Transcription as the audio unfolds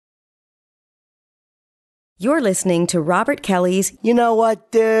You're listening to Robert Kelly's You Know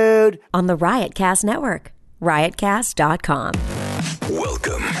What, Dude? On the Riotcast Network, riotcast.com.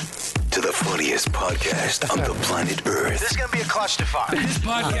 Welcome to the funniest podcast on the planet Earth. This is going to be a clusterfuck. This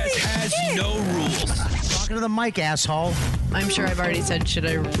podcast has no rules. Talking to the mic, asshole. I'm sure I've already said, should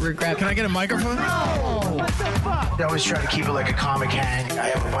I regret? Can I get a microphone? No! What the fuck? I always try to keep it like a comic hang. I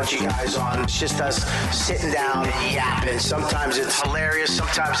have a bunch of guys on. It's just us sitting down and yapping. Sometimes it's hilarious.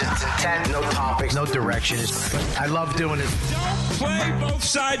 Sometimes it's intent. No topics. No directions. I love doing it. Don't play both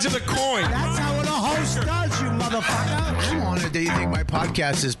sides of the coin. That's how a host does, you motherfucker. I'm honored that you think my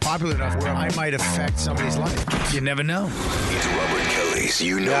podcast is popular enough where I might affect somebody's life. You never know. It's Robert Kelly's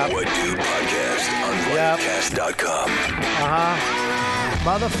You Know What Dude podcast on riotcast.com.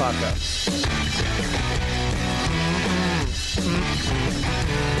 Motherfucker.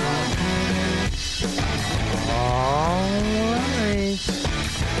 All right.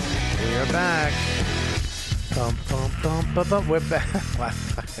 We're back. Bum, bum, bum, bum, bum. We're back.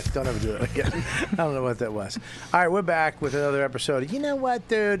 Don't ever do it again. I don't know what that was. All right, we're back with another episode of You Know What,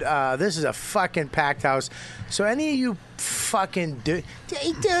 Dude? This is a fucking packed house. So any of you fucking dude,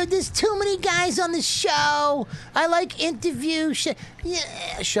 there's too many guys on the show. I like interview shit.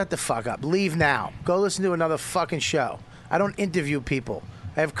 Yeah, shut the fuck up. Leave now. Go listen to another fucking show. I don't interview people.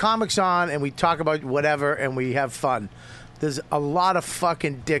 I have comics on and we talk about whatever and we have fun. There's a lot of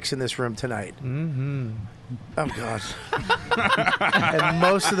fucking dicks in this room tonight. Mm-hmm. Oh, God. And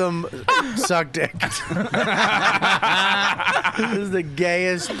most of them suck dick. This is the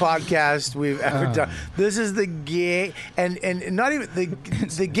gayest podcast we've ever done. This is the gay... And not even...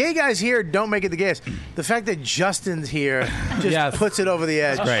 The gay guys here don't make it the gayest. The fact that Justin's here just puts it over the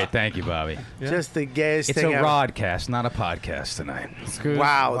edge. That's great. Thank you, Bobby. Just the gayest thing It's a ever. rodcast, not a podcast tonight.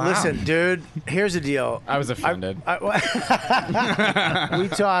 Wow. Listen, dude, here's the deal. I was offended. We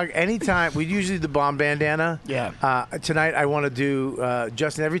talk anytime. We usually do the bomb bandana. Yeah. Tonight, I want to do,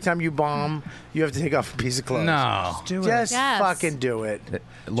 Justin, every time you bomb, you have to take off a piece of clothes. No. Just fucking do it.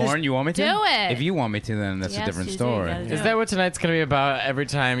 Lauren, you want me to? Do it. If you want me to, then that's a different story. Is that what tonight's going to be about? Every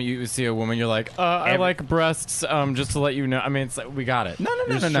time you see a woman, you're like, I like breasts, just to let you know. I mean, it's like, we got it. No.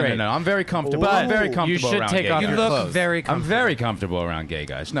 I'm very comfortable. But I'm very comfortable you should around take gay off guys. your clothes. I'm very comfortable around gay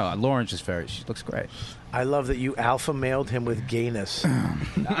guys. No, Lauren's just she looks great. I love that you alpha mailed him with gayness.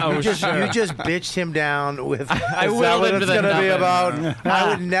 Oh, you just bitched him down with. I is will that what into it's the going to be nothing. about? I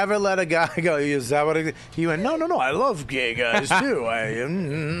would never let a guy go. Is that what he went? No. I love gay guys too.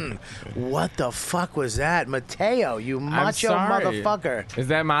 What the fuck was that, Matteo? You macho sorry. motherfucker. Is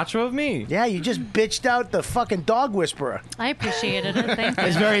that macho of me? Yeah, you just bitched out the fucking dog whisperer. I appreciated it. Thank you.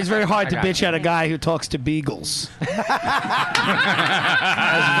 It's very hard to bitch at a guy who talks to beagles. That's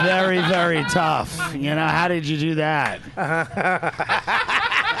very, very tough. You know, how did you do that? All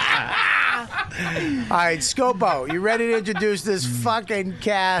right, Scopo, you ready to introduce this fucking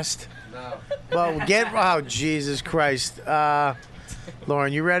cast? No. Well, Jesus Christ.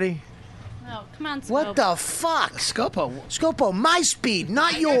 Lauren, you ready? Oh, come on, Scopo. What the fuck? Scopo, my speed,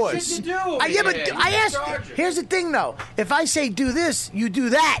 not yours. Shit to do. I asked. Here's the thing, though. If I say do this, you do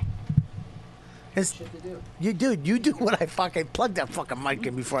that. You do what I fucking plug that fucking mic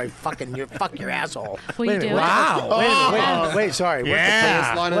in before I fucking fuck your asshole. Will you do it? Wow. Wait, sorry.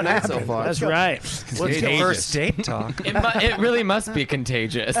 Yeah. What happened? That's right. What's your first date talk? It really must be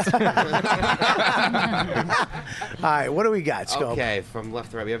contagious. All right, what do we got, Scope? Okay, from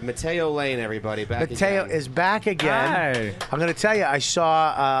left to right, we have Matteo Lane, everybody. Matteo is back again. Hi. I'm going to tell you,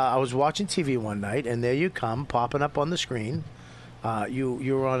 I was watching TV one night, and there you come, popping up on the screen.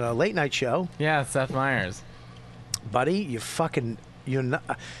 You were on a late night show. Yeah, Seth Myers. Buddy, you're not.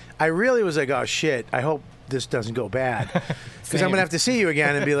 I really was like, oh shit, I hope this doesn't go bad. Because I'm going to have to see you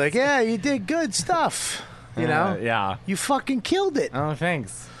again and be like, yeah, you did good stuff. You know? Yeah. You fucking killed it. Oh,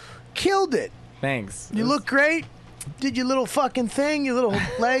 thanks. Killed it. Thanks. You look great. Did your little fucking thing, your little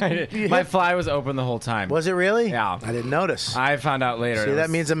leg. My fly was open the whole time. Was it really? Yeah. I didn't notice. I found out later. See, that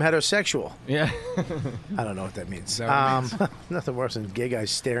means I'm heterosexual. Yeah. I don't know what that means. That Nothing worse than gay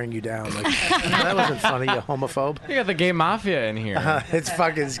guys staring you down. Like, that wasn't funny, you homophobe. You got the gay mafia in here. It's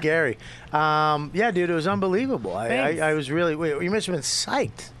fucking scary. Yeah, dude, it was unbelievable. I was really. Wait, you must have been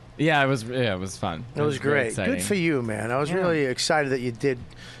psyched. Yeah, it was fun. It was great. Good for you, man. I was really excited that you did.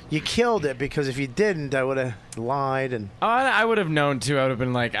 You killed it, because if you didn't, I would have lied and. Oh, I would have known too. I would have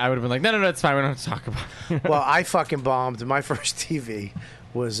been like, no, it's fine. We don't have to talk about it. Well, I fucking bombed. My first TV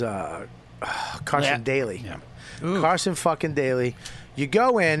was Carson Daly. Yeah. Carson fucking Daly. You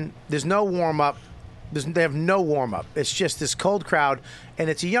go in. There's no warm up. They have no warm up. It's just this cold crowd, and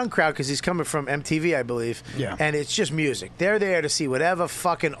it's a young crowd because he's coming from MTV, I believe. Yeah. And it's just music. They're there to see whatever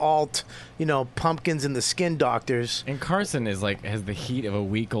fucking alt, Pumpkins and the Skin Doctors. And Carson is like has the heat of a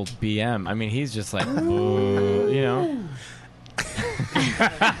week-old BM. I mean, he's just like, Oh,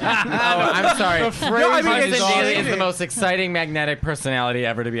 I'm sorry. Carson Daly is the most exciting magnetic personality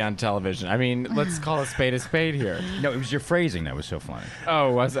ever to be on television. I mean, let's call a spade here. No, it was your phrasing that was so funny.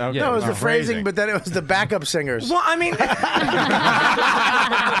 Oh, was it? Okay. No, it was the phrasing, but then it was the backup singers. Well, I mean,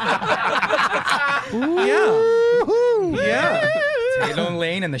 yeah. Dillon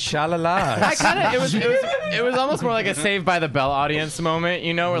Lane and the Sha-la-la. I kind of it was almost more like a Saved by the Bell audience moment,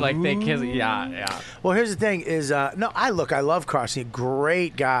 where like they kiss. Yeah. Well, here's the thing: is I love Carson,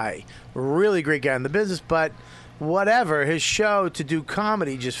 great guy, really great guy in the business, but whatever, his show to do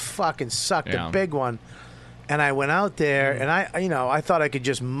comedy just fucking sucked, a big one. And I went out there, and I thought I could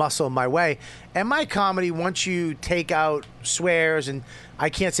just muscle my way. And my comedy, once you take out swears, and I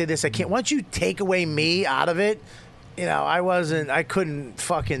can't say this, once you take away me out of it, I couldn't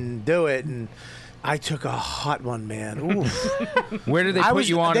fucking do it, and I took a hot one, man. Oof. Where did they put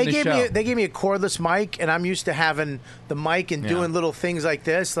you on in the show? They gave me a cordless mic, and I'm used to having the mic and doing little things like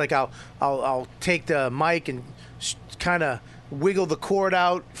this. Like I'll take the mic and kind of wiggle the cord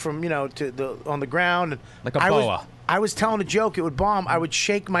out from on the ground. Like a boa. I was telling a joke, it would bomb. I would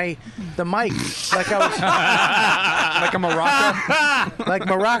shake the mic like I was like a maraca, like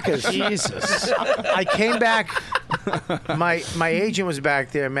maracas. Jesus. I came back. My agent was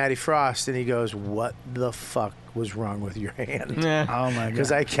back there, Matty Frost, and he goes, "What the fuck was wrong with your hand?" Oh my god!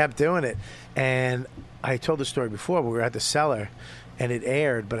 Because I kept doing it, and I told the story before. We were at the cellar, and it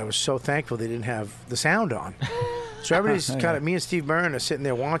aired, but I was so thankful they didn't have the sound on. So everybody's kind of me and Steve Byrne are sitting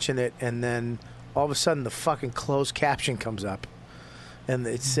there watching it, and then all of a sudden the fucking closed caption comes up, and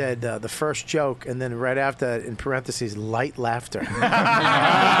it said the first joke, and then right after that, in parentheses, light laughter.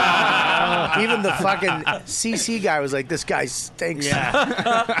 Even the fucking CC guy was like, "This guy stinks."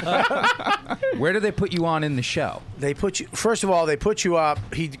 Yeah. Where do they put you on in the show? They put you. First of all, they put you up.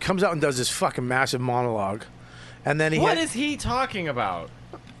 He comes out and does this fucking massive monologue, and then What is he talking about?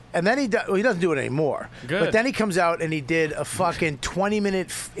 And then he doesn't do it anymore. Good. But then he comes out and he did a fucking 20-minute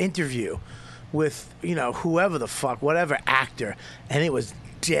interview with whoever the fuck, whatever actor, and it was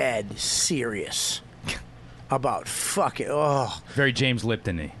dead serious about fucking Very James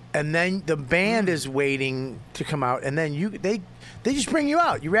Lipton-y. And then the band is waiting to come out, and then they just bring you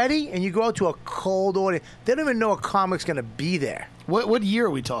out. You ready? And you go out to a cold audience. They don't even know a comic's going to be there. What year are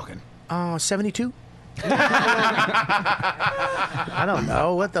we talking? 72. I don't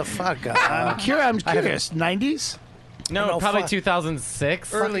know. What the fuck? I'm curious. 90s? No, probably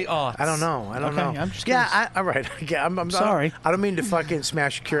 2006. Early aughts. I don't know. I'm just yeah, all right. Yeah, I'm sorry. I don't mean to fucking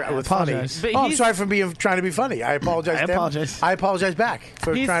smash your with apologize. funny. But I'm sorry for trying to be funny. I apologize. I to him. apologize. I apologize back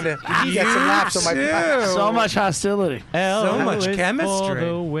for trying to get some laughs on my. So much hostility. So much chemistry.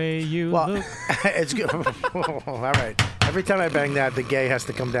 The way you look. It's good. All right. Every time I bang that, the gay has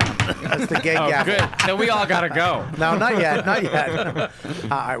to come down. That's the gay gavel. Good. Then we all gotta go. No, not yet. Not yet. All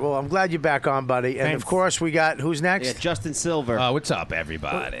right. Well, I'm glad you're back on, buddy. And Thanks. of course, we got who's next? Yeah, Justin Silver. What's up,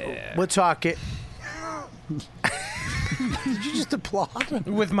 everybody? We'll talk it. Did you just applaud?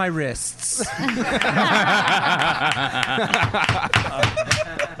 With my wrists.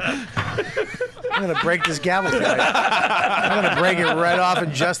 I'm going to break this gavel tonight. I'm going to break it right off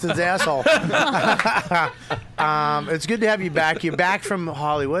in Justin's asshole. It's good to have you back. You're back from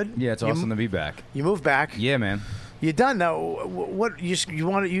Hollywood. Yeah, it's awesome to be back. You moved back. Yeah, man. You're done now. What you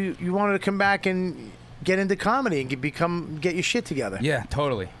wanted to come back and get into comedy and get your shit together. Yeah,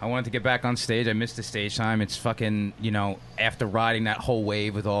 totally. I wanted to get back on stage. I missed the stage time. It's fucking, after riding that whole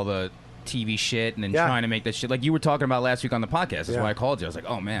wave with all the TV shit and then trying to make that shit. Like you were talking about last week on the podcast. That's why I called you. I was like,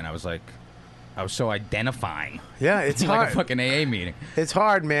 oh, man. I was so identifying. Yeah, it's like hard. a fucking AA meeting. It's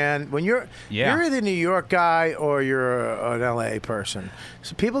hard, man. When you're either a New York guy or you're an LA person.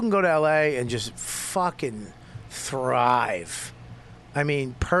 So people can go to LA and just fucking thrive. I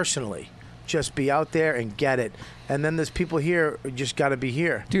mean, personally. Just be out there and get it. And then there's people here who just got to be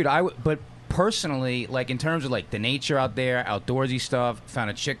here. Dude, but personally, like in terms of like the nature out there, outdoorsy stuff, found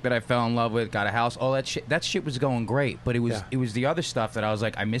a chick that I fell in love with, got a house, all that shit was going great. But it was the other stuff that I was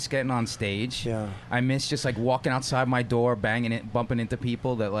like, I miss getting on stage. Yeah. I miss just like walking outside my door, banging it, bumping into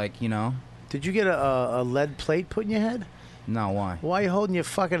people that like, Did you get a lead plate put in your head? No, why? Why are you holding your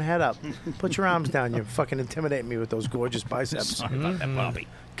fucking head up? Put your arms down. You're fucking intimidating me with those gorgeous biceps. Sorry about that, Bobby.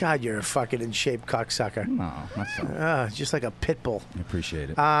 God, you're a fucking in shape cocksucker. No, not so. Just like a pit bull. I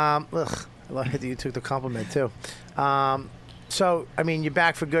appreciate it. I love that you took the compliment too. So, I mean, you're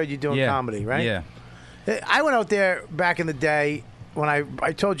back for good. You're doing comedy, right? Yeah. I went out there back in the day when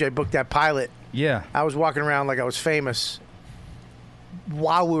I told you I booked that pilot. Yeah. I was walking around like I was famous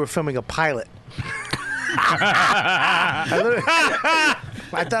while we were filming a pilot.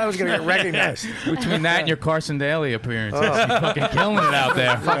 I thought I was going to get recognized. Between that and your Carson Daly appearance, you're fucking killing it out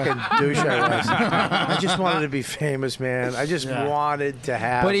there. Fucking douche I was. I just wanted to be famous, man. I just wanted to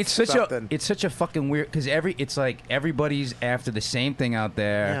have. But it's something. it's such a fucking weird because it's like everybody's after the same thing out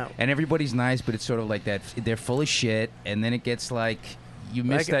there, and everybody's nice, but it's sort of like that they're full of shit, and then it gets like. You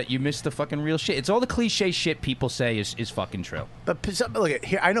miss the fucking real shit. It's all the cliche shit people say is fucking true. But look at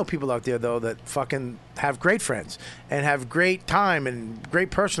here. I know people out there though that fucking have great friends and have great time and great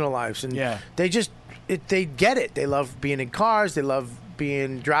personal lives, and they just they get it. They love being in cars. They love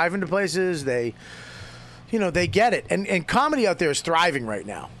driving to places. They get it. And comedy out there is thriving right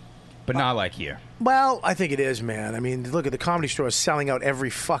now. But not like here. Well, I think it is, man. I mean, look at the Comedy Store is selling out every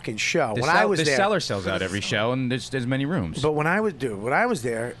fucking show. The Cellar sells out every show, and there's many rooms. But when I was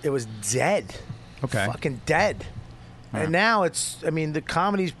there, it was dead. Okay. Fucking dead. Yeah. And now the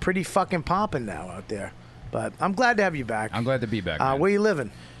comedy's pretty fucking popping now out there. But I'm glad to have you back. I'm glad to be back. Man. Where you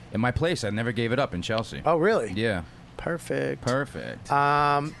living? In my place. I never gave it up in Chelsea. Oh, really? Yeah. Perfect. We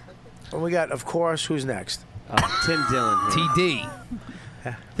got, of course, who's next? Tim Dillon. TD.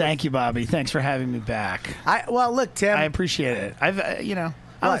 Thank you, Bobby. Thanks for having me back. Well, look, Tim. I appreciate it. I'm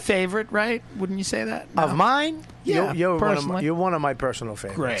a favorite, right? Wouldn't you say that? Of mine? Yeah, you're one of my personal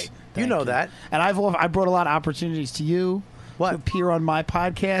favorites. Great. You know that. And I brought a lot of opportunities to you. To appear on my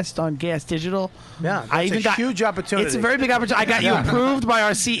podcast on Gas Digital. Yeah, that's a huge opportunity. It's a very big opportunity. I got you approved by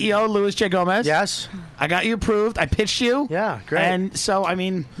our CEO, Louis J. Gomez. Yes. I got you approved. I pitched you. Yeah, great. And so,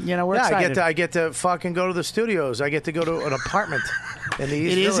 we're excited. I get to fucking go to the studios. I get to go to an apartment in the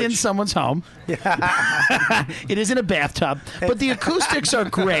East It is Village. in someone's home. It is in a bathtub. But the acoustics are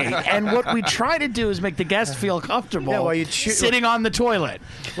great. And what we try to do is make the guest feel comfortable sitting on the toilet.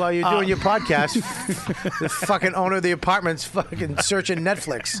 While you're doing your podcast, the fucking owner of the apartment's fucking searching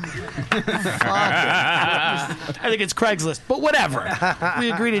Netflix. I think it's Craigslist, but whatever. We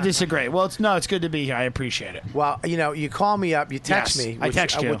agree to disagree. Well, it's good to be here. I appreciate it. Well, you call me up, you text me, I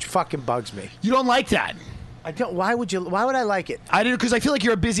text you, which fucking bugs me. You don't like that. I don't. Why would I like it? I do because I feel like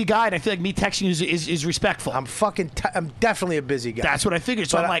you're a busy guy, and I feel like me texting you is respectful. I'm I'm definitely a busy guy. That's what I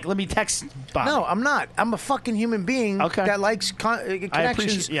figured. So I'm like, let me text Bob. No, I'm not. I'm a fucking human being that likes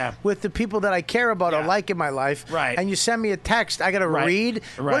connections with the people that I care about or like in my life. Right. And you send me a text, I got to read.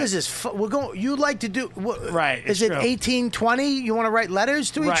 Right. What is this? We're going. You like to do? Right. Is it 1820? You want to write letters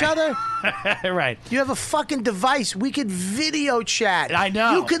to each other? Right. You have a fucking device. We could video chat. I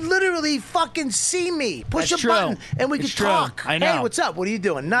know. You could literally fucking see me. Push a button and we could talk. I know. Hey, what's up? What are you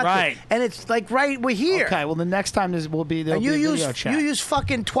doing? Nothing. Right. And it's like we're here. Okay. Well, the next time will be the video chat. You use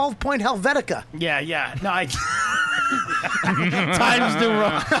fucking 12-point Helvetica. Yeah. No, I. Times New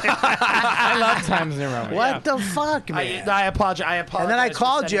Roman. I love Times New Roman. What the fuck, man? I apologize. And then I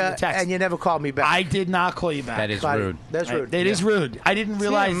called you, and you never called me back. I did not call you back. That is rude. That's rude. It is rude. I didn't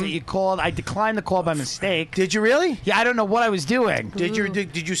realize that you called. I declined the call by mistake. Did you really? Yeah, I don't know what I was doing. Did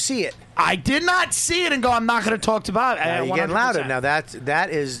you see it? I did not see it and go, I'm not going to talk to Bob. Now you're getting louder. Now that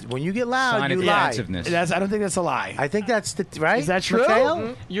is when you get loud, Sign you of lie. defensiveness. I don't think that's a lie. I think that's right. Is that true?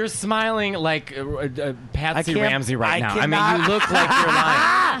 Mateo? You're smiling like Patsy Ramsey right now. cannot- You look like you're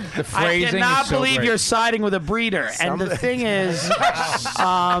lying. The phrasing I cannot is so believe great. you're siding with a breeder. And the thing is, but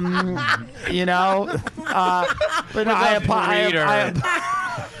no, I apologize.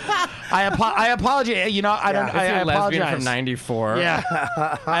 I don't. If I you're a lesbian apologize from '94.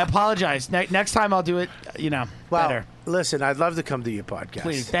 Yeah, I apologize. Next time I'll do it. Better. Listen, I'd love to come do your podcast.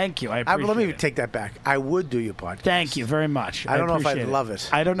 Please, thank you. I appreciate let me it. take that back. I would do your podcast. Thank you very much. I don't know if I'd appreciate love it.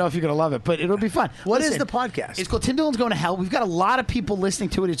 I don't know if you're going to love it, but it'll be fun. What is the podcast? It's called Tim Dillon's Going to Hell. We've got a lot of people listening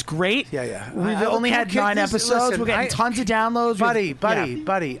to it. It's great. Yeah. We've only had 9 episodes. Listen, We're getting tons of downloads.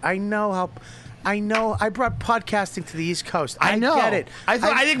 Buddy. I know. I brought podcasting to the East Coast. I know. Get it. I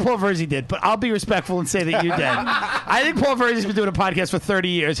think Paul Verzi did, but I'll be respectful and say that you did. I think Paul Verzi's been doing a podcast for 30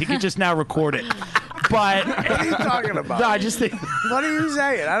 years. He could just now record it. But what are you talking about? No, I just think. What are you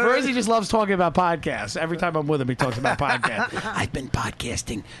saying? Verzi just loves talking about podcasts. Every time I'm with him, he talks about podcasts. I've been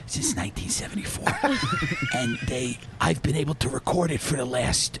podcasting since 1974, and I've been able to record it for the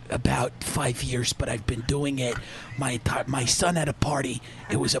last about 5 years. But I've been doing it. My son had a party.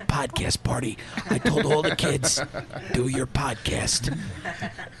 It was a podcast party. I told all the kids, do your podcast.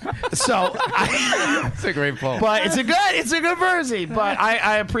 So It's a great poll. But it's a good Verzi. But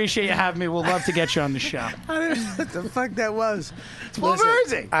I appreciate you having me. We'll love to get you on the show. I don't know what the fuck that was. It's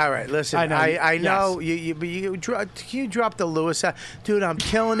Listen, all right, listen. I know. I know Yes. can you drop the Lewis out? Dude, I'm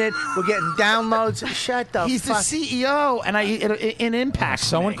killing it. We're getting downloads. Shut the He's fuck. the CEO, and it impacts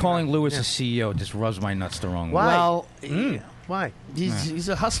Someone me. calling Lewis a CEO just rubs my nuts the wrong way. Why? Well, Why? he's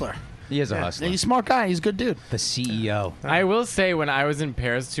a hustler. He is a Yeah. hustler. He's a smart guy. He's a good dude. The CEO. I will say, when I was in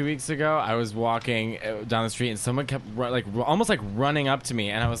Paris 2 weeks ago, I was walking down the street and someone kept almost like running up to me,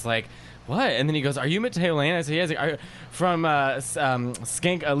 and I was like, "What?" And then he goes, "Are you Matteo Lane?" I said, "Yes." Are you from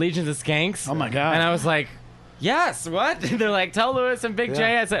Skank, Legions of Skanks? Oh my god! And I was like, "Yes." What? They're like, "Tell Lewis and Big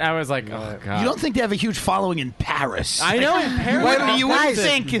J." I was like, "Oh god." You don't think they have a huge following in Paris? I know in Paris. Wait a minute, you wouldn't Guys,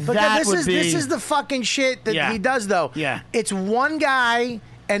 think but that this would is be. this is the fucking shit that Yeah. he does though. Yeah. It's one guy.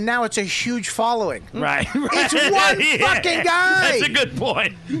 And now it's a huge following. Right. It's one fucking guy. That's a good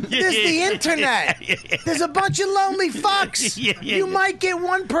point. There's the internet. There's a bunch of lonely fucks. You might get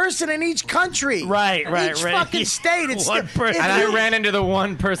one person in each country. Right. Each fucking state. It's One person. And I ran into the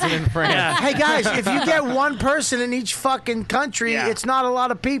one person in France. Hey guys, if you get one person in each fucking country, it's not a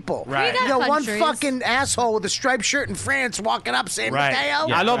lot of people. Right. You got one countries. fucking asshole with a striped shirt in France walking up saying, Right. Mateo.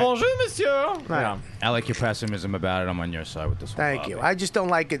 Yeah. Allô, bonjour, monsieur. Right. I like your pessimism about it. I'm on your side with this one. Thank you. I just don't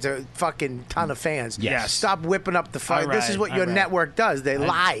like it's a fucking ton of fans. Yes. Stop whipping up the fight. All This is right, what your all right. network does. They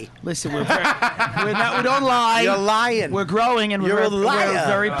lie. Listen, we don't lie. You're lying. We're growing, and You're we're a liar.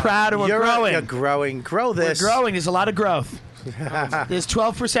 very proud, and we're growing. You're growing. Grow this. We're growing. There's a lot of growth. There's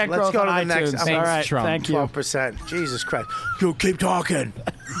 12% Let's growth go to on the iTunes. next. All right, Trump. thank you. 12%. Jesus Christ. You keep talking.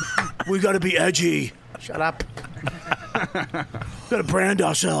 We got to be edgy. Shut up. We got to brand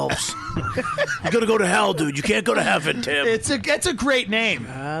ourselves. You got to go to hell, dude. You can't go to heaven, Tim. It's a great name.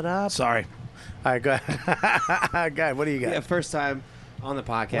 Shut up. Sorry. All right, go ahead. Go ahead. What do you got? Yeah, first time on the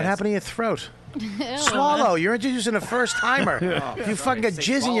podcast. What happened to your throat? Swallow. You're introducing a first timer. You fucking got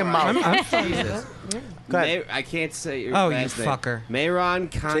jizz in your mouth. Go ahead. I can't say your Oh, last you name. fucker. Mehran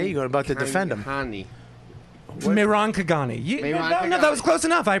Khagani. See, you're about to defend him. Khagani. Mehran Khagani. Mehran No, that was close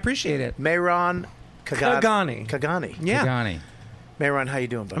enough. I appreciate it. Mehran Khagani. Khagani. Yeah. Khagani. Mehran, how you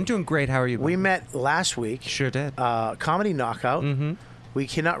doing, buddy? I'm doing great. How are you? We bud? met last week. Sure did. Comedy knockout. Mm-hmm. We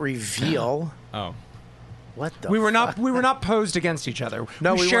cannot reveal. Oh. What the We were fuck? not posed against each other.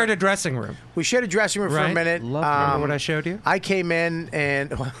 No, we we shared weren't. a dressing room. We shared a dressing room for a Right? minute. Remember what I showed you? I came in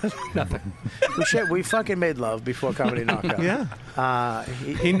and Nothing. we fucking made love before comedy knockout. Yeah.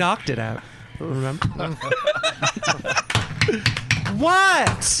 He, He knocked it out. Remember?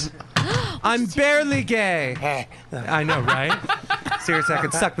 What? I'm barely gay. I know, right? Seriously, I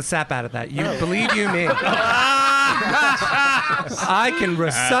could suck the sap out of that. You believe you me? I can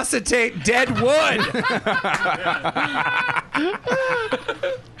resuscitate dead wood.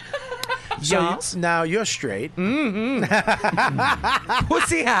 now you're straight.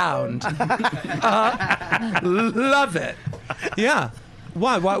 Pussy hound. Love it. Yeah.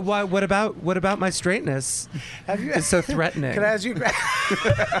 Why? What about my straightness? It's so threatening. Can I ask you?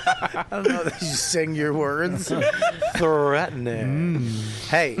 I don't know. You sing your words. Threatening.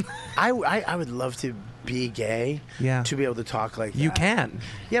 Hey, I would love to be gay. Yeah. To be able to talk like that. You can.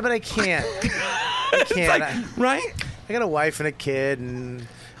 Yeah, but I can't. I can't. Right? I got a wife and a kid, and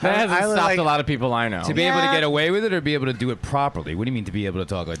That hasn't I stopped a lot of people I know. To be able to get away with it or be able to do it properly? What do you mean to be able to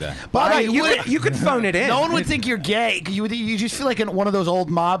talk like that? But you could phone it in. No one would think you're gay. You just feel like one of those old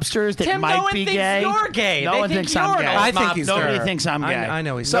mobsters that Tim, might no one be thinks gay. you're gay. No They one think thinks you're I'm an gay. old I think he's Nobody gay. thinks I'm gay. I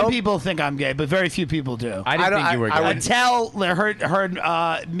know he's Some Nope. people think I'm gay, but very few people do. I didn't think you were gay. Until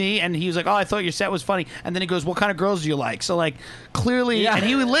heard me, and he was like, "Oh, I thought your set was funny." And then he goes, "What kind of girls do you like?" So like, clearly, and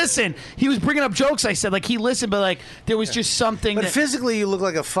he would listen. He was bringing up jokes. I said, like, he listened, but like, there was just something. But that, physically, you look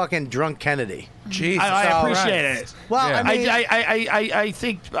like a fucking drunk Kennedy. Jesus. I all appreciate right. it. Well, Yeah. I mean, I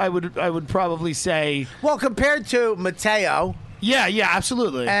think I would probably say, well, compared to Matteo yeah,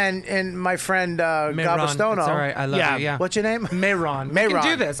 absolutely. and my friend Mehran, Gabastono. it's all right. I love Yeah. you. Yeah. What's your name? Mehran. We Mehran. can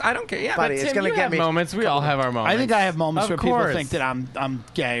do this. I don't care. Yeah. Buddy, but it's Tim, gonna you get have me. moments. We all have our moments. I think I have moments Of where people course. think that I'm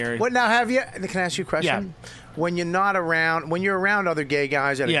gay or What now? Have you? Can I ask you a question? When you're not around, when you're around other gay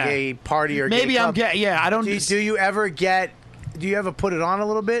guys at a Yeah. gay party or maybe gay I'm club, gay. Yeah, I don't. Do you ever get? Do you ever put it on a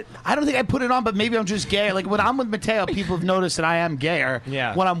little bit? I don't think I put it on, but maybe I'm just gay. Like when I'm with Matteo, people have noticed that I am gayer.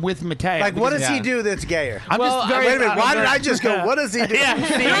 Yeah. When I'm with Matteo, Like, what because- does he do that's gayer? I'm Well, just very. Wait a minute. Why I'm did I very- just go? What does he do? Yeah, you're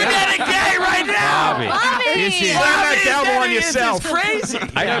getting gay right now. Bobby. This is- Slam that devil on This yourself. is crazy.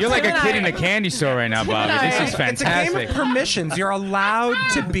 You're like a kid in a candy store right now, Bobby. This is It's a game fantastic. of permissions. You're allowed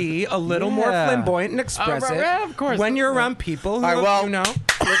to be a little more Yeah. flamboyant and expressive yeah, of course. when you're around people who All right, well- you know.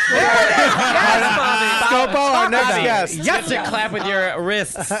 Scopo, our next Bobby, guest. you have to clap with your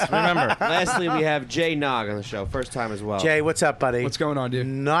wrists. Remember. Lastly, we have Jay Nog on the show. First time as well. Jay, what's up, buddy? What's going on, dude?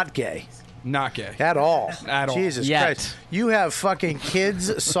 Not gay. Not gay. At all. At all. Jesus Christ. You have fucking kids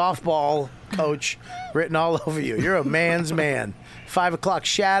softball coach written all over you. You're a man's man. 5 o'clock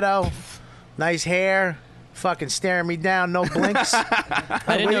shadow, nice hair, fucking staring me down, no blinks.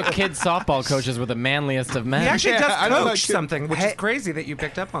 I didn't know kids softball coaches were the manliest of men. He actually does I know coach that something, which is crazy that you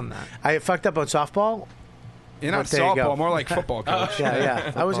picked up on that. I fucked up on softball? You're not There you go. softball, more like football coach.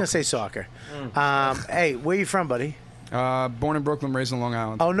 Yeah. I was going to say soccer. Hey, where you from, buddy? Born in Brooklyn, raised in Long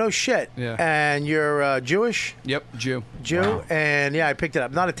Island. Oh, no shit. Yeah. And you're Jewish? Yep, Jew. Wow. And yeah, I picked it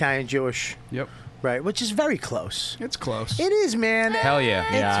up. Not Italian, Jewish. Yep. Right, which is very close. It's close. It is, man. Hell yeah.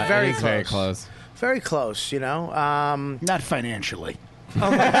 It's Yeah, very it is close. very close. Very close, you know. Not financially.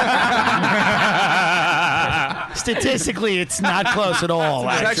 Statistically, it's not close at all.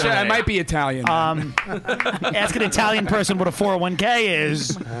 It's actually, I might be Italian. Ask an Italian person what a 401k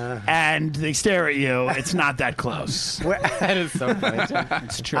is, and they stare at you. It's not that close. That is so funny.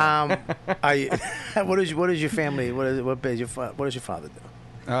 It's true. What is your family? What does your father do?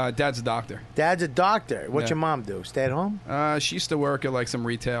 Dad's a doctor. Dad's a doctor. What's Yeah. your mom do? Stay at home? She used to work at like some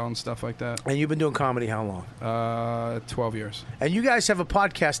retail and stuff like that. And you've been doing comedy how long? 12 years. And you guys have a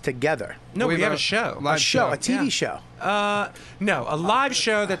podcast together. No, we We've have a a show. A show, a TV show. No, a live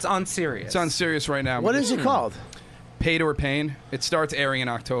show that's on Sirius. It's on Sirius right now. What is it called? Paid or Pain. It starts airing in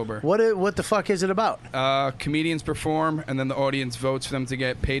October. What the fuck is it about? Comedians perform, and then the audience votes for them to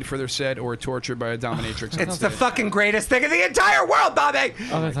get paid for their set or tortured by a dominatrix. It's the fucking greatest thing in the entire world, Bobby.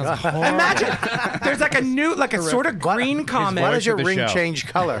 Oh, that sounds horrible. Imagine there's like a new, like a sort of green comment. Why does your the ring show. change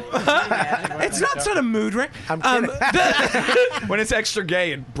color? It's not sort of mood ring. I'm kidding. When it's extra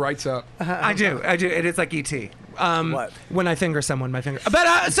gay, it brights up. I do. It is like ET. What? When I finger someone, my finger.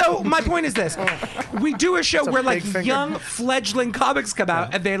 But so my point is this: we do a show a where like big finger. young fledgling comics come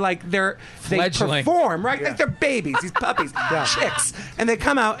out and they Fledgling. perform, right? Like they're babies, these puppies, chicks, and they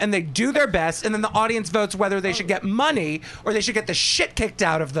come out and they do their best, and then the audience votes whether they should get money or they should get the shit kicked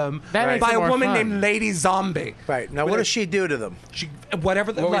out of them That makes by it a more woman fun. named Lady Zombie. Right. Now, what does she do to them? She,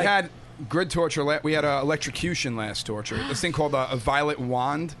 whatever. Well, like, we had grid torture. We had electrocution last torture. This thing called a violet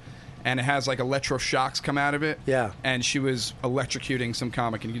wand, and it has like electroshocks come out of it. Yeah. And she was electrocuting some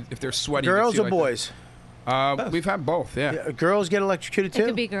comic, and if they're sweaty, you Girls could see, or boys? We've had both. Yeah. Girls get electrocuted It too?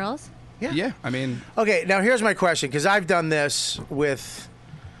 could be girls. Yeah. I mean, Okay, now here's my question, because I've done this with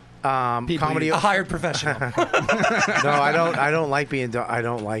comedy. a hired professional. No, I don't like being. I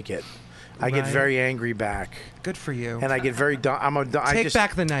don't like it. I get Right. very angry back, Good for you. and I get very. I Take just,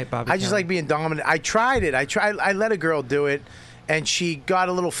 back the night, Bobby. I just Kelly. like being dominant. I tried it. I let a girl do it, and she got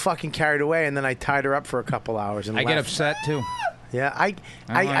a little fucking carried away, and then I tied her up for a couple hours and I get left. upset too. Yeah,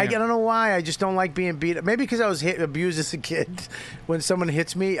 I don't know why. I just don't like being beat up. Maybe because I was abused as a kid. When someone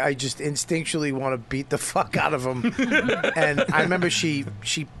hits me, I just instinctually want to beat the fuck out of them. And I remember she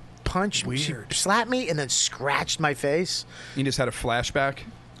punched me, she slapped me, and then scratched my face. you just had a flashback.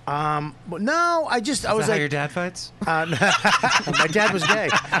 No, I was Is that how like, your dad fights? my dad was gay.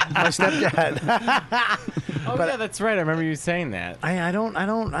 My stepdad. Oh yeah, that's right. I remember you saying that. I don't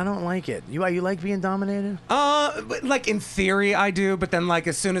like it. You like being dominated? But, like in theory, I do, but then like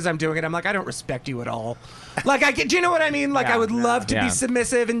as soon as I'm doing it, I'm like, I don't respect you at all. Like do you know what I mean? Like I would love to Yeah. be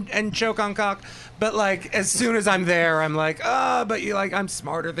submissive and choke on cock, but like as soon as I'm there, I'm like, but you like I'm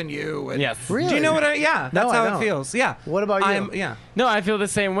smarter than you. And Yes. Do you know what I? Yeah, that's No, I how don't. it feels. Yeah. What about you? Yeah. No, I feel the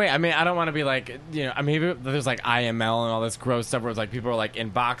same way. I mean, I don't want to be like, I mean, maybe there's like IML and all this gross stuff where it's like people are like in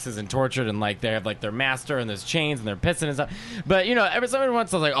boxes and tortured and like they have like their master and there's chains and they're pissing and stuff. But every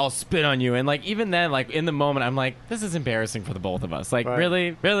once like I'll spit on you, and like even then, like in the moment, I'm like, this is embarrassing for the both of us. Like, Right.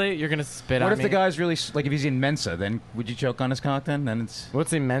 really, you're gonna spit on What if me? the guy's really like if he's in Mensa? Then would you choke on his cock? Then it's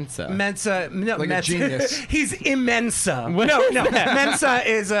What's Mensa? Mensa, no, Like a Mensa. genius. He's immensa. What no, is no. that? Mensa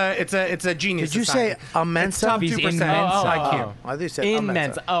is it's a genius. Did you society. say a Mensa? Top He's 2% in Mensa. IQ. I think you said a in Mensa.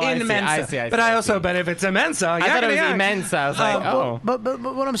 Mensa. Oh, in Mensa. I see. But I also, but if it's immensa, I thought it was immense. I was like, But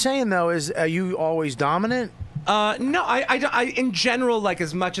what I'm saying though is, are you always dominant? No, I in general, like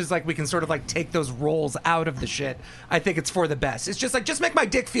as much as like we can sort of like take those roles out of the shit, I think it's for the best. It's just like just make my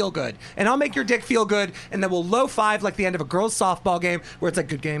dick feel good, and I'll make your dick feel good, and then we'll low five like the end of a girls' softball game where it's like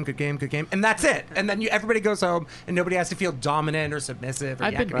good game, and that's it. And then everybody goes home, and nobody has to feel dominant or submissive. Or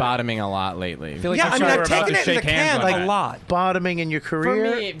I've been bottoming a lot lately. feel like yeah, you I mean, two are I've about taken to it in the shake hands can on a that. lot. Bottoming in your For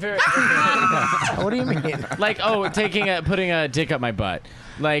career? me, What do you mean? like putting a dick up my butt.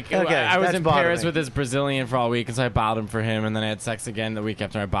 Like Okay, I was that's in Paris bottoming. with this Brazilian for all week, and so I bottomed for him, and then I had sex again the week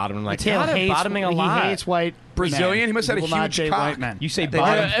after I bottomed him. Like Mateo God, I'm hates, bottoming a he lot. hates white Brazilian? He must have He had will a not huge date cock. white men. You say It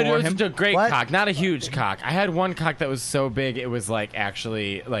bottom for was him? a great What? cock, not a huge cock. I had one cock that was so big it was like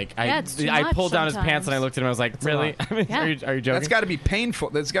actually like Yeah, it's too I much pulled down his pants and I sometimes. looked at him. I was like, really? I mean, Yeah. are you joking? That's got to be painful.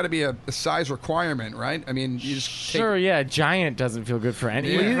 There's got to be a size requirement, right? I mean, you just Sure, yeah. Giant doesn't feel good for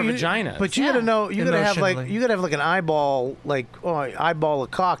any Yeah. for vagina. But you gotta know, you gotta have Emotionally. like an eyeball, like eyeball a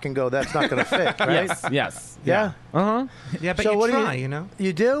cock and go. That's not gonna fit, right? yes. Yeah. Uh huh. Yeah, but So you what do try, you- you know?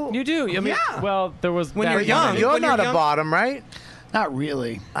 You do? You do. I mean, Yeah. well, there was When that you're young. You're When not you're a young- bottom, right? Not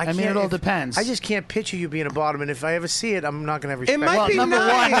really. I mean, can't- it all depends. I just can't picture you being a bottom, and if I ever see it, I'm not gonna have respect. might Well, be number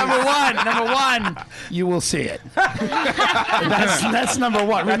nice. number one, you will see it. that's number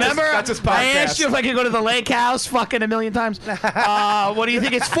one. Remember, that's his I podcast. asked you if I could go to the lake house fucking a million times. What do you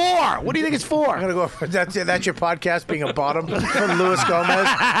think it's for? What do you think it's for? I'm gonna go. That's your podcast being a bottom from Luis Gomez.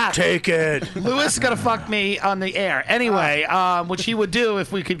 Take it. Lewis is gonna fuck me on the air anyway, which he would do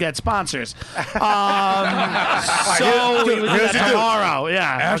if we could get sponsors. So we would do here's that the deal. tomorrow.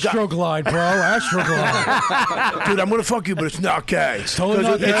 Yeah. Astroglide, bro. Astroglide. Dude, I'm gonna fuck you, but it's not gay. Totally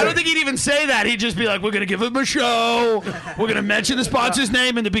not gay. I don't think he'd even say that. He'd just be like, "We're gonna give him a show. We're gonna mention the sponsor's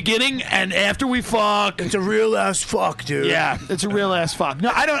name in the beginning, and after we fuck, It's a real ass fuck, dude. yeah, it's a real ass fuck."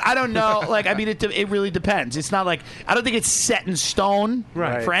 No, I don't know. Like, I mean, it really depends. It's not like I don't think it's set in stone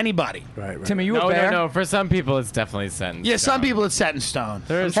Right. for anybody. Right. Tim, are you No, a bear? no. For some people, it's definitely sentenced. Yeah, some people it's set in stone.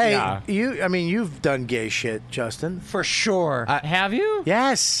 There's Hey, yeah. you've done gay shit, Justin. For sure. Have you?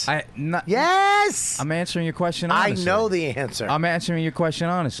 Yes. Yes. I'm answering your question I honestly. know the answer. I'm answering your question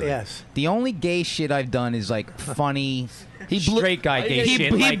honestly. Yes. The only gay shit I've done is like funny, straight guy gay He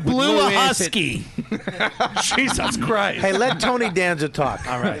shit. like with blew a Louis husky. Jesus Christ. Hey, let Tony Danza talk.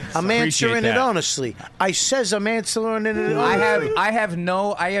 All right. I'm Appreciate answering it that. honestly. I says I'm answering it honestly. I have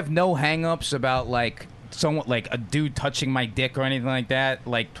no hang-ups about like someone like a dude touching my dick or anything like that.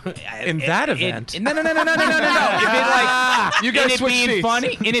 Like In that event. No. If it like You guys in it switch being seats.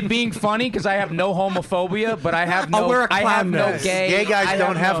 funny, in it being funny because I have no homophobia, but I have I'll no wear a I have clown no nose. gay. Gay guys I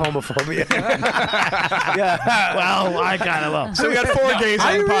don't have no- homophobia. Well, I kind of will. So we got 4 gays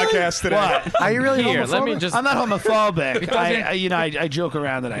on the podcast today. What? Are you really Here, homophobic? let me just. I'm not homophobic. I joke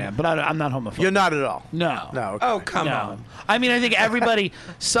around that I am, but I'm not homophobic. You're not at all. No. No. Okay. Oh, come No. on. I mean, I think everybody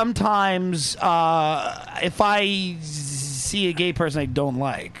sometimes, if I see a gay person I don't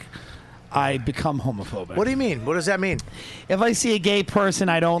like, I become homophobic. What do you mean? What does that mean? If I see a gay person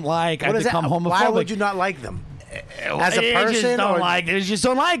I don't like, I What does become that? homophobic. Why would you not like them? As a You person, just don't or like. You just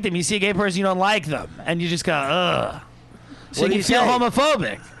don't like them. You see a gay person, you don't like them, and you just go, ugh. So What do you you feel say?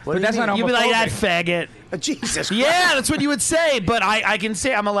 homophobic. What do you that's mean? not You'd be like that homophobic. faggot. Jesus Christ. Yeah, that's what you would say. But I can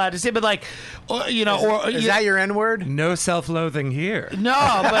say I'm allowed to say, but like, you know, or Is that your N word? No self-loathing here. no,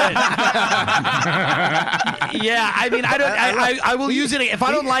 but yeah, I mean, I will use it if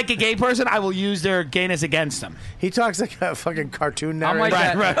I don't like a gay person. I will use their gayness against them. He talks like a fucking cartoon I'm narrator.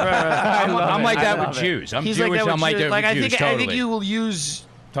 like that. I'm like that with love it. Jews. I'm He's Jewish. like that with I'm like Jews. that Like with I Jews. think Totally. you will use.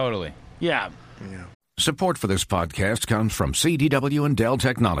 Totally. Yeah. Support for this podcast comes from CDW and Dell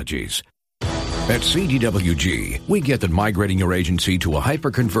Technologies. At CDWG, we get that migrating your agency to a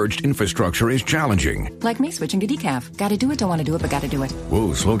hyper-converged infrastructure is challenging. Like me switching to decaf. Gotta do it, don't want to do it, but gotta do it.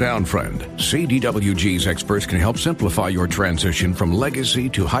 Whoa, slow down, friend. CDWG's experts can help simplify your transition from legacy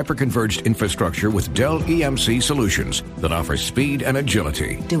to hyper-converged infrastructure with Dell EMC solutions that offer speed and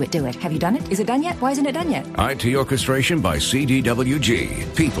agility. Do it, do it. Have you done it? Is it done yet? Why isn't it done yet? IT orchestration by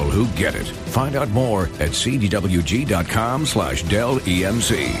CDWG. People who get it. Find out more at cdwg.com/Dell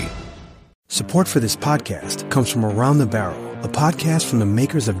EMC. Support for this podcast comes from Around the Barrel, a podcast from the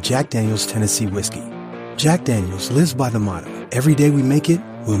makers of Jack Daniel's Tennessee Whiskey. Jack Daniel's lives by the motto, every day we make it,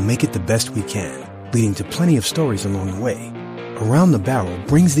 we'll make it the best we can, leading to plenty of stories along the way. Around the Barrel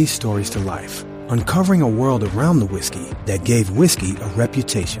brings these stories to life, uncovering a world around the whiskey that gave whiskey a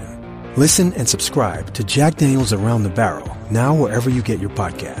reputation. Listen and subscribe to Jack Daniel's Around the Barrel, now wherever you get your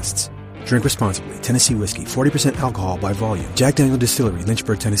podcasts. Drink responsibly. Tennessee Whiskey, 40% alcohol by volume. Jack Daniel Distillery,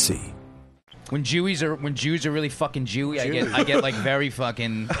 Lynchburg, Tennessee. When Jews are really fucking Jewy, I get like very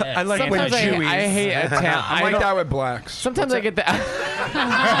fucking. I like when Sometimes Jewies. I hate Italian. I'm like that with blacks. Sometimes I get that.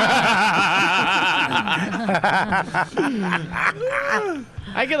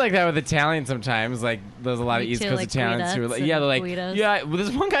 I get like that with Italians sometimes. Like, there's a lot of Me East too, Coast like Italians who are Guidas like, yeah, they're like, and Guidas. yeah. Well, this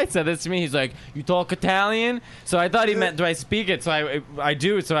one guy said this to me. He's like, "You talk Italian?" So I thought he meant, "Do I speak it?" So I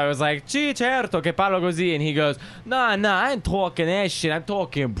do. So I was like, "Sì, certo, che parlo così." And he goes, "No, I ain't talking that shit. I'm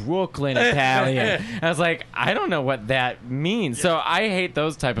talking Brooklyn Italian." I was like, I don't know what that means. So I hate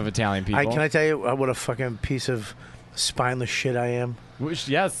those type of Italian people. Can I tell you what a fucking piece of spineless shit I am? Which,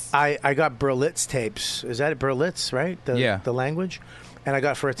 yes. I got Berlitz tapes. Is that Berlitz, right? Yeah. The language. and I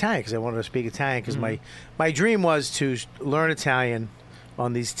got for Italian because I wanted to speak Italian because my dream was to learn Italian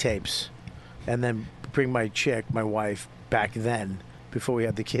on these tapes, and then bring my wife back then before we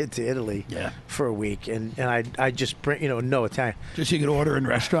had the kid to Italy for a week, and I just bring know Italian. Just so you could order in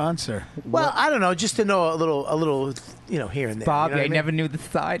restaurants or well, I don't know, just to know a little here and there. Bob, you know I never knew the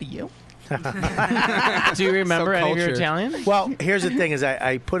side of you. Do you remember any of your Italian? Well, here's the thing: is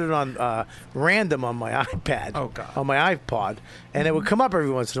I put it on random on my iPad, on my iPod, and it would come up every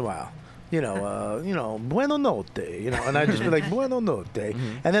once in a while. Buono notte, and I'd just be like, buono notte,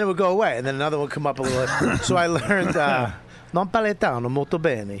 and then it would go away, and then another one would come up a little. So I learned non paletano molto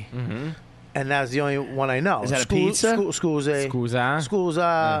bene, and that's the only one I know. Is that a pizza? Scusa,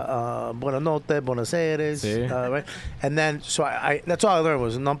 buonanotte, buonasera, Si. right? And then so I that's all I learned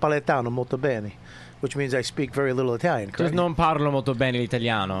was non paletano molto bene, which means I speak very little Italian. Just Correct? non parlo molto bene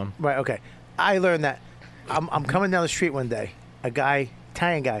l'italiano. Right. Okay. I learned that. I'm coming down the street one day.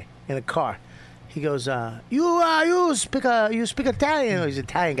 Italian guy. In a car, he goes, "You speak Italian?" He's an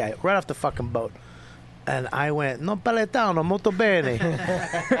Italian guy, right off the fucking boat. And I went, "Non paletano molto bene."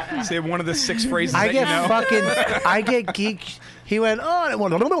 Say one of the 6 phrases. I that get you know. I get geek. He went,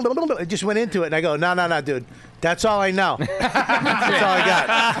 it just went into it, and I go, no, dude, that's all I know. That's all I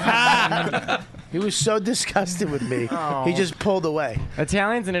got. He was so disgusted with me. Oh. He just pulled away.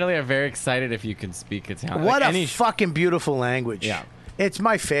 Italians in Italy are very excited if you can speak Italian. What Like a fucking beautiful language. Yeah. It's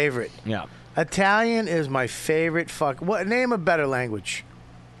my favorite. Yeah. Italian is my favorite name a better language.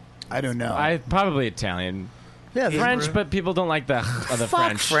 I don't know. Probably Italian. Yeah, French, but people don't like the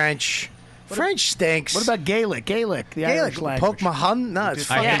Fuck French. French stinks. What about Gaelic? The Irish language. Poke my hun? No, it's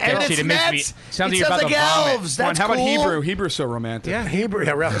I hate that shit. It makes me. Sounds like you're about to vomit. Come on, how about Hebrew? Hebrew's so romantic. Yeah, Hebrew.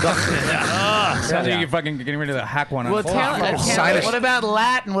 Yeah, Sounds like you're fucking getting ready to hack one. Well, what about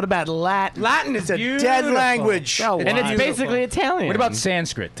Latin? Latin is a dead language. Oh, and it's basically Italian. What about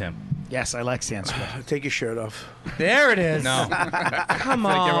Sanskrit, Tim? Yes, I like Sanskrit. Take your shirt off. There it is. No. Come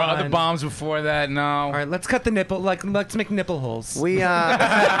Like on. there were other bombs before that. No. All right, let's cut the nipple. Let's make nipple holes. We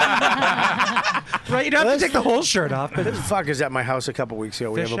Right, you don't have to take the whole shirt off. But this fucker's at my house a couple weeks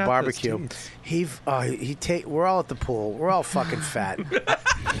ago. We have Fish a out barbecue. We're all at the pool. We're all fucking fat.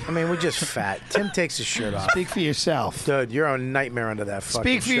 I mean, we're just fat. Tim takes his shirt off. Speak for yourself. Dude, you're a nightmare under that fucking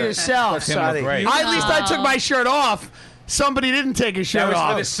Speak for shirt. yourself. Tim looked great. At least I took my shirt off. Somebody didn't take his shirt That was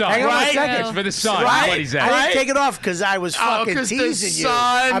off. for the sun. Hang on Right? a second. It's for the sun. Right? What he's I at. didn't take it off because I was fucking 'cause the teasing you.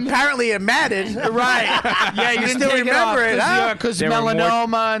 sun- Apparently it mattered. Right. Yeah, you didn't still take remember it it, off huh? because There were more-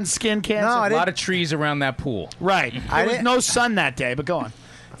 melanoma and skin cancer. No, I A didn't. lot of trees around that pool. Right. There was didn't- no sun that day, but go on.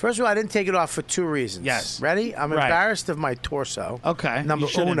 First of all, I didn't take it off for 2 reasons. Yes. Ready? I'm Right. embarrassed of my torso. Okay. Number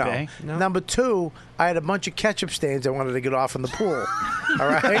You shouldn't uno. be. No. Number 2, I had a bunch of ketchup stains I wanted to get off in the pool. All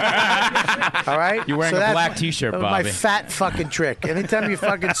right? All right? You're wearing a that's black T-shirt, that was my Bobby. fat fucking trick. Anytime you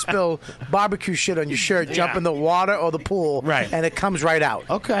fucking spill barbecue shit on your shirt, jump in the water or the pool, Right. and it comes right out.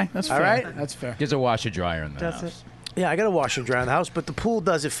 Okay, that's All fair. right? That's fair. There's a washer dryer in the Does house. it? Yeah, I got to wash and dry in the house, but the pool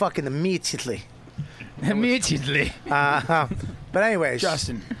does it fucking immediately. Immediately. But anyways,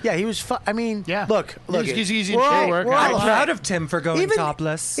 Justin. Yeah, he was. I mean, Yeah. Look. He's easy in we're all- shape. we're I'm all proud of Tim for going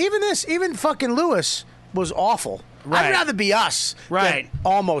topless. Even fucking Lewis was awful. Right. I'd rather be us. Right. Than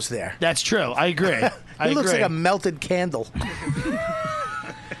almost there. That's true. I agree. He looks like a melted candle.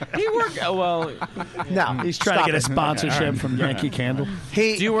 He work well. No, He's trying stop to get a it. sponsorship from Yankee Candle. Do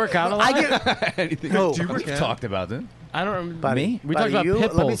you work out a lot? I get. No, We talked about that. I don't remember. buddy. We buddy, talked about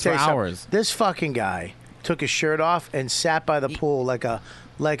pit let me bulls tell for you something. hours. This fucking guy took his shirt off and sat by the pool like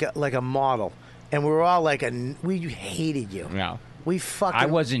a model, and we were all we hated you. Yeah. We fucking. I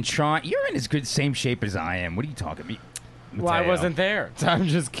wasn't trying. You're in as good same shape as I am. What are you talking about? Well, I wasn't there. So I'm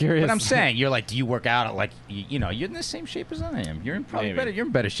just curious. But I'm saying, you're like, do you work out? Like, you're in the same shape as I am. You're in probably Maybe. better. You're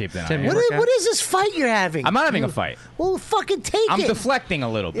in better shape than Tim, I am. What is this fight you're having? I'm not having a fight. Well, fucking take I'm it. deflecting a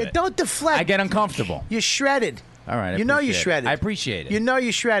little Yeah, bit. don't deflect. I get uncomfortable. You're shredded. All right. I You know you're appreciate it. shredded. I appreciate it. You know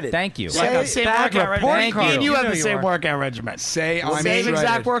you're shredded. Thank you. Say I got it. the same Bag workout report regimen. card. Me and you You have know the you same are. workout regimen. Say I'm Same exact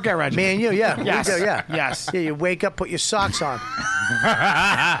shredded. workout regimen. Me and you, yeah. Yes. We do, yeah. Yes. Yeah, you wake up, put your socks on.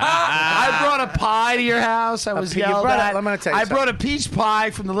 I brought a pie to your house. I was you yelled brought at. I'm gonna tell you I brought a peach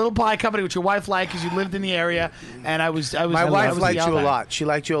pie from the little pie company, which your wife liked because you lived in the area. And I was. My I wife was liked yelled you a at. lot. She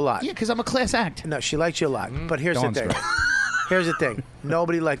liked you a lot. Yeah, because I'm a class act. No, she liked you a lot. But here's the Dawn's thing. great. Here's the thing.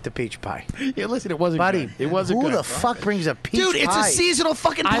 Nobody liked the peach pie. Yeah, listen, it wasn't Buddy, good. It wasn't who good. the fuck brings a peach Dude, it's pie? a seasonal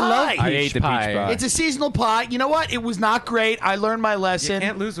fucking pie. I love I ate the peach pie. It's a seasonal pie. You know what? It was not great. I learned my lesson. You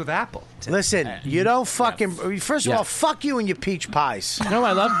can't lose with apple. Listen, you don't fucking. First of all, fuck you and your peach pies. No,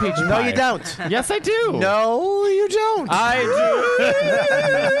 I love peach pie. No, you don't. Yes, I do. No, you don't. I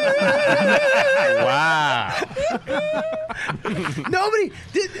do. Wow. Nobody.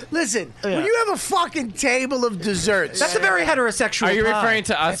 Listen, when you have a fucking table of desserts. That's a very heterosexual Are you pie. referring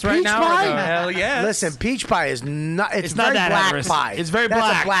to us right Peach now? pie? Hell yes. Listen, peach pie is not. It's not very that black heterosexual. pie. It's very That's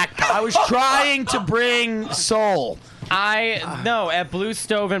black. a black pie. I was trying to bring soul. No, at Blue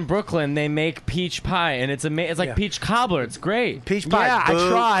Stove in Brooklyn, they make peach pie, and it's it's like peach cobbler. It's great. Peach pie. Yeah, I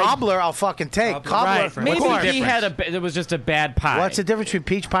tried. Cobbler, I'll fucking take. Cobbler. Right. Maybe he it was just a bad pie. What's the difference between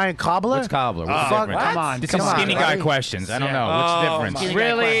peach pie and cobbler? What's cobbler? What's Fuck, the difference? Come on. This Come is on, skinny guy buddy. questions. I don't know. What's the difference?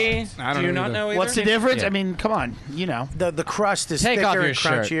 Really? I don't Do you know not either. know either? What's the difference? Yeah. I mean, come on. You know. The crust is Take thicker off your and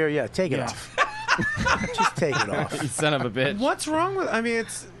shirt. crunchier. Yeah, take it off. Just take it off. You son of a bitch. What's wrong with? I mean,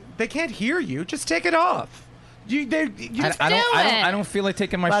 they can't hear you. Just take it off. I don't feel like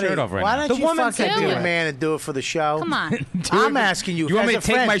taking my Buddy, shirt off right why now. don't The you woman fucking said be do a it. man and do it for the show? Come on. I'm asking you. You want as me a to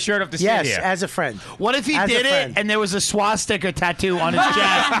take friend. my shirt off to Yes, stand here? as a friend. What if he As a did it friend. and there was a swastika tattoo on his chest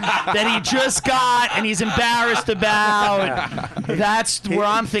that he just got and he's embarrassed about? That's where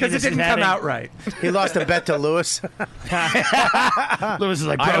I'm thinking Because this it is didn't come heading. out right. He lost a bet to Lewis. Lewis is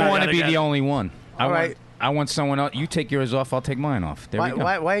like, I "Bro, don't I want to gotta be get the it." only one. All right. I want someone else. You take yours off. I'll take mine off. There we go.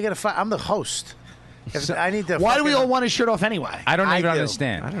 Why you gotta fight? I'm the host. I need to. Why do we fucking- all want his shirt off anyway? I don't I even do.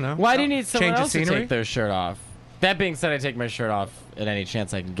 understand. I don't know. Why do you need someone Change of else to scenery? take their shirt off? That being said, I take my shirt off at any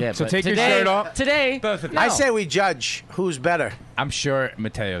chance I can get. So but take your today- shirt off. Today, Both of you. I say we judge who's better. I'm sure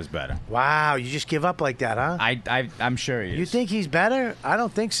Mateo's better. Wow, you just give up like that, huh? I'm sure he is. You think he's better? I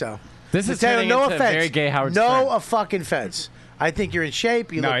don't think so. This is Mateo, turning no into offense. very gay Howard No Stern. a fucking offense. I think you're in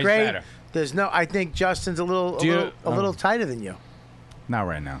shape. You No, look he's great. better. There's no. I think Justin's a little tighter than you. Not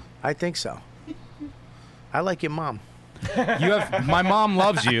right now. I think so. I like your mom. You have my mom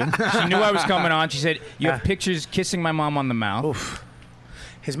loves you. She knew I was coming on. She said you have pictures kissing my mom on the mouth. Oof.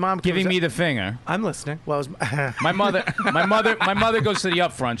 His mom giving me the finger. I'm listening. Well, my mother goes to the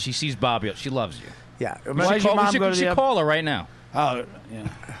upfront. She sees Bobby. She loves you. Yeah. We should call her right now. Oh, yeah.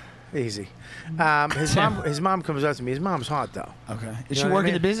 Easy. His mom comes up to me. His mom's hot though. Okay. Is You she know what I working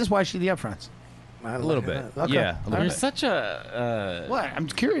mean? the business? Why is she the upfronts? A little bit. Okay. Yeah. A little You're bit. such a. What? I'm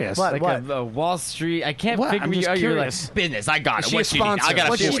curious. Like a Wall Street. I can't What? figure I'm just you out. You're like curious. business. I got Is it. she a What's she need? sponsor? I got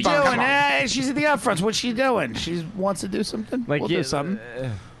What's a she doing? Hey, she's at the upfronts. What's she doing? She wants to do something. Like we'll do something.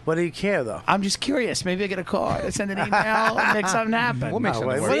 What do you care though? I'm just curious. Maybe I get a call. I send an email and make something happen. We'll make something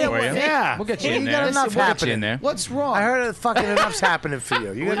wait, work wait, for you. Yeah. We'll get you You in got there. enough We'll get you in happening. there. What's wrong? I heard fucking enough's happening for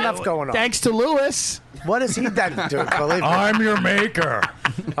you. You got enough going on. Thanks to Lewis. What has he done? Dude, believe me. I'm your maker.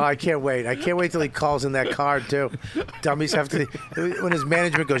 Oh, I can't wait. I can't wait till he calls in that card too. Dummies have to. When his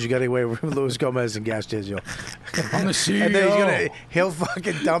management goes, you got to wait with Luis Gomez and Gas Digital. I'm the CEO. And then he'll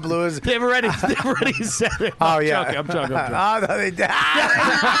fucking dump Luis. They've already said it. Oh yeah. I'm joking. Oh no, they did.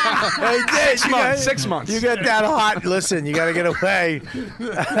 They did. 6 months. You got that hot. Listen, you got to get away.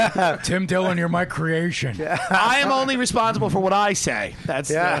 Tim Dillon, you're my creation. I am only responsible for what I say. That's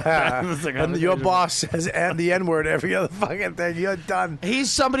that's the And your boss says the N word every other fucking thing. You're done.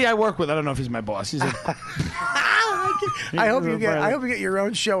 He's somebody I work with. I don't know if he's my boss. He's I hope you get your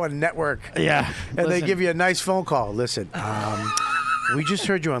own show on network. Yeah. And they Listen. give you a nice phone call. Listen, we just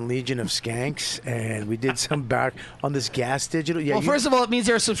heard you on Legion of Skanks, and we did some back on this Gas Digital. Yeah, Well, first of all, it means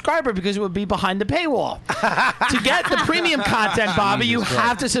they're a subscriber because it would be behind the paywall. To get the premium content, Bobby, you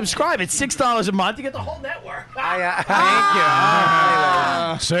have to subscribe. It's $6 a month. You get the whole network. Thank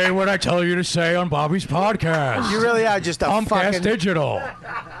you. Say what I tell you to say on Bobby's podcast. You really are just a Comcast fucking. Digital.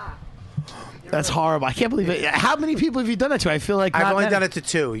 That's horrible. I can't believe it. How many people have you done that to? I feel like I've not only many. done it to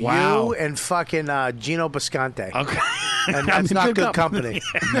two. Wow. You and fucking Gino Bisconte. Okay. And that's not good company.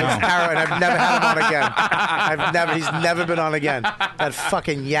 It's Arrow, and I've never had him on again. He's never been on again. That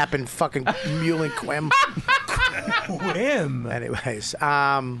fucking yapping fucking mewling Quim. Quim. Anyways,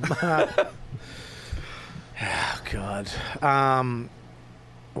 oh God.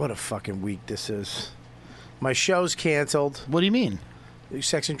 What a fucking week this is. My show's canceled. What do you mean?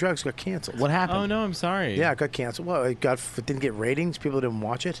 Sex and Drugs got canceled. What happened? Oh no, I'm sorry. Yeah, it got canceled. Well, it didn't get ratings. People didn't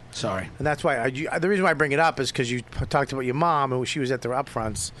watch it. Sorry. And that's why the reason why I bring it up is because you talked about your mom and she was at the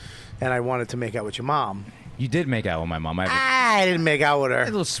upfronts, and I wanted to make out with your mom. You did make out with my mom. I didn't make out with her. A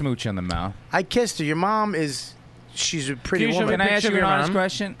little smooch on the mouth. I kissed her. Your mom she's a pretty Can you show woman. me Can I ask you an your honest mom?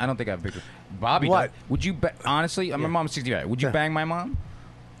 question? I don't think I have a picture. Bobby, What? would you honestly? My mom's 65. Would you bang my mom?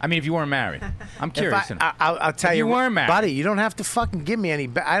 I mean, if you weren't married. I'm curious. I'll tell If you. you weren't married. buddy. You don't have to fucking give me any.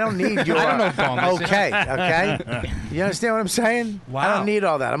 I don't need your. I don't know bonus. Okay. You understand what I'm saying? Wow. I don't need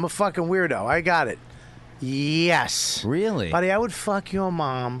all that. I'm a fucking weirdo. I got it. Yes. Really? Buddy, I would fuck your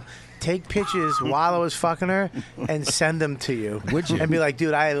mom take pictures while I was fucking her and send them to you. Would you? And be like,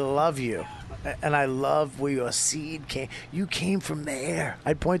 dude, I love you. And I love where your seed came. You came from there.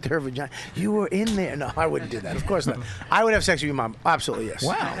 I'd point to her vagina. You were in there. No, I wouldn't do that. Of course not. I would have sex with your mom. Absolutely, yes.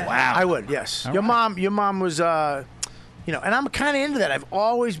 Wow. I would, yes. All Your right. mom was, you know, and I'm kind of into that. I've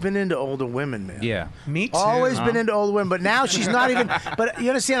always been into older women, man. Yeah. Me too. Always been into older women, but now she's not even. But you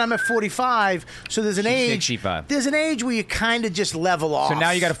understand, I'm at 45, so there's an She's age. 65. There's an age where you kind of just level off. So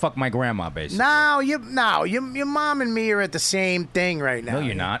now you got to fuck my grandma, basically. Now your mom and me are at the same thing right now. No,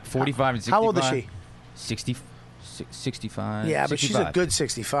 you're not. 45 and 65. How old is she? 65. Yeah, but she's a 65. good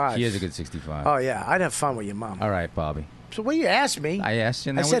 65. She is a good 65. Oh yeah, I'd have fun with your mom. All right, Bobby. So what you asked me? I asked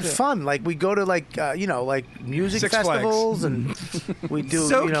you. And I then said we do it. fun. Like we go to like like music Six Flags. festivals and we do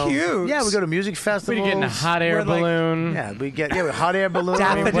So you know, cute. Yeah, we go to music festivals. We get in a hot air We're like- balloon. Yeah, we get a hot air balloon.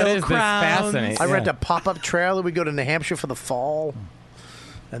 Daffodil what is this crowns. fascinating? I rent Yeah. a pop-up trailer. We go to New Hampshire for the fall,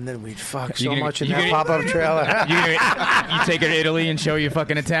 and then we'd fuck so gonna- much in you that gonna- pop-up trailer. You take her to Italy and show you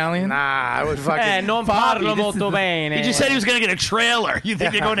fucking Italian? Nah, I would fucking. non parlo molto bene. He just said he was going to get a trailer. You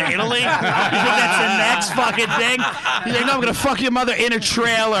think they're going to Italy? You think that's the next fucking thing? You think, no, I'm going to fuck your mother in a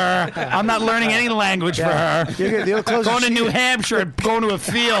trailer. I'm not learning any language for her. The closest Going to she- New Hampshire and going to a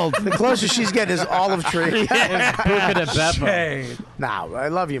field. The closest she's getting is olive tree. Buca de Beppo. Nah, I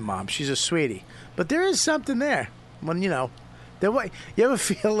love you, Mom. She's a sweetie. But there is something there. When, you ever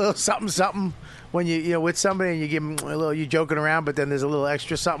feel a little something when you're with somebody and you give them a little, you're joking around, but then there's a little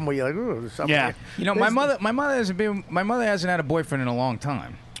extra something where you're like, ooh, there's something. Yeah. here. You know, my mother hasn't had a boyfriend in a long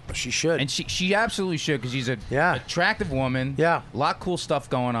time. She should. And she absolutely should, because she's a attractive woman. Yeah. A lot of cool stuff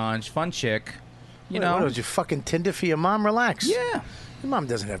going on. She's a fun chick. You know. What was your fucking Tinder for your mom? Relax. Yeah. Your mom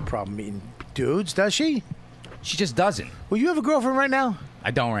doesn't have a problem meeting dudes, does she? She just doesn't. Well, you have a girlfriend right now?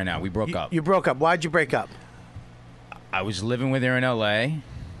 I don't right now. We broke up. You broke up. Why'd you break up? I was living with her in L.A.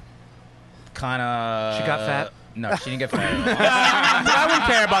 Kind of. She got fat? No, she didn't get fat.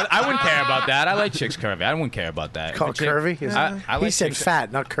 I wouldn't care about that. I like chicks curvy. I wouldn't care about that. Called curvy? I He like said chicks-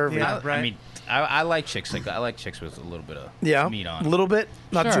 fat, not curvy. Yeah, right. I mean, I like chicks like that. I like chicks with a little bit of meat on a it. little bit,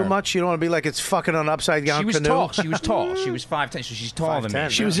 not Sure. too much. You don't want to be like it's fucking on upside down She was canoe. tall. She was tall. She was 5'10", so she's taller than me. 5'10",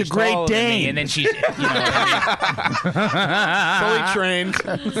 She was She's a Great taller than me, Dane. and then she's, Fully trained.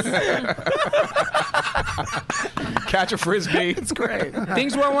 Catch a frisbee. It's great.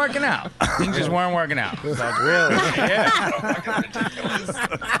 Things weren't working out. Things just weren't working out. Really?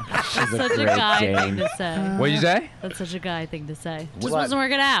 That's such a guy thing to say. What'd you say? That's such a guy thing to say. Just What? wasn't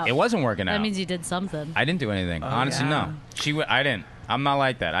working out. It wasn't working out. That means you did something. I didn't do anything. Honestly, no. I didn't. I'm not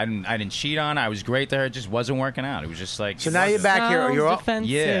like that. I didn't cheat on her. I was great to her. It just wasn't working out. It was just like. So now you're back here. You're all, defensive.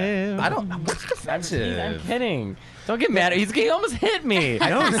 Yeah. I don't. What's I'm defensive? kidding. Don't get mad. He almost hit me. I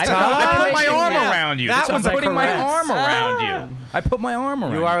put my arm around you. That was I'm a putting my caress. arm around you. I put my arm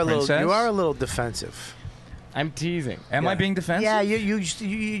around you. you are a little. princess. You are a little defensive. I'm teasing. Am I being defensive? Yeah, you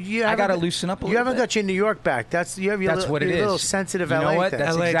I haven't- gotta loosen up a You little haven't bit. got your New York back. That's you have your That's little, what it your is. little sensitive You know LA what? thing.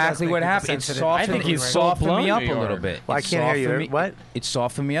 That's LA does exactly make what people happened. It sensitive. softened, I think he's it softened me full-blown up New a little York. bit. Well, I It can't hear you. softened me- What? It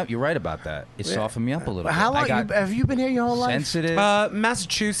softened me up. You're right about that. It softened me up a little bit. How long I got have you been here your whole life? sensitive.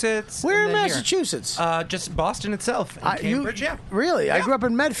 Massachusetts. Where and in then here. Massachusetts? Just Boston itself. And Cambridge, yeah. Really? I grew up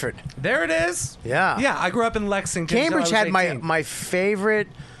in Medford. There it is. Yeah. Yeah, I grew up in Lexington. Cambridge till I was had 18. my favorite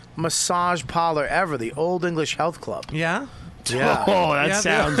massage parlor ever, the Old English Health Club. Yeah. Yeah. Oh, that Yeah,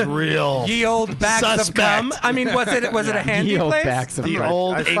 sounds real. Ye old bags of Suspect. gum. I mean, was it a handy Ye old place? bags of The Right.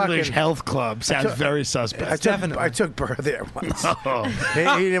 Old I English fucking- Health Club sounds very suspect. I took Burr there once. Oh.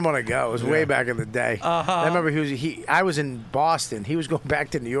 he didn't want to go. It was way back in the day. I remember I was in Boston. He was going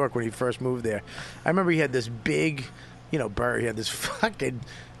back to New York when he first moved there. I remember he had this big, Burr. He had this fucking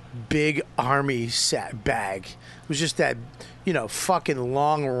big army bag. It was just that, fucking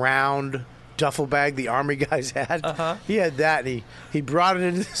long round duffel bag the army guys had. He had that, and he brought it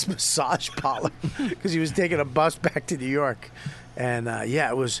into this massage parlor because he was taking a bus back to New York. And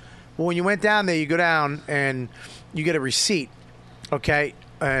it was. Well, when you went down there, you go down and you get a receipt, okay,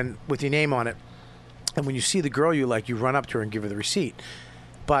 and with your name on it. And when you see the girl you like, you run up to her and give her the receipt.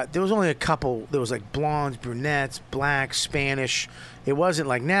 But there was only a couple. There was like blondes, brunettes, blacks, Spanish. It wasn't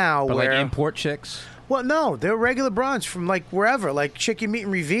like now But where like import chicks. Well, no, they were regular blondes from like wherever, like chick you meet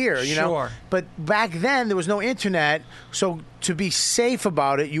in Revere, you know. Sure. But back then there was no internet, so to be safe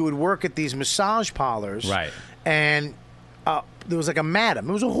about it, you would work at these massage parlors, Right. And there was like a madam.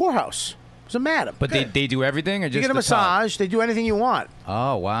 It was a whorehouse. It's a madam. But they do everything, or just You get a the top? massage. They do anything you want.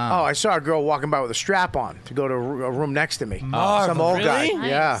 Oh wow. Oh, I saw a girl walking by with a strap on to go to a room next to me. Marvelous. Some old guy. Really?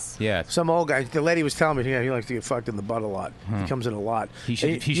 Yeah. Nice. Yeah. Some old guy. The lady was telling me, yeah, he likes to get fucked in the butt a lot. He comes in a lot. He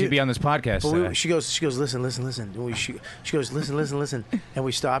should be on this podcast. But she goes, listen. And she goes, listen. And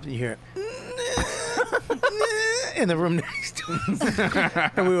we stopped, and you hear in the room next to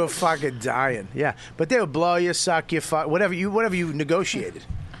us. And we were fucking dying. Yeah. But they would blow you, suck you, fuck, whatever you negotiated.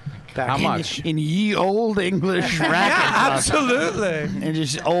 How much? In ye old English racket. Yeah, talk. absolutely. And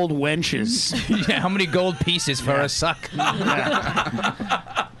just old wenches. Yeah, how many gold pieces for a suck?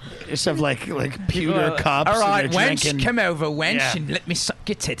 Just have like pewter cups. All right, and they're wench, drinking. come over, wench, Yeah. and let me suck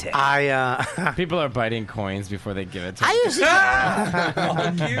your titty. People are biting coins before they give it to I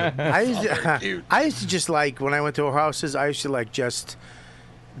them. used to just like when I went to her houses. I used to like just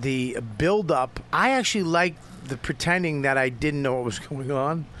the build up. I actually liked the pretending that I didn't know what was going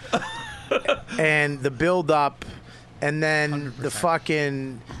on, and the build up, and then 100%. The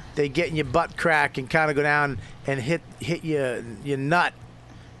fucking they get in your butt crack and kind of go down and hit your nut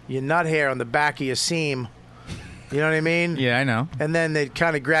hair on the back of your seam. You know what I mean? Yeah, I know. And then they'd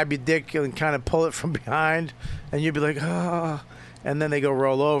kind of grab your dick and kind of pull it from behind, and you'd be like, ah. And then they go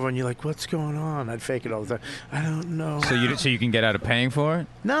roll over, and you're like, what's going on? I'd fake it all the time. I don't know. So you can get out of paying for it?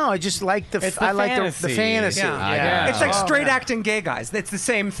 No, I just like the fantasy. fantasy. Yeah. It's like straight acting gay guys. It's the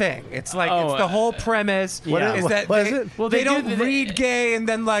same thing. It's like it's the whole premise is that what they, is it? Well, they don't read gay and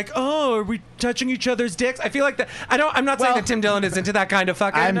then like, oh, are we touching each other's dicks? I feel like that. I'm not saying that Tim Dillon is into that kind of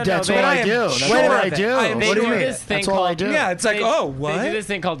fucking. That's all I do. That's all I do. What do you mean? That's all I do. Yeah, it's like, oh, what? They do this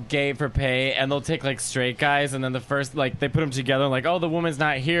thing called gay for pay, and they'll take like straight guys, and then the first they put them together, like, oh, the woman's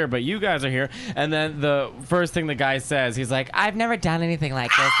not here, but you guys are here, and then the first thing the guy says, he's like, I've never done anything like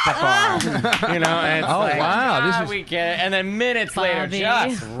this before, and it's like, we get it, and then minutes later,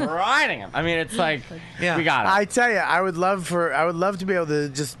 just riding him. I mean, it's like, we got it. I tell you, I would love to be able to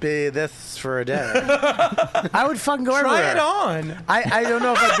just be this for a day. I would fucking go Try everywhere. it on. I don't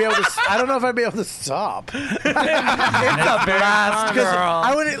know if I'd be able to. I don't know if I'd be able to stop. It's a blast, girl.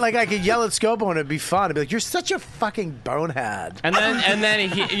 I wouldn't I could yell at Scopo and it'd be fun. I'd be like, "You're such a fucking bonehead." And then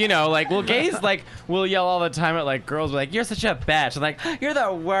he, gays will yell all the time at like girls, like, you're such a bitch. I'm like, you're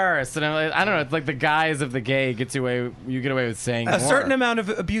the worst. And I'm like, I don't know. It's like the guys of the gay you get away with saying a certain amount of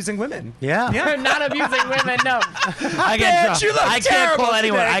abusing women. Yeah. You're not abusing women. No. I get in trouble. I can't call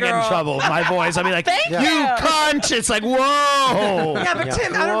anyone. I get in trouble. My boys. I'll be like, Thank you you. cunt. It's like, whoa. Yeah, but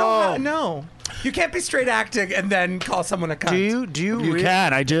Tim, I don't know. No. You can't be straight acting and then call someone a cunt. Do you? You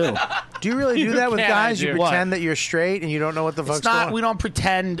can. I do. Do you really do that with can, guys? I You do. pretend that you're straight and you don't know what the fuck's It's not. going on?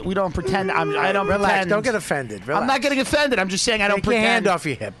 We don't pretend. I don't Relax. pretend. Don't get offended. Relax. I'm not getting offended. I'm just saying I don't Take your pretend. hand off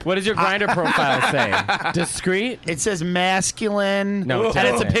your hip. What does your Grindr profile say? Discreet? It says masculine. No, and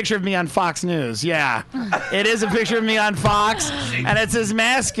it's a picture of me on Fox News. Yeah, it is a picture of me on Fox, and it says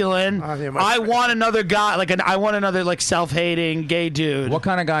masculine. I want another guy, I want another self-hating gay dude. What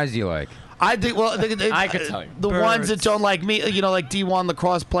kind of guys do you like? I think. Well, I could tell you. The ones that don't like me, like D1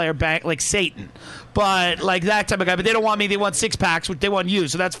 lacrosse player, back like Satan, but like that type of guy. But they don't want me. They want six packs, which they want you.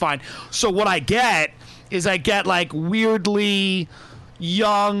 So that's fine. So what I get is like weirdly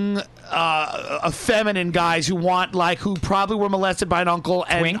young, effeminate guys who probably were molested by an uncle,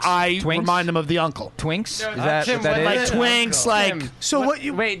 and Twinks? Remind them of the uncle. Twinks? Is Tim, that what- is? Twinks, Tim, So what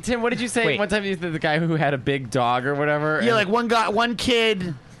you? Wait, Tim, what did you say Wait. one time? You said the guy who had a big dog or whatever. Yeah, and- like one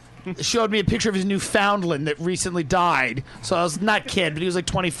kid showed me a picture of his Newfoundland that recently died. So I was not kid, but he was like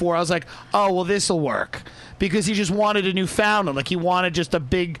 24. I was like, oh well, this'll work. Because he just wanted a Newfoundland. Like he wanted just a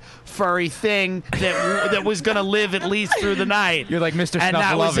big furry thing that was gonna live at least through the night. You're like Mr. And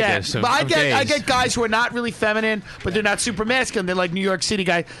that was Snuffleupagus it. of But I gays. get guys who are not really feminine, but they're not super masculine. They're like New York City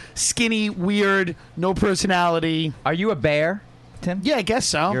guy, skinny, weird, no personality. Are you a bear, Tim? Yeah, I guess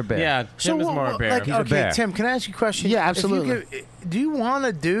so. You're a bear. Yeah, Tim is more a bear. Okay, bear. Tim, can I ask you a question? Yeah, If you absolutely. could- do you want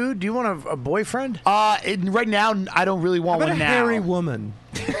a dude? Do you want a boyfriend? Right now, I don't really want How about one a now. hairy woman?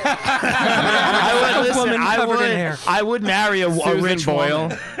 I would marry a rich Boyle.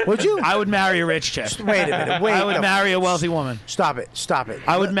 woman. Would you? I would marry a rich chick. Wait a minute. Wait. I would marry a wealthy woman. Stop it.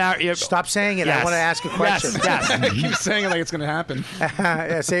 I would marry. Stop saying it. I Yes. want to ask a question. Yes. Keep saying it like it's going to happen.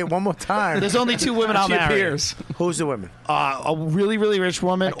 Yeah, say it one more time. There's only two women I'll She marry. appears. Who's the women? A really, really rich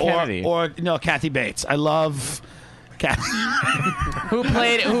woman, Kennedy. or no, Kathy Bates. I love. Who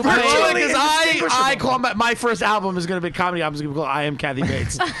played? Because I call my first album is going to be a comedy album. Is going to be called I Am Kathy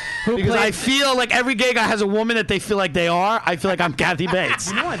Bates. Because I feel like every gay guy has a woman that they feel like they are. I feel like I'm Kathy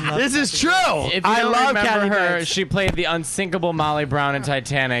Bates. This is true. If you I don't love remember Kathy her, Bates. she played the unsinkable Molly Brown in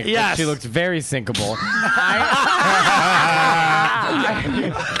Titanic. but Yes. She looked very sinkable.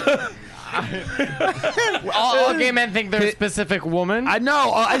 all gay men think they're a specific woman. I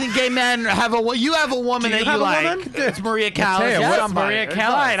know. I think gay men have a. You have a woman Do you that have you a like. woman? It's Maria Callas. Yes, Yeah, somebody. Maria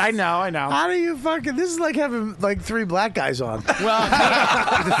Callas. Right. I know. How do you fucking? This is like having like 3 black guys on. Well,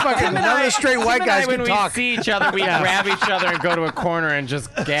 fucking none of the straight white guys when can we talk. see each other, we grab each other and go to a corner and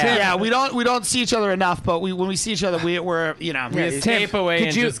just gag. Yeah, we don't see each other enough, but when we see each other, we're we escape away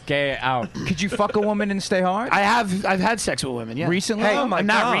and just gay out. Could you fuck a woman and stay hard? I've had sex with women. Yeah, Recently? Hey, Oh, my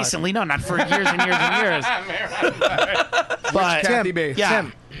not God. recently. No, not for years and years and years. But Kathy B. yeah.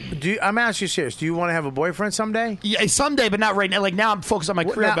 Tim, I'm asking you serious. Do you want to have a boyfriend someday? Yeah, someday, but not right now. Like now, I'm focused on my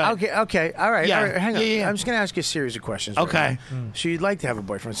career. Now, but okay, all right, Yeah. all right. Hang on. Yeah. I'm just going to ask you a series of questions. Okay. So you'd like to have a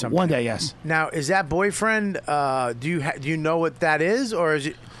boyfriend someday? One day, yes. Now, is that boyfriend? Do you know what that is, or is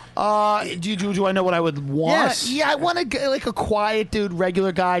it? Do I know what I would want? Yes. Yeah, I want like a quiet dude,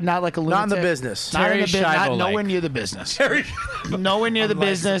 regular guy, not like a lunatic. Not in the business. Not in the Terry business. Not Schiavo-like. nowhere near the business. Nowhere near the life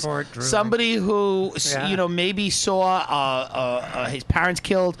business. support, drooling. Somebody who Yeah. maybe saw his parents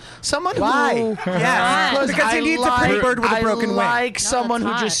killed. Someone Why? who Yes. Because he needs a pretty bird with a broken wing. I like someone who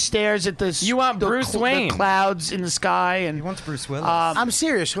that's just stares at the You want Bruce Wayne. the clouds in the sky, and He wants Bruce Willis. I'm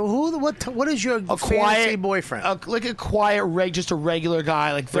serious. What is your a fantasy quiet boyfriend? like a quiet, just a regular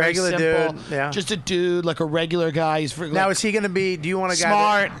guy, like very Regular simple, dude, yeah. just a dude, like a regular guy. He's Now, is he going to be? Do you want a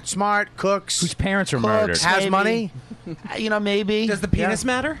guy smart, cooks, Whose parents are Cooks, murdered? has maybe. money? Maybe. Does the penis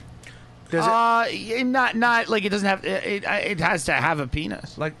matter? Does not like it doesn't have. It has to have a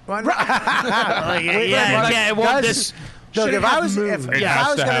penis. Like, Like, it won't. This. Look, Should if it I have was, moved? if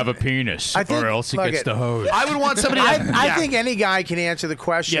I was gonna, penis, I think- look it. hose. I would want somebody. I think any guy can answer the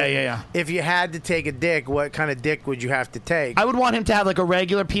question. Yeah. If you had to take a dick, what kind of dick would you have to take? I would want him to have like a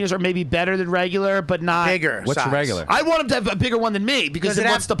regular penis, or maybe better than regular, but not Bigger. What's size. regular? I want him to have a bigger one than me because Does it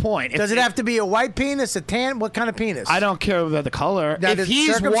then what's have- the point? Does it have to be a white penis, a tan? What kind of penis? I don't care about the color. Now, If does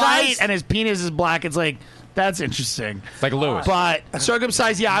he's circumcised? white and his penis is black, it's like that's interesting. Like Lewis. But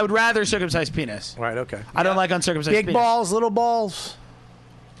circumcised, yeah, I would rather circumcised penis. Right. Okay. I don't like uncircumcised Big penis. balls, little balls.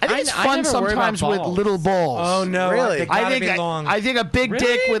 I think it's I fun never worry about sometimes with balls. little balls. Oh no! Really? They gotta be I long. think a big Really?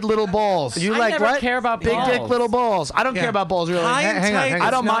 dick with little balls. You I like never what? care about Big balls. dick, little balls. I don't Yeah. care about balls really. High and Hang on, tight. hang on. I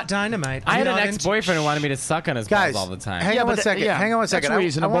don't It's not mind- dynamite. I had You're an not ex-boyfriend who wanted me to suck on his balls Guys, all the time. hang Yeah, on one but second. yeah, Hang on one that's second.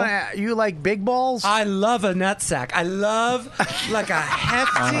 reasonable. You like big balls? I love a nutsack. I love like a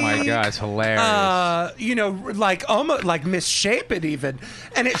hefty. Oh my god, it's hilarious. Like almost like misshapen even,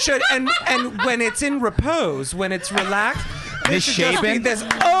 and it should and when it's in repose, when it's relaxed, it should just be Misshapen? this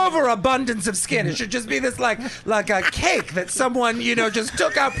overabundance of skin. It should just be this like a cake that someone just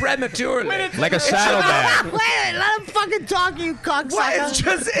took out prematurely. Like a saddlebag. Wait, let him fucking talk, you cocksucker.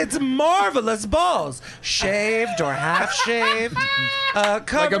 What? It's marvelous balls, shaved or half shaved,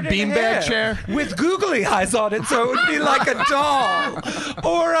 covered in beanbag hair, chair? with googly eyes on it, so it would be like a doll,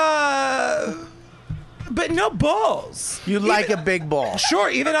 or but no balls. You like a big ball? Sure,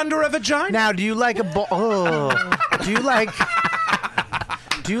 even under a vagina. Now, do you like a ball? Oh, do you like?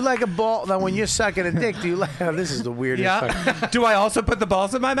 Do you like a ball? Now, when you're sucking a dick, do you like? Oh, this is the weirdest. Yeah. Do I also put the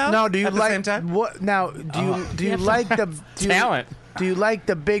balls in my mouth? No. Do you at like the same time? what? Now, do you like the Talent. Do you like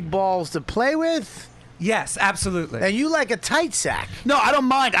the big balls to play with? Yes, absolutely. And you like a tight sack? No, I don't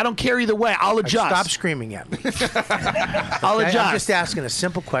mind. I don't care either way. I'll adjust. Stop screaming at me. I'll Okay? adjust. I'm just asking a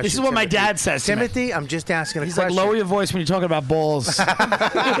simple question. This is what my Timothy. dad says to me. Timothy, I'm just asking a He's question. like, lower your voice when you're talking about balls. In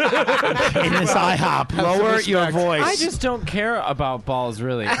this IHOP, lower your voice. I just don't care about balls,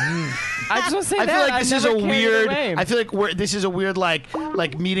 really. I just want to say I that. feel like this is a never cared weird. either way. I feel like this is a weird like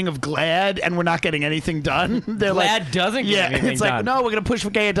meeting of GLAAD, and we're not getting anything done. They're GLAAD like, doesn't get yeah, anything it's done. like, no, we're gonna push for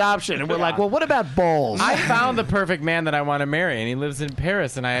gay adoption, and we're like, well, what about balls? I found the perfect man that I want to marry, and he lives in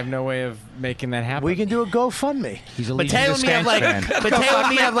Paris, and I have no way of making that happen. We can do a GoFundMe. He's a Mateo and me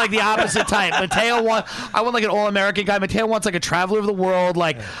have like the opposite type. I want like an all-American guy. Mateo wants like a traveler of the world,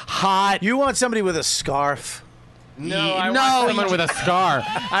 like hot. You want somebody with a scarf? No, I want someone with a scar.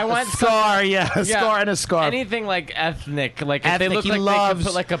 I want scar, a scar and a scarf. Anything like ethnic, like if Ethnic, they look he like loves- they could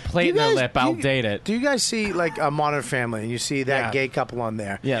put like a plate in You their guys- lip, I'll date it. Do you guys see like a Modern Family and you see that Yeah. gay couple on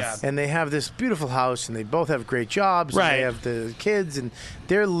there? Yes. And they have this beautiful house and they both have great jobs. Right. And they have the kids and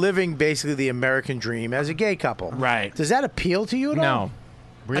they're living basically the American dream as a gay couple. Right. Does that appeal to you at all?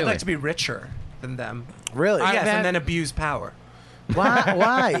 No, I'd like to be richer than them. Really? Yes, and then abuse power.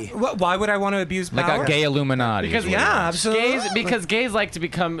 Why? Why would I want to abuse power? Like a gay Illuminati. because is what it is. absolutely. Because gays like to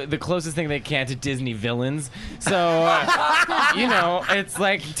become the closest thing they can to Disney villains. So it's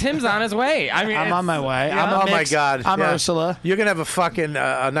like Tim's on his way. I mean, I'm on my way. Yeah. I'm a Oh my mixed- God! I'm Yeah. Ursula. You're gonna have a fucking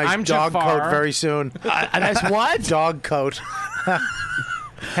a nice I'm dog Jafar. coat very soon. A nice what? Dog coat.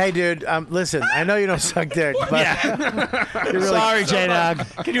 Hey, dude. Listen, I know you don't suck dick, but you're really Sorry, Jay Nog.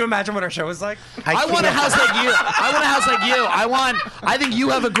 Can you imagine what our show was like? I want a house like you. I want a house like you. I think you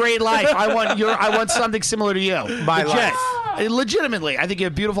have a great life. I want something similar to you. My life. Legitimately, I think you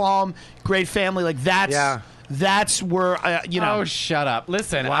have a beautiful home, great family. Like that's. Yeah. That's where you know. Oh, shut up!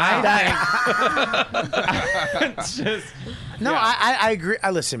 Listen, It's just. No, I agree.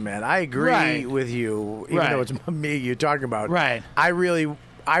 Listen, man, I agree Right. with you, even Right. though it's me you're talking about. Right.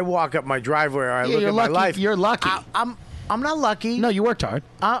 I walk up my driveway or I Yeah, look you're at lucky. my life. You're lucky. I'm not lucky. No, you worked hard.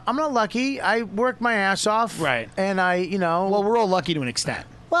 I'm not lucky. I worked my ass off. Right. And Well, we're all lucky to an extent.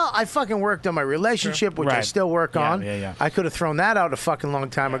 Well, I fucking worked on my relationship, which I Right. still work Yeah, on. yeah. I could have thrown that out a fucking long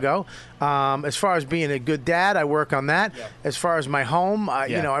time ago. As far as being a good dad, I work on that. As far as my home,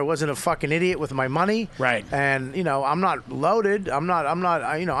 I wasn't a fucking idiot with my money. Right. And I'm not loaded. I'm not.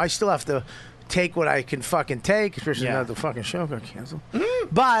 I still have to take what I can fucking take, especially now the fucking show got canceled.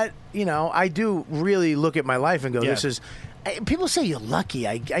 But I do really look at my life and go, this is. People say you're lucky.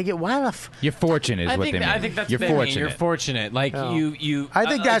 I get why the. You're fortunate, is what they mean. I think that's you're what they mean. fortunate. You're fortunate. Like you. I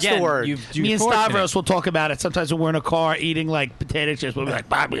think that's the word. Me and Stavros will talk about it. Sometimes when we're in a car eating like potato chips, we'll be like,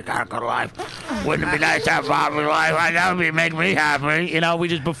 "Bob, you got a good life. Wouldn't it be nice to have Bob's life? That would make me happy." We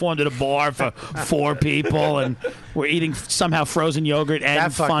just performed at a bar for 4 people, and we're eating somehow frozen yogurt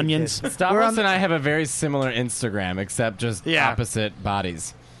and Funyuns. Stavros and I have a very similar Instagram, except just opposite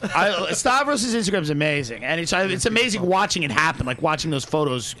bodies. Stavros' Instagram is amazing, and it's amazing watching it happen, like watching those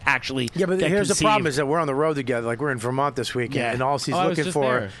photos actually. Yeah, but get here's the problem: conceived. is that we're on the road together. Like we're in Vermont this weekend, and all he's Oh, I was looking just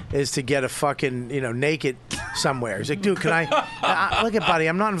for there. is to get a fucking naked somewhere. He's like, dude, can I look at buddy?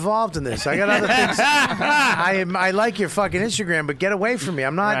 I'm not involved in this. I got other things. I like your fucking Instagram, but get away from me.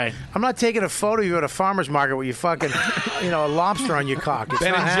 I'm not. Right. I'm not taking a photo of you at a farmer's market with you fucking, a lobster on your cock. It's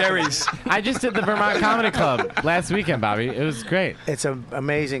Ben not and happening. Jerry's. I just did the Vermont Comedy Club last weekend, Bobby. It was great. It's an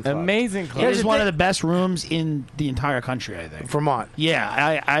amazing club. Amazing club. It is one of the best rooms in the entire country, I think. Vermont.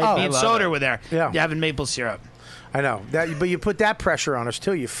 Yeah, me and Soder were there. Yeah, having maple syrup. I know that, but you put that pressure on us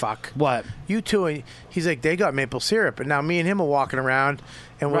too. You fuck. What? You two? And he's like, they got maple syrup, and now me and him are walking around,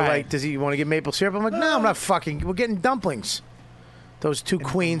 and we're Right. like, does he want to get maple syrup? I'm like, no, I'm not fucking. We're getting dumplings. Those two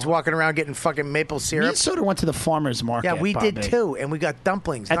queens walking around getting fucking maple Me syrup. and Soder went to the farmer's market. Yeah, we Bobby. did too, and we got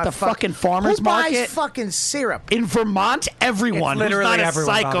dumplings At not the fucking farmer's Who market? buys fucking syrup In Vermont, everyone It's literally who's not a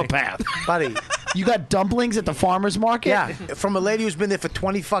everyone, Bobby. psychopath. buddy? You got dumplings at the farmer's market? Yeah, from a lady who's been there for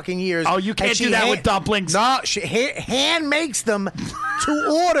 20 fucking years. Oh, you can't and she do that with dumplings. No, she hand makes them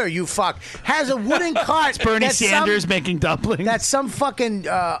to order. You fuck. Has a wooden cart. It's Bernie that Sanders making dumplings. That some fucking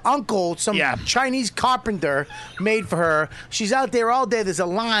uncle, some Chinese carpenter made for her. She's out there all day. There's a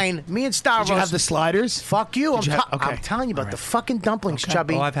line. Me and Stavros. Did you have the sliders? Fuck you. Did you have- okay. I'm telling you about All the right. fucking dumplings,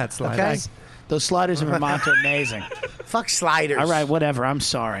 Chubby. Oh, I've had sliders. Okay? Those sliders in Vermont are amazing. Fuck sliders. All right, whatever. I'm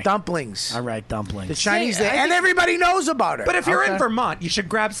sorry. Dumplings. All right, dumplings. The Chinese See, I there. And think- everybody knows about it. But if you're Okay? in Vermont, you should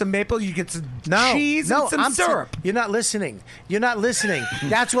grab some maple. You get some No, cheese no, and some I'm syrup. You're not listening. You're not listening.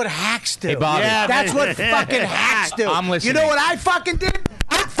 That's what hacks do. Hey, Bobby. Yeah, That's what man. fucking hacks do. I'm listening. You know what I fucking did?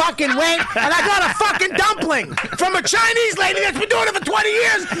 I fucking went and I got a fucking dumpling from a Chinese lady that's been doing it for 20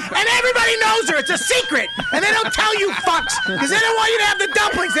 years, and everybody knows her. It's a secret. And they don't tell you fucks because they don't want you to have the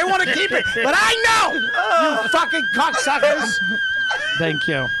dumplings. They want to keep it. But I know, you fucking cocksuckers. Thank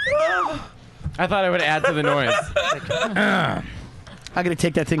you. I thought I would add to the noise. I'm going to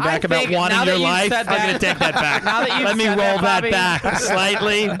take that thing back about think wanting now your that you've life. said I'm going that- to take that back. Now that you've Let me said roll that, that Bobby, back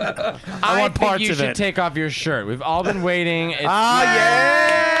slightly. I want think parts you of should it. take off your shirt. We've all been waiting. It's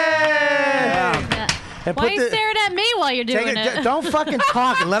And Why are you staring at me while you're doing it? Don't fucking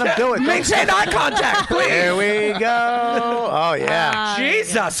talk and let them do it. Maintain eye contact, please. Here we go. Oh, yeah.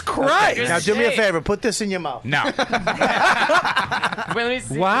 Jesus Christ. Now, do me a favor. Put this in your mouth. No. Wait, let me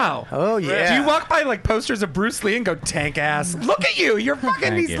see. Wow. Oh, yeah. Do you walk by like posters of Bruce Lee and go, tank ass? Look at you. You're fucking,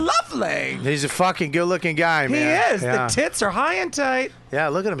 Thank he's you. lovely. He's a fucking good-looking guy, He man. is. Yeah. The tits are high and tight. Yeah,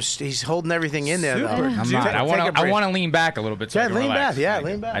 look at him. He's holding everything in there, Super though. I'm not. I want to lean back a little bit. So Yeah, I can lean relax. back. Yeah,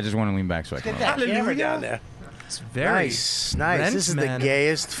 lean back. I just want to lean back so I can Get that relax. camera down there. It's very Nice. This is the Rentman.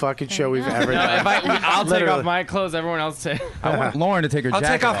 gayest fucking show we've ever No, done. if I'll take Literally. off my clothes. Everyone else take. I want Lauren to take her I'll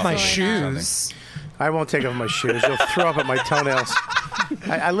jacket take off my or shoes. I won't take off my shoes. You'll throw up at my toenails.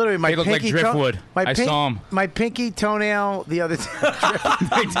 I literally, my They look like pinky driftwood. I saw 'em. My pinky toenail the other day.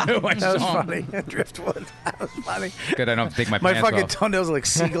 They do. I That was saw 'em. funny. Driftwood. That was funny. Good. I don't have to take my My pants fucking off. toenails are like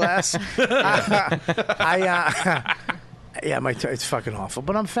sea glass. Yeah, it's fucking awful.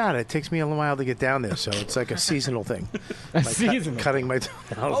 But I'm fat. It takes me a while to get down there, so it's like a seasonal thing. Seasonal. Cutting my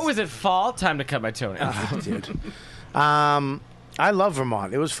toenails. Oh, is it fall? Time to cut my toenails. Oh, dude. I love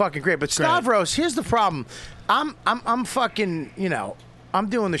Vermont. It was fucking great. But Stavros, here's the problem. I'm fucking, I'm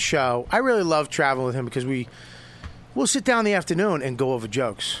doing the show. I really love traveling with him because we'll sit down in the afternoon and go over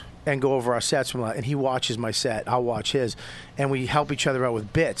jokes and go over our sets from and he watches my set, I'll watch his, and we help each other out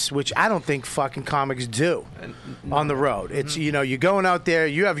with bits, which I don't think fucking comics do on the road. It's you're going out there,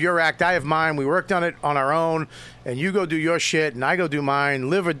 you have your act, I have mine, we worked on it on our own, and you go do your shit and I go do mine,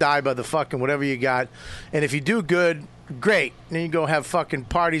 live or die by the fucking whatever you got. And if you do good, great. And then you go have fucking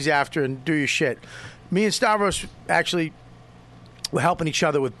parties after and do your shit. Me and Stavros actually we're helping each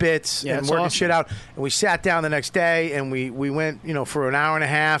other with bits and working shit out. And we sat down the next day and we went, for an hour and a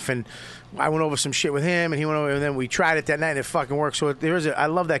half, and I went over some shit with him and he went over, and then we tried it that night and it fucking worked. So I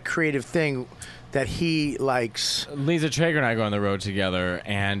love that creative thing that he likes. Lisa Traeger and I go on the road together,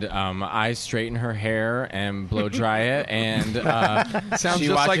 and I straighten her hair and blow dry it, and Sounds she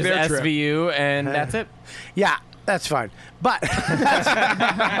just watches like their trip. SVU, and that's it. Yeah. That's fine. But that's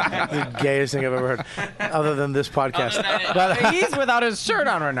the gayest thing I've ever heard, other than this podcast. But he's without his shirt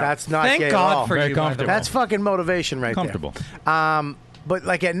on right now. That's not Thank gay God at all. for Very you. comfortable. That's fucking motivation right Comfortable. there. But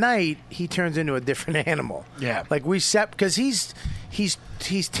like at night, he turns into a different animal. Yeah. Like we set because he's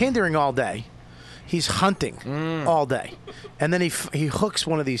Tindering all day. He's hunting all day, and then he hooks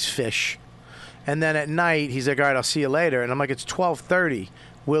one of these fish, and then at night he's like, all right, I'll see you later. And I'm like, it's 12:30.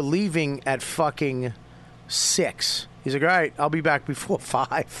 We're leaving at fucking 6. He's like, all right, I'll be back before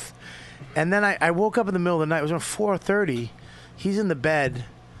 5. And then I woke up in the middle of the night. It was around 4:30. He's in the bed,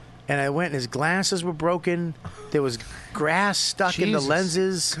 and I went, and his glasses were broken. There was grass stuck in the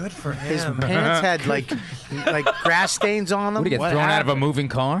lenses. Good for him. His pants had like grass stains on them. What, did he get thrown out of a moving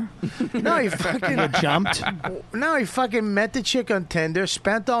car? No, he fucking jumped. No, he fucking met the chick on Tinder,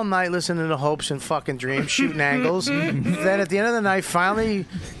 spent all night listening to Hopes and fucking Dreams, shooting angles. Then at the end of the night, finally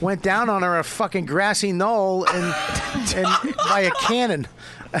went down on her a fucking grassy knoll and by a cannon.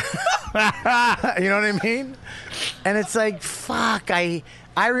 You know what I mean? And it's like, fuck, I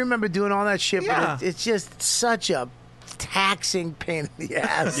remember doing all that shit, but it's just such a taxing pain in the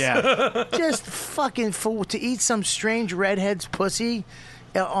ass. Yeah. Just fucking to eat some strange redhead's pussy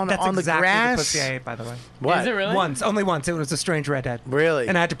on That's the exactly grass. the pussy I ate, by the way. What? Is it really? Only once. It was a strange redhead. Really?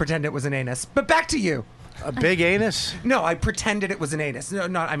 And I had to pretend it was an anus. But back to you. A big anus? No, I pretended it was an anus. No,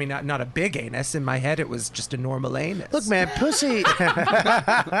 not a big anus. In my head, it was just a normal anus. Look, man,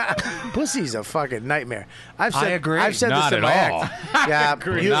 pussy's a fucking nightmare. I agree. I've said Not this in at my all. act.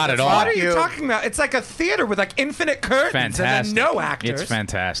 Yeah, Not at all. What are you talking about? It's like a theater with like infinite curtains Fantastic. and then no actors. It's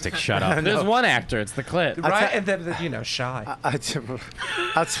fantastic. Shut up. There's one actor. It's the clit. Right? And then, shy. I'm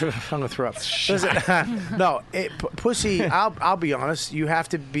gonna throw up. Listen, no, pussy. I'll be honest. You have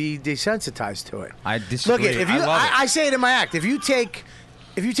to be desensitized to it. I disagree. Look, if you, I say it in my act. If you take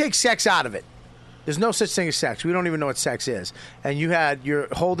sex out of it, there's no such thing as sex. We don't even know what sex is. And you're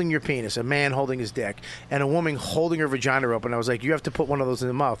holding your penis, a man holding his dick, and a woman holding her vagina open. I was like, you have to put one of those in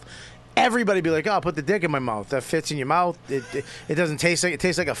the mouth. Everybody be like, oh, I'll put the dick in my mouth. That fits in your mouth. It doesn't taste like, it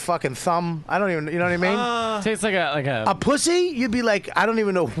tastes like a fucking thumb. I don't even, you know what I mean? Tastes like a pussy. You'd be like, I don't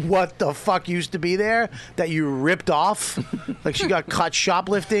even know what the fuck used to be there that you ripped off. Like she got caught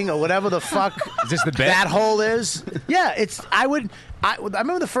shoplifting or whatever the fuck Is this the bit? that hole is. Yeah, I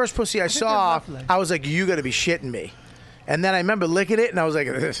remember the first pussy I saw, I was like, you got to be shitting me. And then I remember licking it and I was like,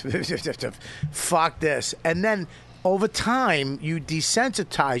 fuck this. And then over time, you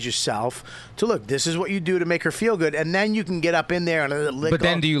desensitize yourself to, look, this is what you do to make her feel good, and then you can get up in there and lick. But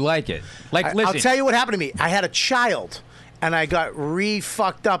then do you like it? Like, listen. I'll tell you what happened to me. I had a child, and I got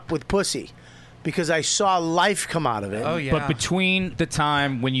re-fucked up with pussy because I saw life come out of it. Oh, yeah. But between the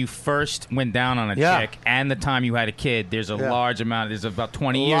time when you first went down on a chick and the time you had a kid, there's a large amount. There's about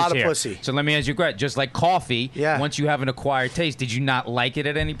 20 years lot of here. pussy. So let me ask you, Greg, just like coffee, once you have an acquired taste, did you not like it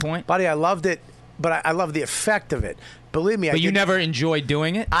at any point? Buddy, I loved it. But I love the effect of it. Believe me. But you never enjoyed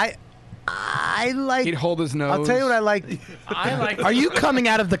doing it? I like. He'd hold his nose. I'll tell you what I like. Are you coming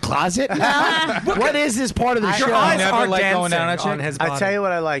out of the closet now? What is this part of the show? Your eyes never are like dancing going down on on his body. I tell you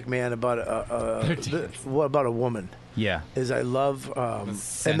what I like, man, about what about a woman? Yeah. Is I love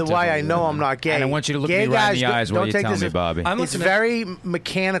scent and the of why a I know woman. I'm not gay. And I want you to look gay me right in guys the eyes while don't you take tell this me, as- Bobby. It's very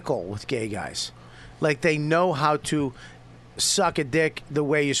mechanical with gay guys. Like they know how to suck a dick the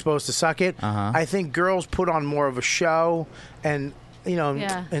way you're supposed to suck it. I think girls put on more of a show, and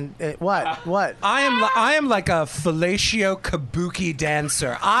and what? I am like a fellatio kabuki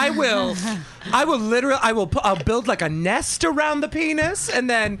dancer. I'll build like a nest around the penis, and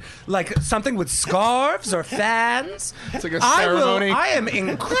then like something with scarves or fans. It's like a ceremony.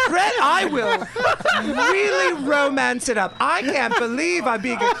 I will really romance it up. I can't believe I'm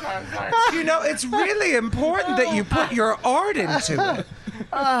being. It's really important that you put your art into it.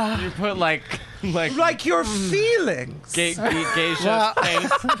 You put like like your feelings. Geisha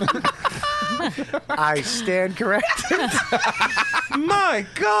paint. I stand corrected. My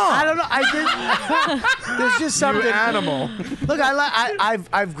God. I don't know. There's just something. Animal. Look,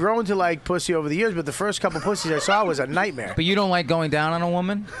 I've grown to like pussy over the years, but the first couple pussies I saw was a nightmare. But you don't like going down on a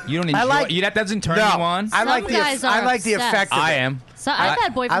woman? You don't enjoy that doesn't turn no, you on? I like the effect of it. I am. So I've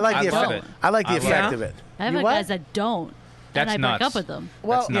had boyfriends. I like the effect. I like the effect Yeah. of it. I've had guys that don't. That's and I break nuts. up with them.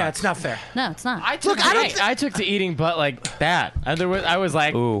 Well, yeah, it's not fair. No, it's not. I took to eating butt like that. I was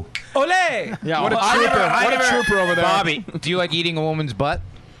like, ooh. Ole! Yeah, What a trooper over there. Bobby, do you like eating a woman's butt?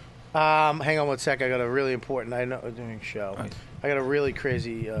 Hang on one sec. I got a really important. I know doing show. I got a really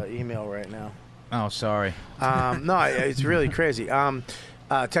crazy email right now. Oh, sorry. No, it's really crazy.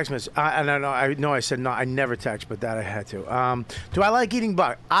 Text message. I know I said no. I never text, but that I had to. Do I like eating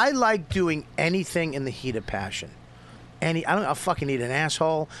butt? I like doing anything in the heat of passion. I'll fucking eat an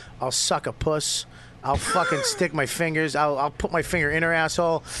asshole. I'll suck a puss. I'll fucking stick my fingers. I'll put my finger in her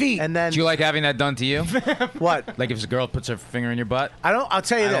asshole. Feet. And then. Do you like having that done to you? What? Like if a girl puts her finger in your butt? I'll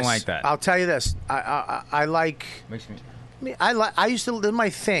tell you this. I don't like that. I'll tell you this. I like. Makes me. I used to. My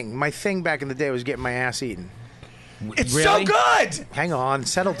thing back in the day was getting my ass eaten. It's so good. Hang on,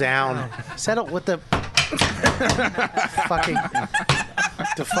 settle down. Settle with the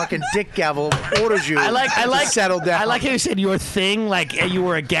fucking dick gavel orders you. I like to settle down. I like how you said your thing, like you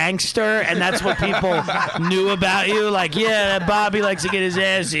were a gangster, and that's what people knew about you. Like, yeah, Bobby likes to get his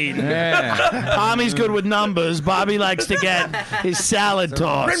ass eaten. Yeah. Tommy's good with numbers. Bobby likes to get his salad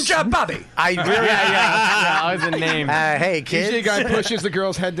tossed. Rim job, Bobby. I really, yeah, always a name. Hey, kids. Usually a guy pushes the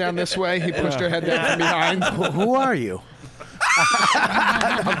girl's head down this way. He pushed her head down from behind. Who are you?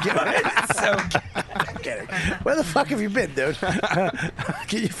 I'm kidding. Where the fuck have you been, dude? I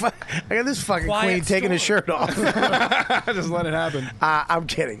got this fucking queen taking his shirt off. Just let it happen. I'm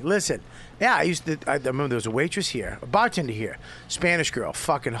kidding. Listen. Yeah, I remember there was a waitress here, a bartender here, Spanish girl,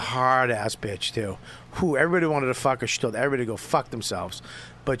 fucking hard ass bitch too. Who everybody wanted to fuck her. She told everybody to go fuck themselves,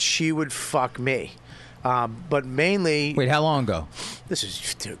 but she would fuck me. But mainly. Wait, how long ago?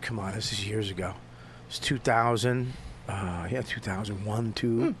 Dude, come on, this is years ago. It's 2000. 2001,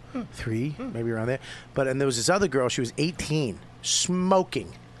 2, 3, maybe around there. And there was this other girl. She was 18, smoking,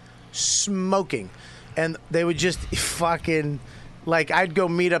 and they would just fucking. Like, I'd go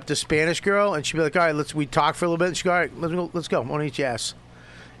meet up the Spanish girl, and she'd be like, all right, we talk for a little bit. And she'd go, all right, let's go. I want to eat your ass.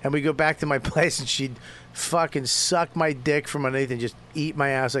 And we'd go back to my place, and she'd fucking suck my dick from underneath and just eat my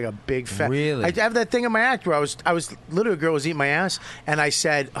ass like a big fat. Really? I have that thing in my act where I was literally, a girl was eating my ass, and I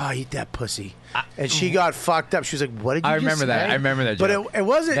said, oh, eat that pussy. And she got fucked up. She was like, what did you just say? I remember that But joke. it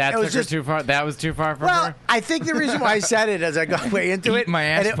wasn't. That it was took her just too far. That was too far for well, her. I think the reason why I said it as I got way into Eat it, my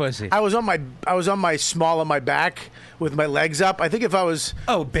ass and pussy. I was on my small on my back with my legs up. I think if I was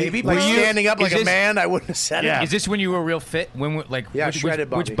baby, like standing up like a this- man, I wouldn't have said it. Is this when you were real fit? Shredded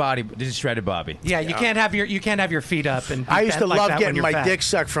Bobby. Which body? This is shredded Bobby. Yeah, you can't have your feet up and. I used to like love that when getting you're my fat. dick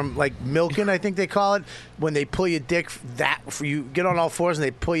sucked from like milking. I think they call it when they pull your dick. You get on all fours and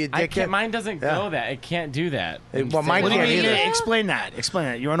they pull your dick. Mine doesn't go that. It can't do that. Well, mine What do you can't mean? either. Explain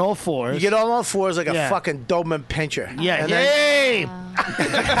that. You're on all fours. You get on all fours like a Yeah. fucking Doberman pincher. Yeah. And Yay!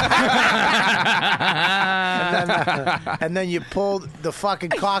 and then you pull the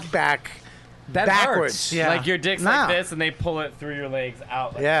fucking cock back That backwards. hurts. Like your dick's Nah. like this, and they pull it through your legs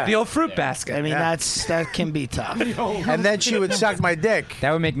out. Like Yeah. The old fruit basket. I mean, that can be tough. And then she would suck my dick.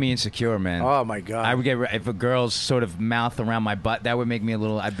 That would make me insecure, man. Oh my god! I would get if a girl's sort of mouth around my butt. That would make me a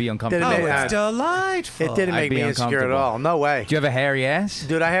little. I'd be uncomfortable. Didn't Oh, make- it's delightful. It didn't I'd make be me insecure at uncomfortable. all. No way. Do you have a hairy ass?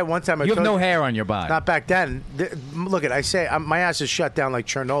 Dude, I had one time. You have no hair on your body. Not back then. Look at, I say, my ass is shut down like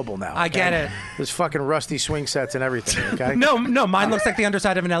Chernobyl now. I get it. There's fucking rusty swing sets and everything. Okay. No, mine looks like the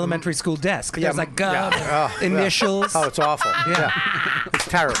underside of an elementary school desk. There's like gum, initials. Oh, it's awful. Yeah. It's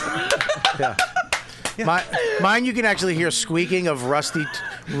terrible. Yeah. Mine, you can actually hear squeaking of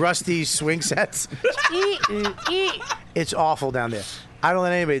rusty swing sets. It's awful down there. I don't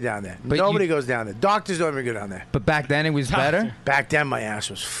let anybody down there. But Nobody goes down there. Doctors don't even go down there. But back then it was better. Back then, my ass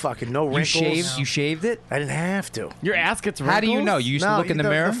was fucking no You wrinkles. You shaved it. I didn't have to. Your ass gets wrinkles? How do you know? You used to look in the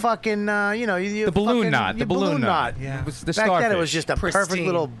mirror. The fucking, the balloon knot. The balloon knot. Yeah. It was the Back then, starfish. it was just a perfect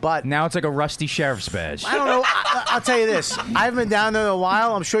little butt. Now it's like a rusty sheriff's badge. I don't know. I'll tell you this. I haven't been down there in a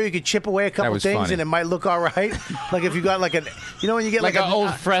while. I'm sure you could chip away a couple was things funny. and it might look all right. Like if you got like when you get like an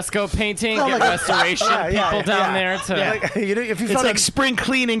old fresco painting, No, get like restoration people down there to. Like, if you It's found like spring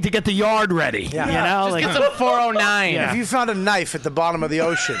cleaning to get the yard ready. Yeah. You know, Just like get some 409. If you found a knife at the bottom of the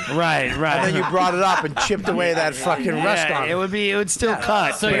ocean, right, and then you brought it up and chipped away that fucking restaurant, it would still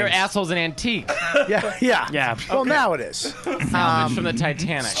cut. So your asshole's an antique. Yeah. Well, now it is. Salvaged from the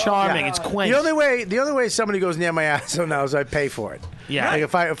Titanic. It's charming. It's quaint. The only way somebody goes near my asshole now is I pay for it. Yeah. Like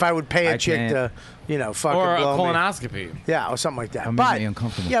if I would pay a chick to, fucking Or a blow me. colonoscopy. Yeah, or something like that. That made But me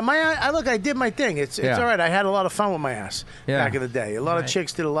uncomfortable. yeah, I did my thing. It's Yeah. all right. I had a lot of fun with my ass back in the day. A lot of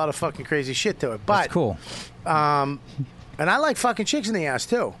chicks did a lot of fucking crazy shit to it. But That's cool. and I like fucking chicks in the ass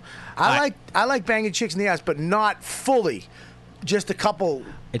too. I like banging chicks in the ass, but not fully. Just a couple.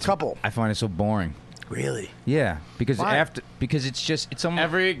 I find it so boring. Really? Yeah, because Why? because it's almost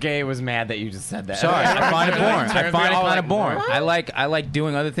Every gay was mad that you just said that. Sorry, I find it boring. I find it All kind like, of boring. what? I like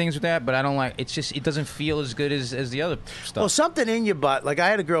doing other things with that, but I don't like. It's just it doesn't feel as good as the other stuff. Well, something in your butt. Like I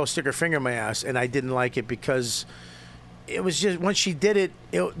had a girl stick her finger in my ass, and I didn't like it because it was just once she did it,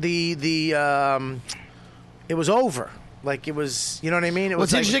 it was over. Like it was, you know what I mean? It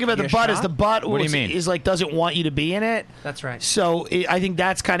What's was interesting like, about the butt is the butt What do you mean? is like doesn't want you to be in it. That's right. So I think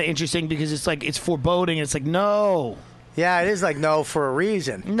that's kind of interesting because it's like it's foreboding. It's like no. Yeah, it is like no for a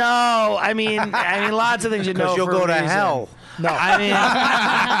reason. No, I mean lots of things you know. Because you'll for go a to reason. hell. No, I mean,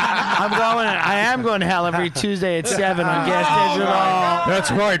 I am going to hell every Tuesday at 7 on Gas Digital.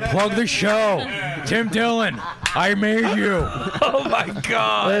 That's right. Plug the show. Tim Dillon, I made you. Oh my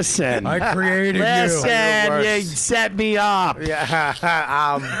God! Listen, I created you. Listen, you set me up. Yeah,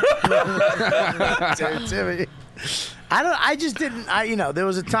 Timmy. I just didn't. There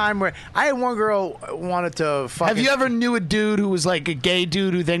was a time where I had one girl wanted to fucking. Have you ever knew a dude who was like a gay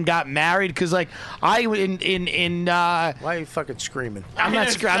dude who then got married? Because like I in Why are you fucking screaming? I'm not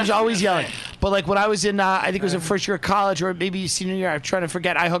screaming. I'm just always yelling. But like when I was in, I think it was in first year of college or maybe senior year. I'm trying to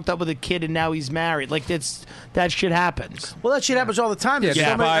forget. I hooked up with a kid and now he's married. Like that shit happens. Well, that shit happens all the time. Yeah, So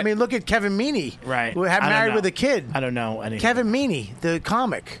I mean, look at Kevin Meaney. Right. Who had I don't married know. with a kid. I don't know anything. Kevin Meaney, the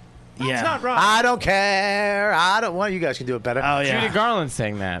comic. Yeah. Not right. I don't care. I don't. Well, you guys can do it better. Oh yeah. Judy Garland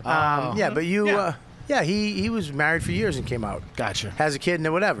sang that. Yeah, but you. Yeah, he was married for years and came out. Gotcha. Has a kid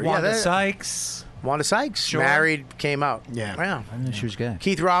and whatever. Wanda Sykes. Wanda Sykes. Sure. Married, came out. Yeah. Wow. I knew she was gay.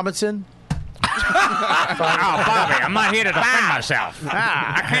 Keith Robinson. Oh, Bobby, I'm not here to defend myself.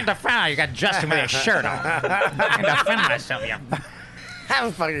 I can't defend. You got Justin with his shirt on. I can't defend myself. That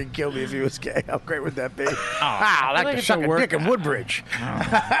would fucking kill me if he was gay. How great would that be? I like to suck a dick in Woodbridge.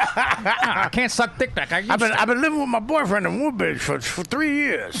 I can't suck dick like I used to. I've been living with my boyfriend in Woodbridge for 3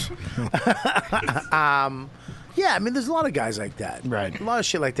 years. Yeah, I mean, there's a lot of guys like that. Right. A lot of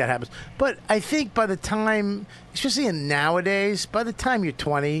shit like that happens. But I think by the time, especially in nowadays, by the time you're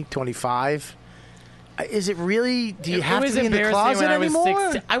 20, 25, is it really, do you have to be in the closet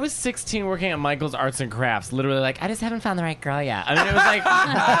anymore? I was 16 working at Michael's Arts and Crafts, literally like, I just haven't found the right girl yet. I mean, it was like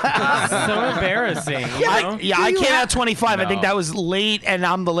so embarrassing. You know? I came out 25. I think that was late, and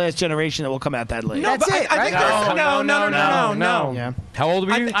I'm the last generation that will come out that late. No, but I think there's no. Yeah. How old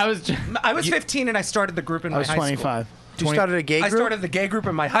were you? I was 15 and I started the group in my high school. 25. You started a gay group? I started the gay group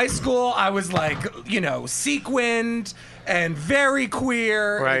in my high school. I was like, sequined and very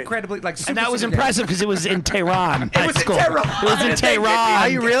queer, incredibly like. Super, And that was super impressive because it was in Tehran. It was in Tehran. It was in Tehran. Are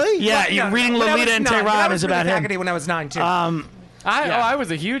you really? Yeah, Yeah, reading when I Lolita was in 9, but I Tehran was is about really him. faggoty when I was 9 too. I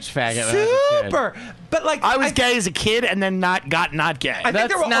was a huge faggot. When I was a kid. Super, but like I was gay as a kid and then not gay. I think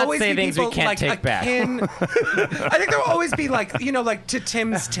there will not always say be things we people can't like take back. I think there will always be like like to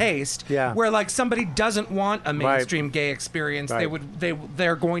Tim's taste, where like somebody doesn't want a mainstream gay experience. Right.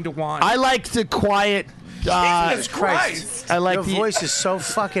 They're going to want. I like the quiet. Jesus Christ! I like Your the voice is so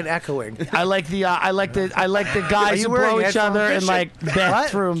fucking echoing. I like the guys you who blow wearing each other headphones? in like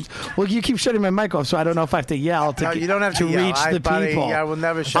bathrooms. Well, you keep shutting my mic off, so I don't know if I have to yell to No, you don't have to yell. reach the buddy, people. I will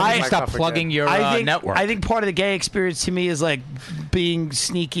never shut I the mic stop off plugging again. your network. I think part of the gay experience to me is like being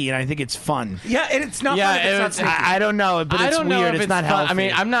sneaky, and I think it's fun. Yeah, and it's not. Yeah, fun if it's not it's- sneaky. I don't know, but I it's don't know weird. if It's not fun. healthy. I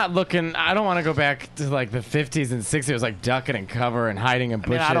mean, I'm not looking. I don't want to go back to like the 50s and 60s. It was like ducking and cover and hiding in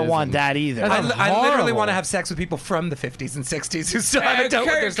bushes. I don't want that either. I literally horrible. want to have sex with people from the 50s and 60s who still haven't dealt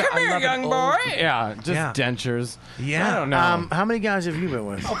with their stuff. Come here, young boy. Yeah, just Yeah. dentures. Yeah. I don't know. How many guys have you been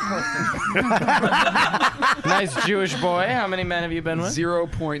with? Nice Jewish boy. How many men have you been with?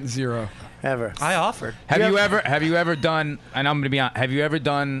 0.0. Ever. I offered. Have you ever done? And I'm gonna be honest. Have you ever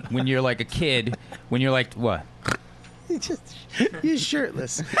done when you're like a kid? When you're like what? You're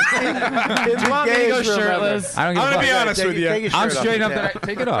shirtless. Do you want me to go shirtless? I don't give a I'm gonna fuck. be honest with you. Take your I'm shirt straight off. up that I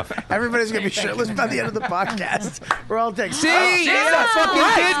take it off. Everybody's gonna be shirtless by the end of the podcast. We're all taking. See, that fucking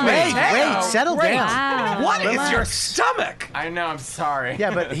did me. Wait, settle down. Wow. What is your stomach? I know. I'm sorry.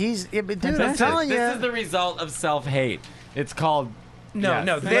 Yeah, but dude, I'm telling This you. is the result of self-hate. It's called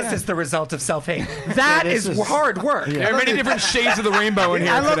No, this is the result of self-hate. Yeah, That this is is- hard work. Yeah. There are many different shades of the rainbow in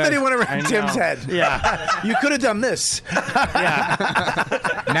here. I love today. that he went around I Tim's know. head. Yeah. You could have done this.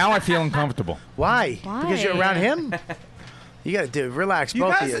 Now I feel uncomfortable. Why? Because you're around him? You got to relax, You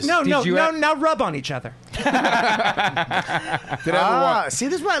both guys, of you. now rub on each other. See,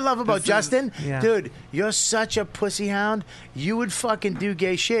 this is what I love about Justin. Yeah. Dude, you're such a pussy hound. You would fucking do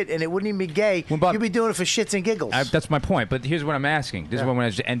gay shit, and it wouldn't even be gay. Bob- You'd be doing it for shits and giggles. That's my point. But here's what I'm asking. This is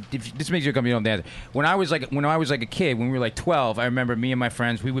what and if this makes you come, you don't answer. When I was like a kid, when we were like 12, I remember me and my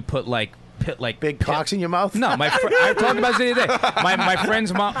friends, we would put like big cocks in your mouth. No, I talked about this the other day. My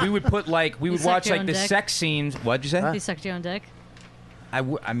friend's mom. We would put we would watch sucked your like own the dick? sex scenes. What'd you say? You sucked your own dick?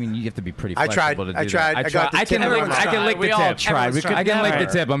 I mean, you have to be pretty I flexible tried. to do I tried. that. I got the I can tip. lick, I can lick the We tip. all tried. We I can lick the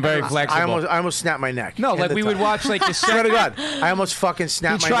tip. I'm very flexible. I almost snapped my neck. No, in like the we would time. watch like the Swear to God, I almost fucking He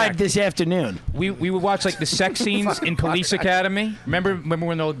snapped my tried neck. this afternoon. We would watch like the sex scenes in Police Academy. Remember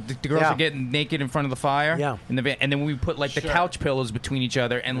when the girls Yeah. were getting naked in front of the fire? Yeah. In the van, and then we would put like the couch pillows between each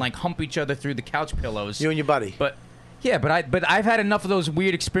other and like hump each other through the couch pillows. You and your buddy. But yeah, but I've had enough of those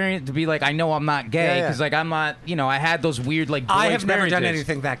weird experiences to be like, I know I'm not gay Yeah. because like I'm not, I had those weird like. Boy I have never done experiences.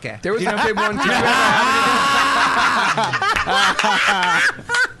 anything that gay. There was a kid one time.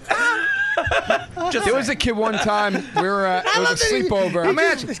 There was a kid one time. We were it was a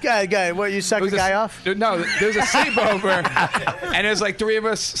sleepover. This guy, what, you sucked the guy off? No, there was a sleepover, and there's like three of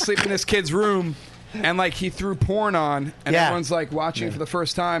us sleep in this kid's room, and like he threw porn on, and Yeah. everyone's like watching for the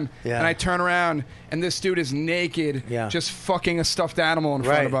first time, Yeah. and I turn around, and this dude is naked, just fucking a stuffed animal in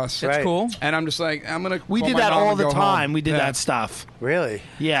front of us. That's cool. And I'm just like, I'm gonna. We call did my that mom all and the go time. home. We did Yeah. that stuff. Really?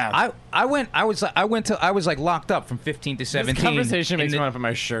 Yeah. I was like locked up from 15 to 17. This conversation makes me want to put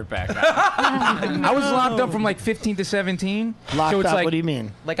my shirt back on. I was locked up from like 15 to 17. Locked so it's up? Like, What do you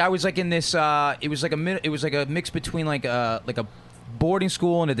mean? Like I was like in this. It was like a mix between like a boarding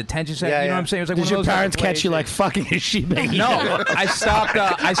school and a detention center. Yeah, you know yeah. what I'm saying? It was like Did one your of those parents like, catch you like fucking a Shiba? No, I stopped.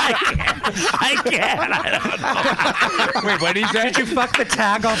 I can't. I don't know. Wait, what did he say? Did you fuck the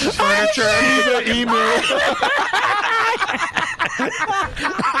tag off the furniture? Email.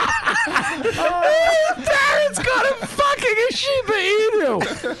 Parents got him fucking a Shiba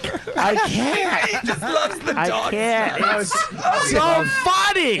Inu. I can't. He just loves the I dog. can't. It's so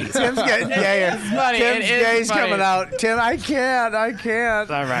funny. Tim's getting gayer. funny. Tim's It is gay's funny. coming out. Tim, I can't.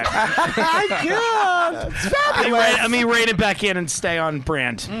 All right. I can't. Let me rein it back in and stay on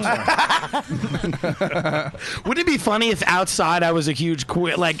brand. Wouldn't it be funny if outside I was a huge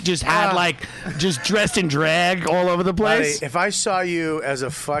queer, like just had just dressed in drag all over the place? Buddy, if I saw you as a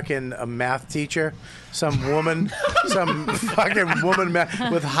fucking math teacher, some fucking woman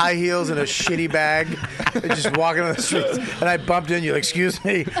with high heels and a shitty bag, just walking on the streets, and I bumped into you, excuse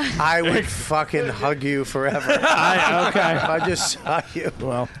me, I would fucking hug you forever. Okay. If I just saw you.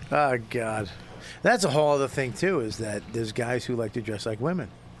 Well. Oh, God. That's a whole other thing, too, is that there's guys who like to dress like women.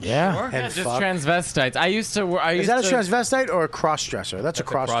 Yeah. And Just fuck. transvestites. I used to. Is that a transvestite or a cross-dresser? That's a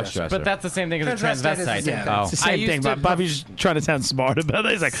cross-dresser. But that's the same thing as a Transvestite is the transvestite. same thing. It's the same thing. But Bobby's trying to sound smart about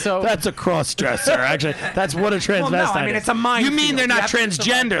it. He's like, So- that's a cross-dresser. Actually, that's what a transvestite Well, no, I mean, is. it's a minefield. You mean they're You not have to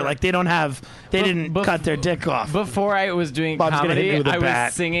transgender? survive. Like they don't have, they didn't cut their dick off. Before I was doing Bob's gonna hit comedy, me with a I bat.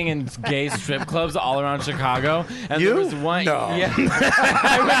 was singing in gay strip clubs all around Chicago. And You? there was one. No. Yeah.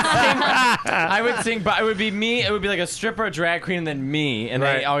 I would sing, but it would be me. It would be like a stripper, a drag queen, and then me. And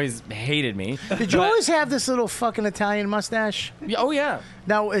Right. they always hated me. Did you always have this little fucking Italian mustache? Oh yeah.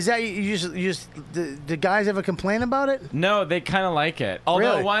 Now, is that you just the guys ever complain about it? No, they kind of like it.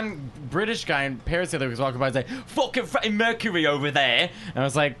 Although Really? one British guy in Paris the other week was walking by and was like, "Fucking Freddie Mercury over there," and I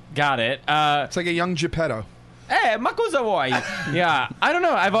was like, "Got it." It's like a young Geppetto. Hey, ma cosa vuoi? Yeah, I don't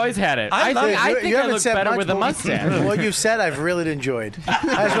know. I've always had it. I think You I haven't look said better much, with a but mustache. What you've said, I've really enjoyed. I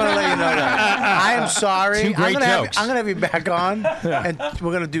just want to let you know that. I am sorry. Two great I'm gonna jokes. I'm going to have you back on, and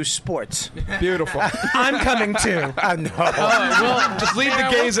we're going to do sports. Beautiful. I'm coming too. I know. Well, Just leave the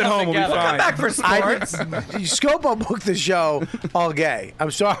gays at home. We'll be fine. Back for sports. Scopo booked the show all gay.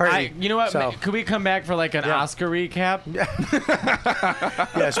 I'm sorry. You know what? So, Could we come back for like an Oscar recap?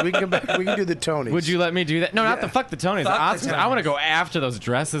 yes, we can come back. We can do the Tonys. Would you let me do that? No, not the fuck the Tonys. Fuck the Oscars. I want to Tonys. go after those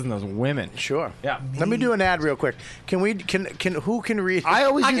dresses and those women. Sure. Yeah. Let me do an ad real quick. Can who can read? I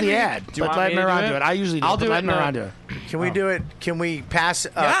always I do can the read- ad, Do you but want let me to Mehran do do it? it. I usually do I'll it, but do let it. Mehran do it. Can we do it? Can we pass?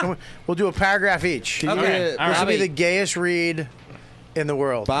 Yeah. We'll do a paragraph each. Okay. This will be the gayest read in the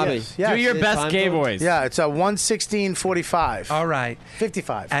world. Bobby, Yes, yes. do your It's best time gay for- voice. Yeah, it's a 116.45. All right.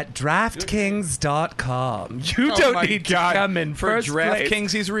 55. At DraftKings.com. You Oh don't my need God. to come in For first DraftKings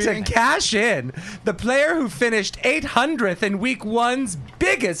place he's reading? to cash in. The player who finished 800th in Week 1's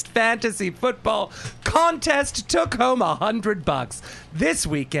biggest fantasy football contest took home $100. This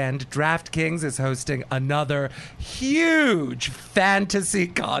weekend, DraftKings is hosting another huge fantasy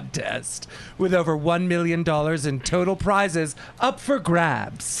contest with over $1 million in total prizes up for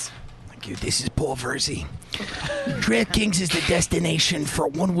grabs. Thank you. This is Paul Verzi. DraftKings is the destination for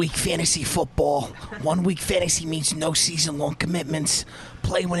 1 week fantasy football. 1 week fantasy means no season-long commitments.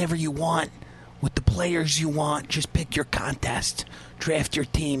 Play whenever you want, with the players you want. Just pick your contest, draft your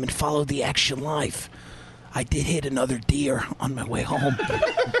team, and follow the action live. I did hit another deer on my way home.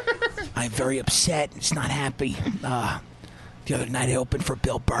 I'm very upset. It's not happy. The other night I opened for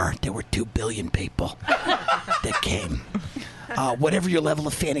Bill Burr. There were 2 billion people that came. Whatever your level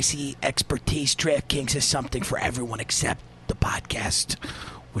of fantasy expertise, DraftKings is something for everyone except the podcast,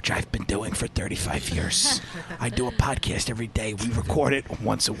 which I've been doing for 35 years. I do a podcast every day. We record it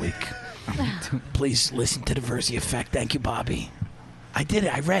once a week. Please listen to the Verzi Effect. Thank you, Bobby. I did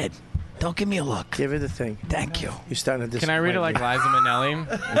it. I read. Don't give me a look. Give it the thing. Thank you. You're starting to Can I read it like disappoint Liza Minnelli?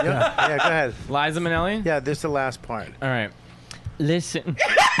 me. Yeah, go ahead. Liza Minnelli? Yeah, this is the last part. All right. Listen.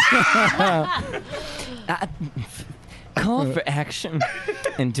 Call for action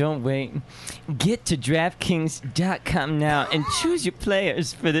and don't wait. Get to DraftKings.com now and choose your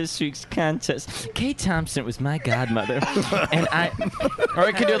players for this week's contest. Kay Thompson was my godmother, and or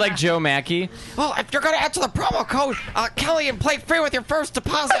I could do it like Joe Mackey. Well, if you're going to enter the promo code Kelly and play free with your first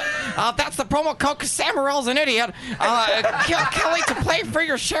deposit, that's the promo code because Sam Morrill's an idiot. Kelly to play for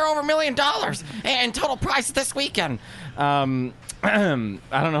your share over $1 million in total prize this weekend. I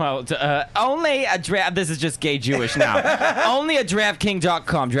don't know how to, only a draft. This is just gay Jewish now. Only at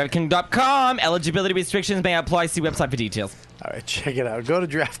DraftKings.com. DraftKings.com. Eligibility restrictions may apply. See website for details. All right, check it out. Go to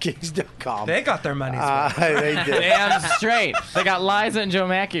DraftKings.com. They got their money's worth. They did. Damn straight. They got Liza and Joe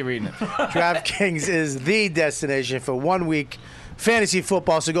Mackey reading it. DraftKings is the destination for 1 week fantasy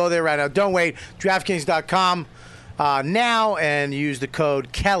football, so go there right now. Don't wait. DraftKings.com now and use the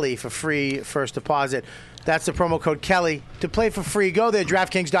code Kelly for free first deposit. That's the promo code Kelly to play for free. Go there,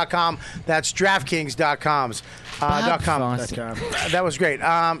 DraftKings.com. That's DraftKings.com. .com. That was great.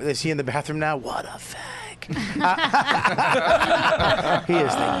 Is he in the bathroom now? What a fag. He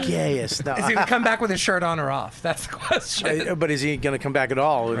is the gayest. No. Is he going to come back with his shirt on or off? That's the question. But is he going to come back at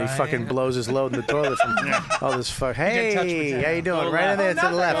all when he fucking blows his load in the toilet from all this fuck? Hey, how you doing? Right in there to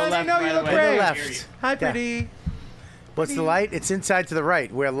the left. I know you look To great. the left. Hi, pretty. What's the light? It's inside to the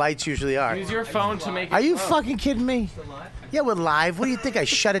right, where lights usually are. Use your phone to make it. Are you fucking kidding me? Yeah, we're live. What do you think? I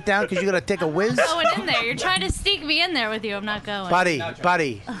shut it down because you're going to take a whiz? Going in there. You're trying to sneak me in there with you. I'm not going.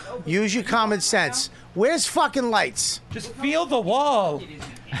 Buddy, use your common sense. Where's fucking lights? Just feel the wall.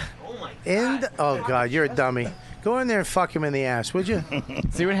 Oh, God, you're a dummy. Go in there and fuck him in the ass, would you?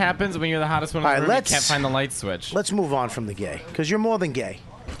 See what happens when you're the hottest one in All the right, room. You can't find the light switch. Let's move on from the gay, because you're more than gay.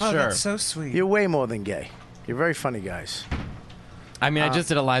 Oh, Sure. that's so sweet. You're way more than gay. You're very funny guys. I mean, I just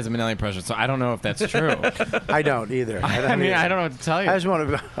did a Liza Minnelli impression, so I don't know if that's true. I don't either. I don't know what to tell you. I just want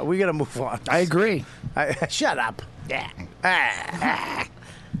to. We got to move on. I agree. Shut up.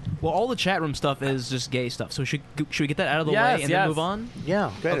 Well, all the chat room stuff is just gay stuff. So should we get that out of the Yes, way and yes. then move on?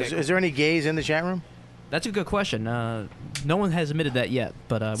 Yeah. Good. Okay, Is there any gays in the chat room? That's a good question. No one has admitted that yet,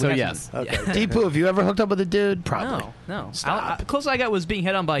 but we So have yes. to- Okay. Deepu, have you ever hooked up with a dude? Probably. No. Stop. The closest I got was being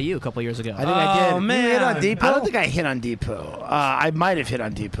hit on by you a couple years ago. I think I did. Oh, man. You hit on Deepu? I don't think I hit on Deepu. I might have hit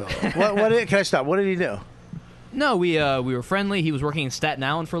on Deepu. Can I stop? What did he do? No, we were friendly. He was working in Staten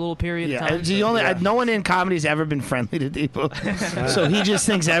Island for a little period of Yeah, time. the only no one in comedy has ever been friendly to Deepu, so he just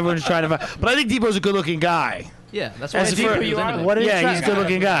thinks everyone's trying to. But I think Deepu's a good-looking guy. Yeah, that's why As I for- think he was into it. What did he Yeah, try- he's a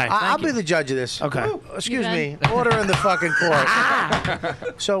good-looking guy. I'll be the judge of this. Okay. Ooh, excuse You me. Order in the fucking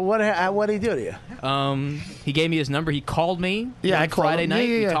court. So what did he do to you? He gave me his number. He called me. Yeah, one I called Friday him. night.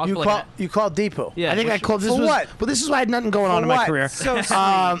 Yeah, We yeah, talked You for called you called Deepu. Yeah, I think I called. This For was, what? Well, this is why I had nothing going on For in my what? career. So sweet. Is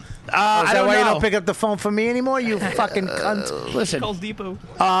I that don't why know. you don't pick up the phone for me anymore? You fucking cunt. Listen, calls Deepu.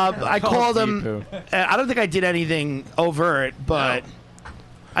 I called him. Deepu. I don't think I did anything overt, but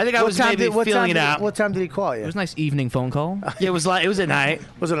I think I was maybe feeling it out. What time did he call you? It was a nice evening phone call. Yeah, it was at night.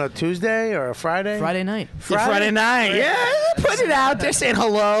 Was it a Tuesday or a Friday? Friday night. Friday night. Yeah, put it out there, saying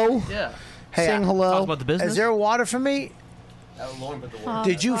hello. Yeah. Hey, saying hello. Talk about the business. Is there water for me? Oh,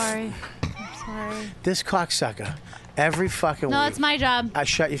 Did you? Sorry. I'm sorry. This cocksucker. Every fucking No, week. it's my job. I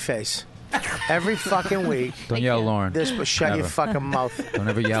shut your face. Every fucking week. Don't yell, Lauren. Shut your Never. fucking mouth. Don't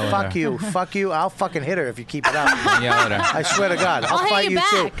ever yell at Fuck her. you. Fuck you. I'll fucking hit her if you keep it up. Don't yell at her. I swear to God. I'll hit fight you you back.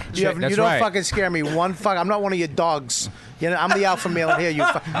 too. You That's don't right. fucking scare me. I'm not one of your dogs. You know, I'm the alpha male in here. You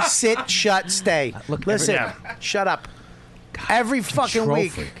sit, shut, stay. Listen, shut up. Every fucking Control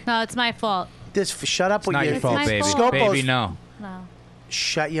week. freak. No, it's my fault. Shut up with Not your your fault, my baby. fault. Baby, no. No.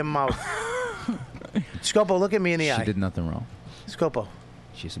 Shut your mouth. Scopo, look at me in the eye. She did nothing wrong. Scopo,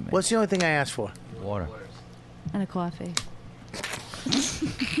 She's amazing. what's the only thing I asked for? Water. And a coffee.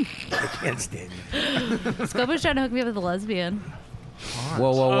 I can't stand you. Scopo's trying to hook me up with a lesbian.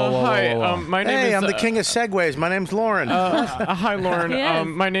 Whoa, whoa, whoa, whoa, Hi, whoa, whoa. my name Hey, is. I'm the king of segues. My name's Lauren. Hi, Lauren. Yes.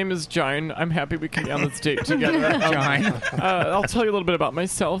 My name is Jine. I'm happy we can be on this date together. Jine. I'll tell you a little bit about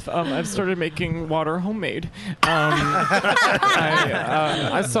myself. I've started making water homemade.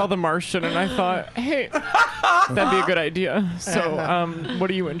 I saw The Martian and I thought, hey, that'd be a good idea. So, what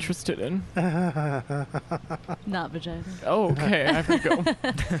are you interested in? Not vagina. Oh, okay. I have to go.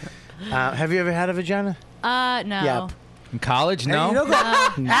 Have you ever had a vagina? No. Yep. In college? No. Hey,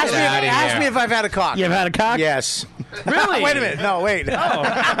 you know, ask me if I've had a cock. You've had a cock? Yes. Really? Wait a minute. No, wait. Look how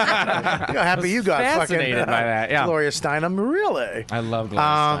happy you got. Fascinated fucking, by that. Yeah. Gloria Steinem. Really? I love Gloria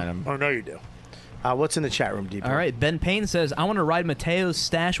Steinem. Oh, no, you do. What's in the chat room, Deep? All right, Ben Payne says, I want to ride Mateo's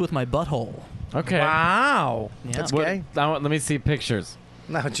stash with my butthole. Okay. Wow. Yeah. That's What- gay? let me see pictures.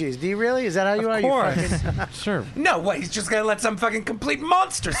 No, jeez. Do you really? Is that how you are? course. You fucking... Sure. No way. He's just gonna let some fucking complete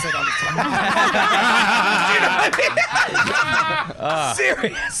monster sit on his phone.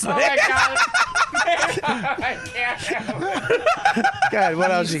 Seriously. Oh my God. God,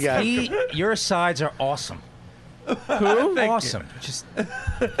 what else you got? Your sides are awesome. Who? Awesome. Just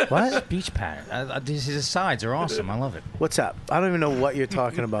What? speech pattern. His sides are awesome. I love it. What's up? I don't even know what you're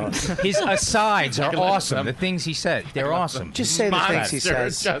talking about. His sides are awesome. The things he said, they're awesome. Just say the things he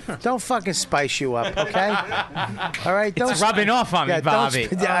says. Don't fucking spice you up, okay? All right? Don't It's rubbing off on me, don't Bobby.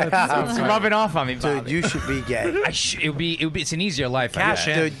 sp- It's rubbing off on me, Bobby. Dude, you should be gay. It would be. It's an easier life. Cash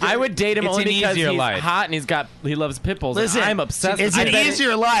in. Dude, I would date him It's only an because easier he's life. hot and he loves pit bulls. and Listen, I'm obsessed. It's with an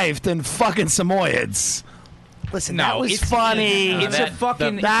easier life than fucking Samoyeds. Listen, No, that was it's funny. It's a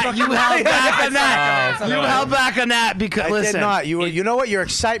fucking. That you held back on that. You held back on that because I listen. did not. You know what? Your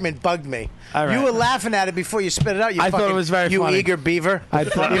excitement bugged me. All right. You were laughing at it before you spit it out. You I thought fucking- it was very you funny. eager beaver. I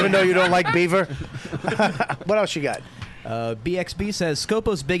thought- Even though you don't like beaver. What else you got? BXB says,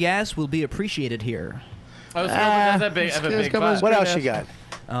 Scopo's big ass will be appreciated here. Oh, Scopo does have a big butt. What else you got?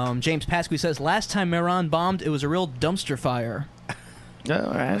 James Pasqui says, last time Mehran bombed, it was a real dumpster fire. All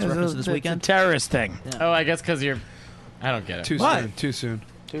right. That's a reference to this weekend? It's a terrorist thing. Oh, I guess because you're. I don't get it. Too What? soon. Too soon.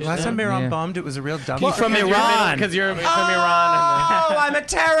 Last time Mehran Yeah. bombed, it was a real dumb. He's from Iran. Because you're from Iran. Oh, I'm a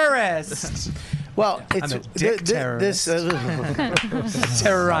terrorist. Well, it's I'm a dick this.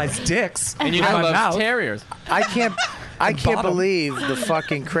 Terrorized dicks. And you out know of my love mouth. terriers. I can't believe the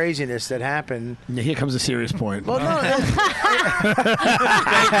fucking craziness that happened. Yeah, here comes a serious point. Well, no,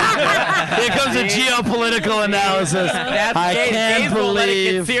 Here comes a geopolitical analysis. I can't gays will let it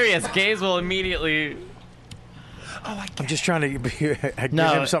get believe. serious. Gays will immediately. I'm just trying to give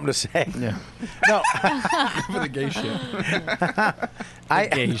No. him something to say. Yeah. No, For the gay shit.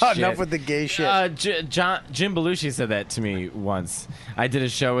 enough with the gay shit. Jim Belushi said that to me once. I did a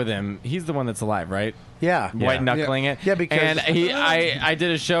show with him. He's the one that's alive, right? Yeah. White knuckling it. Yeah, because- and I did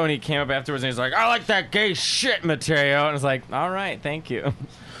a show and he came up afterwards and he's like, I like that gay shit, Matteo. And I was like, all right, thank you.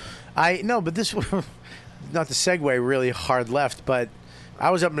 But this not to segue really hard left, but I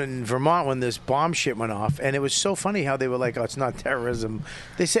was up in Vermont when this bomb shit went off, and it was so funny how they were like, "Oh, it's not terrorism."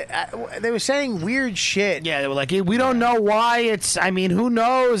 They were saying weird shit. Yeah, they were like, we don't know why it's. I mean, who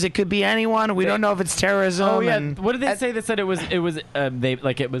knows? It could be anyone. We don't know if it's terrorism. Oh yeah, and- what did they say? They said it was it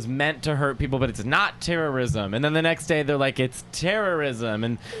was meant to hurt people, but it's not terrorism. And then the next day they're like, it's terrorism,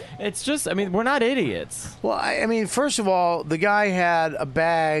 and it's just. I mean, we're not idiots. Well, I mean, first of all, the guy had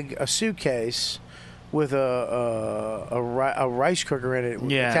a suitcase with a rice cooker in it.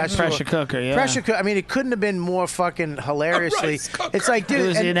 Yeah, attached to pressure cooker, yeah. Pressure cooker. I mean, it couldn't have been more fucking hilariously. It's like, dude, It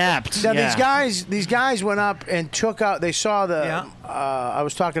was and inept, Now yeah. these guys went up and took out. They saw the. I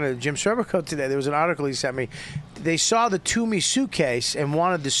was talking to Jim Serbico today. There was an article he sent me. They saw the Toomey suitcase and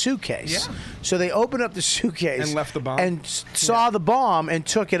wanted the suitcase. Yeah. So they opened up the suitcase And left the bomb. and saw the bomb and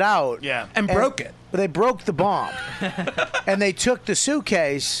took it out. Yeah. And broke it. But they broke the bomb, and they took the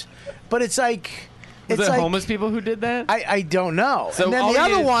suitcase. But it's like. Was It's it like, homeless people who did that? I don't know. So and then all the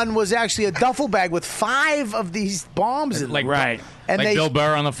other you- one was actually a duffel bag with 5 of these bombs in Like them. And like they Bill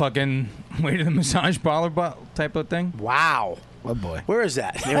Burr on the fucking way to the massage parlor type of thing. Wow. Oh boy. Where is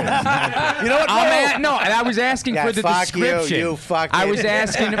that? You know what? No, and I was asking for the fuck description. You fucking. I was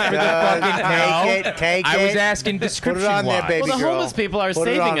asking for the fucking. Take it. I was asking description. Put it on there, baby Well, the girl. homeless people are Put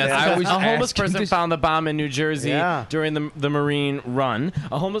it on saving us. there. A homeless person found the bomb in New Jersey during the Marine run.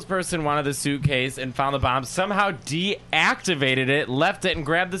 A homeless person wanted the suitcase and found the bomb. Somehow deactivated it, left it, and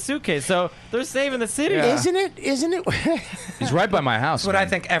grabbed the suitcase. So they're saving the city. Isn't it? Isn't it? He's right by my house. That's what I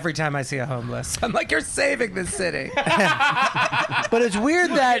think every time I see a homeless. I'm like, you're saving the city. But it's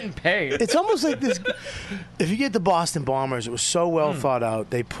weird that paid. It's almost like this. If you get the Boston Bombers, it was so well thought out.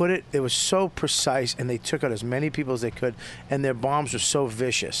 They put it. It was so precise, and they took out as many people as they could. And their bombs were so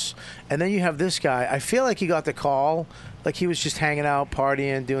vicious. And then you have this guy. I feel like he got the call. Like he was just hanging out,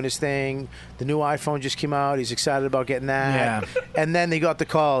 partying, doing his thing. The new iPhone just came out. He's excited about getting that. Yeah. And then they got the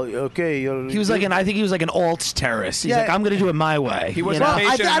call. Okay, He was like I think he was like an alt terrorist. He's Yeah. like, I'm going to do it my way. He wasn't You know?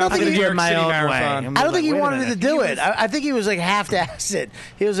 patient I don't enough think for the he- New York my City own Marathon. way. I don't think he Wait a wanted minute. to do it. I think he was like half-assed it.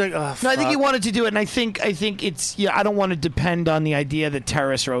 He was like, oh, No, I think he fuck. wanted to do it, and I think it's I don't want to depend on the idea that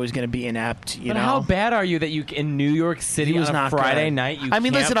terrorists are always going to be inept. You But know, how bad are you that you in New York City He was on a not Friday good. night? You I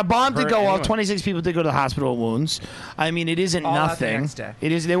mean, can't listen, a bomb did hurt go off. anyone. 26 people did go to the hospital with wounds. I mean, it isn't All out the nothing. next day.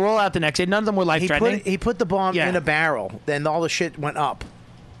 It is. They were all out the next day. None of them were life threatening. He put the bomb Yeah. in a barrel. Then all the shit went up.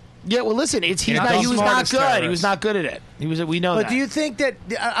 Yeah, well, listen, he's You're not, not he the was not smartest good. He terrorist. was not good at it. He was. We know But that. do you think that?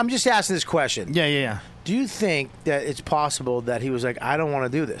 I'm just asking this question. Yeah. Do you think that it's possible that he was like, I don't want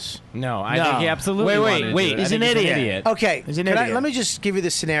to do this? No, I think he absolutely Wait, wanted to do it. He's I an think idiot. Okay, He's an can idiot. let me just give you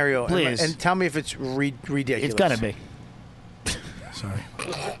this scenario, Please. and tell me if it's ridiculous. It's gotta be. Sorry.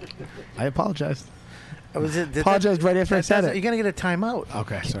 I apologize. Apologized right after I said it. You're gonna get a timeout.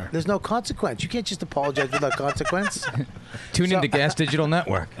 Okay, sorry. There's no consequence. You can't just apologize without consequence. Tune into Gas Digital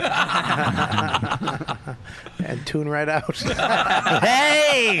Network. And tune right out.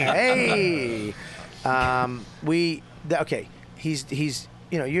 Hey! Okay. He's.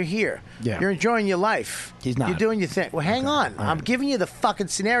 You're here. Yeah. You're enjoying your life. He's not. You're doing your thing. Well, hang on. I'm giving you the fucking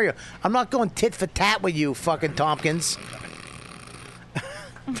scenario. I'm not going tit for tat with you, fucking Tompkins.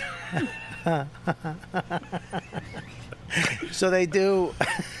 So they do.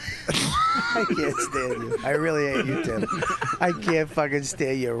 I can't stand you. I really hate you, Tim. I can't fucking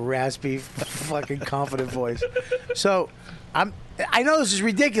stand your raspy, fucking confident voice. So, I know this is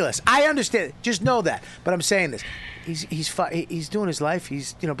ridiculous. I understand. Just know that. But I'm saying this. He's doing his life.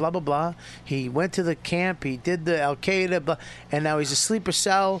 He's blah blah blah. He went to the camp. He did the Al Qaeda, blah, and now he's a sleeper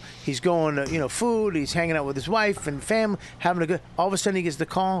cell. He's going to food. He's hanging out with his wife and family, having a good. All of a sudden he gets the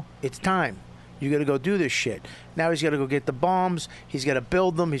call. It's time. You got to go do this shit. Now he's got to go get the bombs. He's got to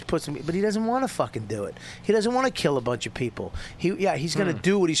build them. He's put some, but he doesn't want to fucking do it. He doesn't want to kill a bunch of people. He's going to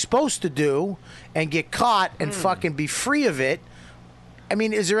do what he's supposed to do and get caught and fucking be free of it. I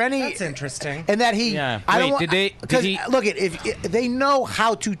mean, is there any? That's interesting. And that he, Yeah. I don't Wait, want, did they- because did he- look at if they know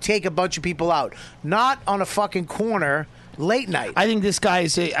how to take a bunch of people out, not on a fucking corner late night. I think this guy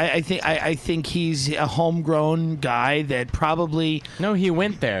is. I think he's a homegrown guy that probably. No, he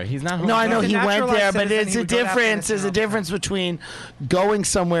went there. He's not. No, I know He's a he went naturalized there, but citizen. it's He a would go to difference. There's a Afghanistan. difference between going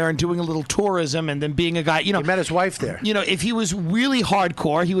somewhere and doing a little tourism and then being a guy. He met his wife there. If he was really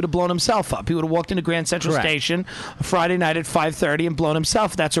hardcore, he would have blown himself up. He would have walked into Grand Central Correct. Station Friday night at 5:30 and blown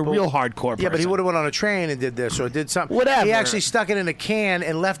himself. That's a real hardcore person. Yeah, but he would have went on a train and did this or did something. Whatever. He actually stuck it in a can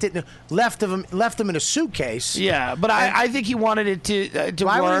and left him in a suitcase. Yeah, but I think he wanted it to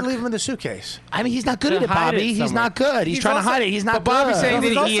Why work. would he leave him in the suitcase? I mean, he's not good To at it, hide Bobby. it He's somewhere. not good. He's trying to hide it. He's not But Bobby's good. saying He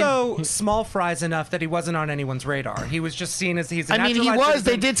that was he also small fries enough that he wasn't on anyone's radar. He was just seen as he's a I mean, he naturalized was.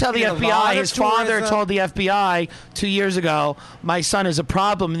 They citizen. did tell the He did a lot FBI. of His father tourism. told the FBI 2 years ago, "My son is a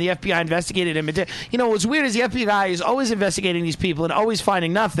problem," and the FBI investigated him. What's weird is the FBI is always investigating these people and always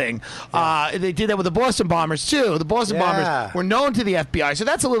finding nothing. They did that with the Boston Bombers too. The Boston Bombers were known to the FBI, so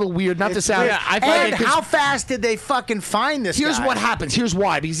that's a little weird. Not to sound. And how fast did they fucking find this Here's guy? what happens. Here's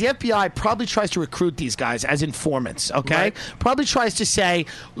why. Because the FBI probably tries to recruit these guys as informants, okay? Right. Probably tries to say,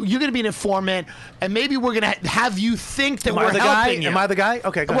 you're going to be an informant, and maybe we're going to have you think that Am I we're the guy? helping you. Am I the guy?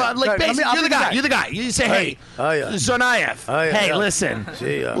 Okay, go Well, ahead. like, Go ahead. basically, I'll you're be the guy. You're the guy. You say, hey, Oh, yeah. Zonayev. Oh, yeah, Hey, yeah. listen.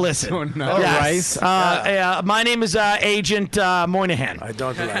 See ya. Listen. Oh, Yes. right. My name is Agent Moynihan. I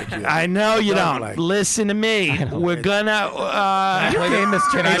don't like you. I know you don't. like Listen to me. We're gonna. Can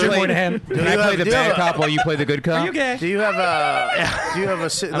I play the bad cop while you play the good cop? Are you gay? Do you have a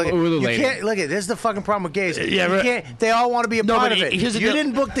look? You can't look at this. Is the fucking problem with gays. Yeah, you right. can't. They all want to be a No, part but of it. here's the You deal.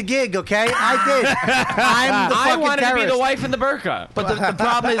 didn't book the gig, okay? I did. I'm the I fucking wanted to be the terrorist. wife in the burqa. But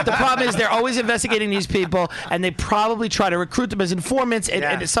the problem is they're always investigating these people, and they probably try to recruit them as informants,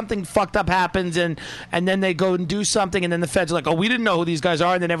 and something fucked up happens, and then they go and do something, and then the feds are like, oh, we didn't know who these guys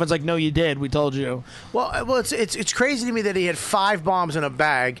are, and then everyone's like, no, you did. We told you. Well, it's crazy to me that he had 5 bombs in a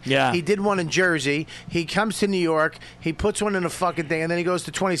bag. Yeah. He did one in Jersey. He comes to New York. He puts one in a fucking thing, and then he goes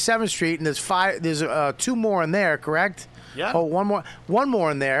to 27th Street, and there's 2 more in there, correct? Yeah. Oh, one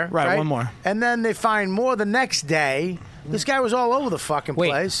more in there. Right, one more. And then they find more the next day. This guy was all over the fucking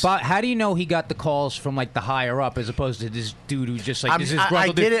place. But how do you know he got the calls from like the higher up as opposed to this dude who's just like this is I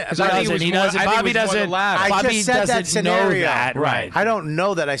did it. He doesn't. Bobby doesn't. I Bobby just said that doesn't know scenario. that. Right. I don't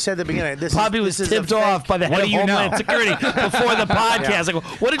know that. I said at the beginning. Bobby was tipped off by the head of Homeland Security before the podcast. Yeah.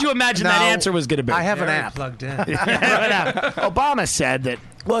 Like, what did you imagine that answer was going to be? I have an app. Plugged in. Obama said that.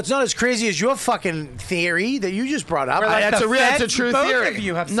 Well, it's not as crazy as your fucking theory that you just brought up. That's a true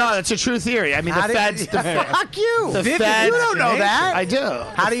theory. No, that's a true theory. I mean, the feds. Fuck you. The Vivid, feds. you don't know that. I do.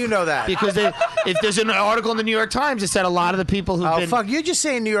 How do you know that? Because if there's an article in the New York Times that said a lot of the people who've been. Fuck, you're just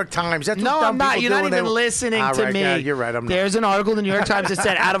saying New York Times. That's No, what dumb I'm not. people You're do not when even they- listening All to right, me. yeah, you're right. I'm not. There's an article in the New York Times that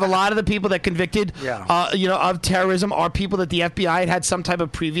said out of a lot of the people that convicted, of terrorism are people that the FBI had some type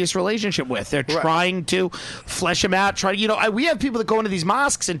of previous relationship with. They're trying to flesh them out. We have people that go into these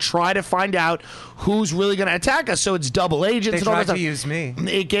mosques and try to find out who's really going to attack us. So it's double agents. They and all tried that to stuff. use me.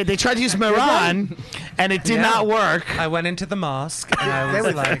 They tried to use Mehran, and it did not work. I went into the mosque and I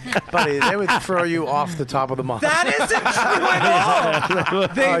was like, buddy, they would throw you off the top of the mosque. that isn't true at all.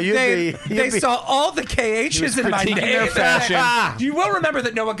 They saw all the KHs in my critiquing name. their fashion. You will remember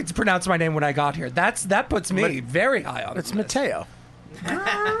that no one gets pronounced my name when I got here. That puts me very high on. It's Matteo.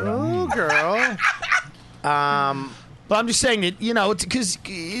 Oh, girl. But I'm just saying that, it's because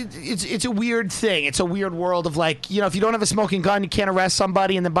it's a weird thing. It's a weird world of like, if you don't have a smoking gun, you can't arrest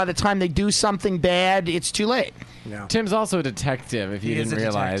somebody, and then by the time they do something bad, it's too late. Yeah. Tim's also a detective, if you didn't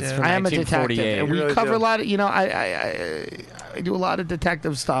realize. From I am a detective. 1948. And we cover a lot of, I do a lot of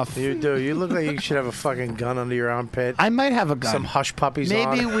detective stuff. You do. You look like you should have a fucking gun under your armpit. I might have a gun. Some hush puppies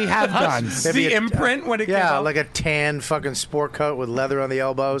Maybe on. we have guns. Maybe the imprint when it came Yeah, out? like a tan fucking sport coat with leather on the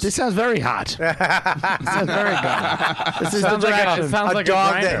elbows. This sounds very hot. This sounds very good. This is Sounds the like direction. it sounds like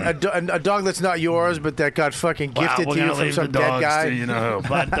a a dog that's not yours, but that got fucking gifted to you from some dead guy.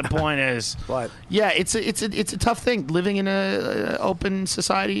 But the point is, what? Yeah, it's a tough thing. Living in a open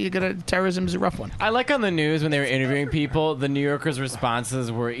society, terrorism is a rough one. I like on the news when they were interviewing people, the New Yorkers'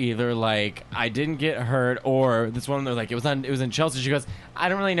 responses were either like, "I didn't get hurt," or this one they're like, "It was in Chelsea." She goes, "I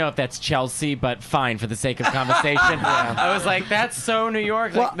don't really know if that's Chelsea, but fine for the sake of conversation." I was like, "That's so New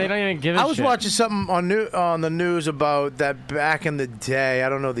York. Like, they don't even give a shit." I was watching something on the news about that back in the day. I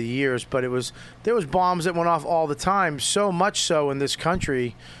don't know the years, but there was bombs that went off all the time. So much so in this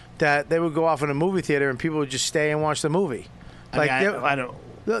country that they would go off in a movie theater and people would just stay and watch the movie. I don't.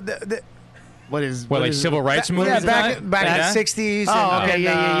 What is civil rights movies? Yeah, back in the 60s. Oh, okay,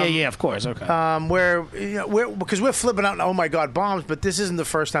 yeah, of course, okay. Where because we're flipping out. Oh my God, bombs! But this isn't the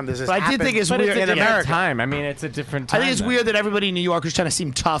first time this has happened. I did think it's weird in America. Time. I mean, it's a different time. I think it's weird that everybody in New York was trying to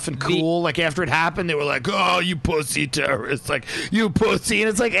seem tough and cool. Like after it happened, they were like, "Oh, you pussy terrorists!" Like you pussy, and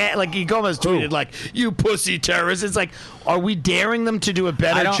it's like Gomez tweeted like, "You pussy terrorists." It's like, are we daring them to do a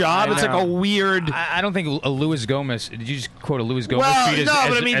better job? It's like a weird. I don't think a Louis Gomez. Did you just quote a Louis Gomez? Well, tweet no, as,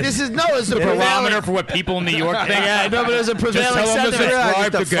 but I mean, as, this is the barometer for what people in New York think. Yeah, no, but there's a prevailing Just tell them to sentiment.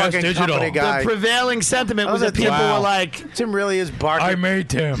 subscribe to Gas Digital. Guy. The prevailing sentiment was that people were like, Tim really is barking. I made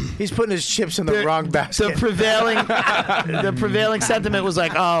Tim. He's putting his chips in the wrong basket. The prevailing sentiment was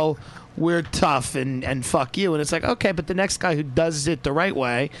like, oh, we're tough and fuck you. And it's like, okay, but the next guy who does it the right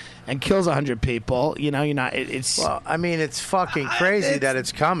way and kills 100 people, you're not. It's well, I mean, it's fucking crazy that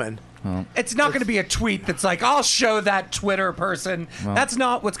it's coming. It's not going to be a tweet that's like, I'll show that Twitter person. That's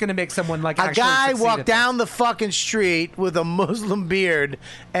not what's going to make someone like a actually guy succeed walked at down the fucking street with a Muslim beard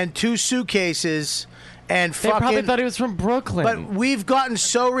and 2 suitcases and They probably thought he was from Brooklyn. But we've gotten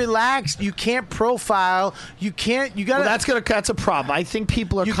so relaxed. You can't profile. You can't. You got. Well, that's a problem. I think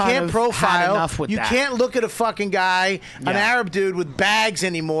people are You kind can't of profile. had enough with you that. can't look at a fucking guy, an Arab dude with bags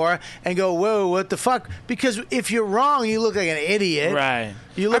anymore, and go, "Whoa, what the fuck?" Because if you're wrong, you look like an idiot. Right.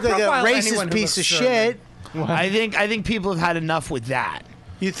 You look I like a profile anyone racist who piece of looks shit. I think people have had enough with that.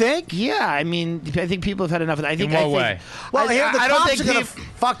 You think? Yeah, I mean, I think people have had enough of that. I think. what I think, way? Well, I here the don't cops think are going to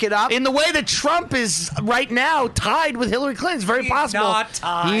fuck it up. in the way that Trump is right now tied with Hillary Clinton. It's very He's possible. not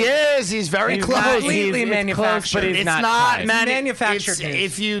tied. He is. He's very He's close. completely manufactured. but he's It's not not tied. Manufactured news.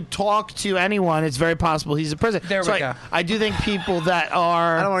 If you talk to anyone, it's very possible he's a president. There we go. I do think people that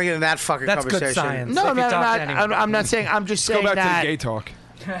are. I don't want to get in that fucking That's good conversation. science. No, If you no, talk to no. anyone. I'm not saying. I'm just saying Go back that. to the gay talk.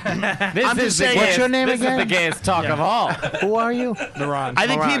 I'm just saying. What's your name This again? is the gayest talk of all. Who are you? I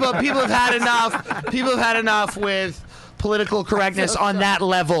think people have had enough. People have had enough with political correctness on that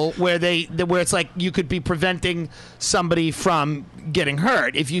level where where it's like you could be preventing somebody from getting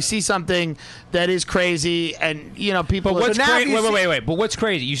hurt if you see something that is crazy and people. But what's So now if crazy? you see- Wait. But what's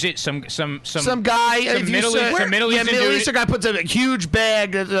crazy? You see some guy, if you Middle say- Middle Eastern Middle dude- Eastern guy puts a huge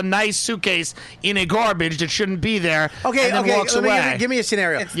bag, a nice suitcase in a garbage that shouldn't be there. Okay, and then walks away. give me a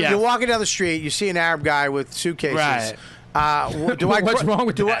scenario. Yeah. You're walking down the street, you see an Arab guy with suitcases. Right. What's wrong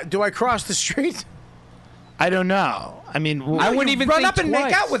with that? Do I cross the street? I don't know. I mean, I wouldn't even run think up and twice.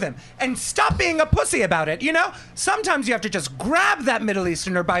 make out with him and stop being a pussy about it. Sometimes you have to just grab that Middle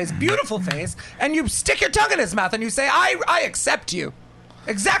Easterner by his beautiful face and you stick your tongue in his mouth and you say, "I accept you."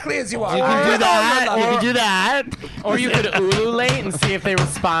 Exactly as you are. You can do that. You Or- can do that. Or you could ululate and see if they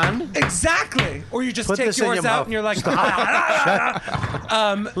respond. Exactly. Or you just Put take this in yours your out mouth. and you're like,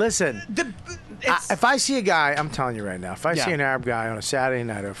 Listen. If I see a guy, I'm telling you right now, if I see Yeah. an Arab guy on a Saturday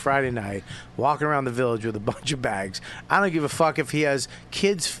night or a Friday night walking around the village with a bunch of bags, I don't give a fuck if he has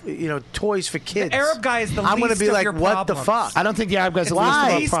kids, toys for kids. Arab guy is the I'm least gonna be of like, your what the problems. fuck? I don't think the Arab guy's It's the least of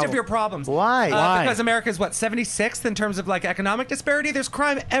the our least problem. of your problems. Why? Why? Because America's 76th in terms of economic disparity. There's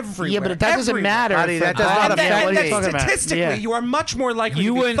crime everywhere. Yeah, but that doesn't matter. Buddy, for that does not God. And affect that, what and are that you talking about? statistically, Yeah. you are much more likely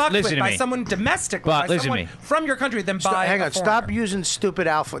You to be wouldn't- fucked listen with to by me. someone domestically, But by listen to someone me. from your country than by Hang a on, foreigner. stop using stupid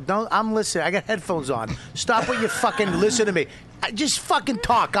alpha. I'm listening. I got headphones on. Stop what you fucking listen to me. Just fucking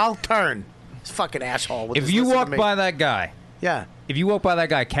talk. I'll turn. This fucking asshole. With If this you listen to walk me. by that guy, yeah. If you walk by that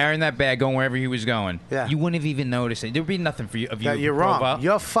guy carrying that bag, going wherever he was going, Yeah. you wouldn't have even noticed it. There'd be nothing for you of you. Yeah, you're profile. wrong.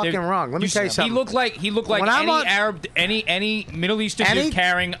 You're fucking wrong. Let me tell you something. He looked like When I'm any on- Arab, any Middle Eastern Any- dude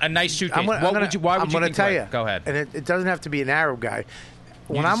carrying a nice suitcase. I'm gonna, Why would I'm you gonna think tell like- you. Go ahead. And it doesn't have to be an Arab guy.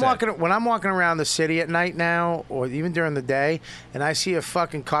 When just I'm said. walking around the city at night now, or even during the day, and I see a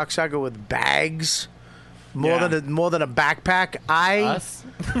fucking cocksucker with bags, more than a backpack,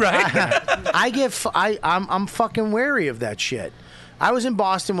 I'm fucking wary of that shit. I was in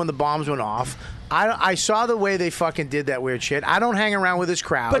Boston when the bombs went off. I saw the way they fucking did that weird shit. I don't hang around with this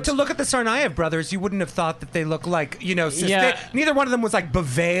crowd. But to look at the Tsarnaev brothers, you wouldn't have thought that they look like, Yeah. neither one of them was like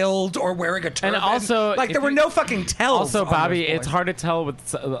beveiled or wearing a turban. And also, like if there were you- no fucking tells. Also, on Bobby, those it's boys. hard to tell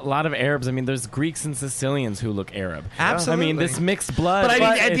with a lot of Arabs. I mean, there's Greeks and Sicilians who look Arab. Absolutely. I mean, this mixed blood. But I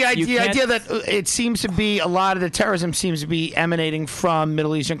mean, the you can't- idea that it seems to be a lot of the terrorism seems to be emanating from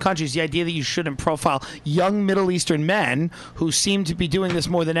Middle Eastern countries. The idea that you shouldn't profile young Middle Eastern men who seem to be doing this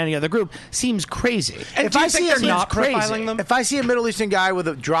more than any other group seems crazy. And do you think they're not crazy. profiling them? If I see a Middle Eastern guy with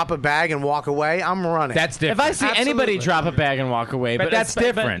a drop a bag and walk away, I'm running. That's different. If I see anybody drop a bag and walk away, But that's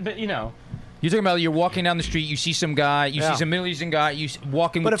different. But, you know. You're talking about you're walking down the street, you see some guy, you Yeah. see some Middle Eastern guy,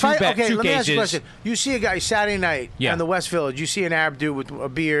 walking But with if let suitcases. me ask you a question. You see a guy Saturday night Yeah. in the West Village. You see an Arab dude with a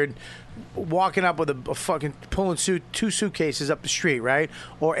beard walking up with a fucking pulling two suitcases up the street, right?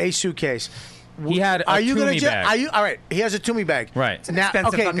 Or a suitcase. He had a Are you gonna Toomey ju- bag. Are you all right? He has a Toomey bag. Right. It's an Now,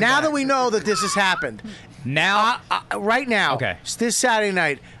 expensive okay. fucking Now bag. that we know that this has happened, Now, right now, Okay. this Saturday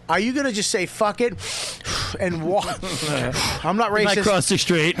night, are you gonna just say fuck it and walk? I'm not If I racist. cross the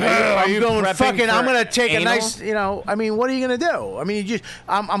street. I'm going prepping fucking. I'm for gonna take anal? a nice. I mean, what are you gonna do? I mean, you just.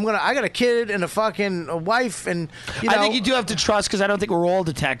 I got a kid and a wife, and I think you do have to trust because I don't think we're all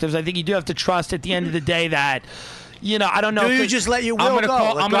detectives. I think you do have to trust at the end of the day that. I don't know. Do if you it- just let your I'm will gonna go?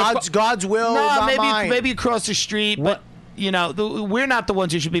 call- Like I'm gonna God's will, No, not maybe mine. maybe you cross the street, but we're not the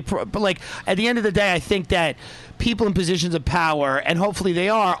ones who should be. But like at the end of the day, I think that people in positions of power, and hopefully they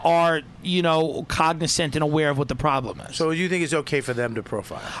are cognizant and aware of what the problem is. So you think it's okay for them to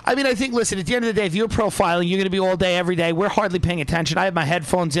profile? I mean, I think, listen, at the end of the day, if you're profiling, you're going to be all day, every day. We're hardly paying attention. I have my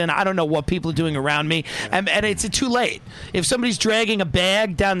headphones in. I don't know what people are doing around me. And it's too late. If somebody's dragging a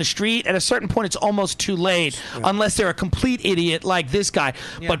bag down the street, at a certain point, it's almost too late, unless they're a complete idiot like this guy.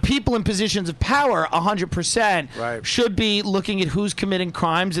 Yeah. But people in positions of power, 100%, should be looking at who's committing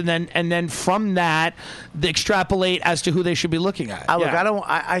crimes, and then from that, they extrapolate as to who they should be looking at. Look, Yeah.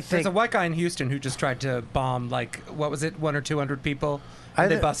 I There's think a white guy in Houston who just tried to bomb, like, what was it, 100 or 200 people? And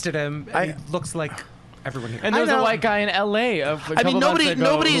they busted him. And he looks like everyone here. And there was a white guy in L.A. I mean,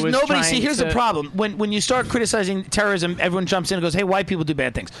 nobody. See, here's the problem: when you start criticizing terrorism, everyone jumps in and goes, "Hey, white people do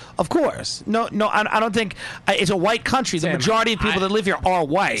bad things." Of course, no, I don't think it's a white country. The majority of people that live here are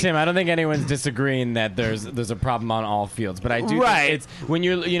white. Tim, I don't think anyone's disagreeing that there's a problem on all fields, but I do Right. think it's when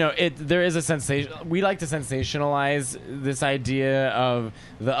there is a sensation. We like to sensationalize this idea of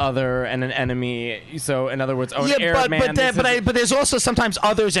the other and an enemy. So, in other words, an Arab man. But there's also sometimes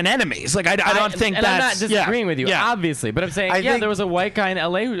others and enemies. Like I don't think and that's. I'm not disagreeing with you, Yeah. obviously, but I'm saying, there was a white guy in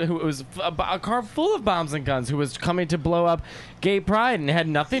L.A. who was a car full of bombs and guns who was coming to blow up gay pride and had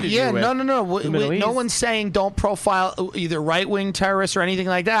nothing to do with no. the Middle East. No one's saying don't profile either right-wing terrorists or anything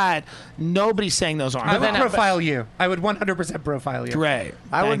like that. Nobody's saying those aren't. I would profile you. I would 100% profile you. Great.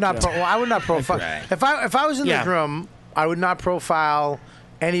 I would not profile. Right. If I was in this room, I would not profile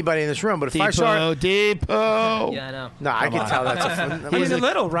anybody in this room. But if I saw Depot. Yeah, I know. No, I can tell that's a. He's a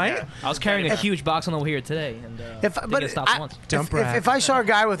little, right? I was carrying a huge box on the way here today, and didn't get stopped once. If I saw a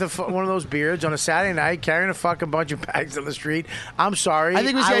guy with one of those beards on a Saturday night carrying a fucking bunch of bags on the street, I'm sorry. I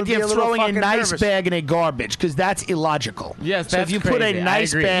think it was the would be idea a of little throwing a fucking nice nervous. bag in a garbage because that's illogical. Yes, so if you put a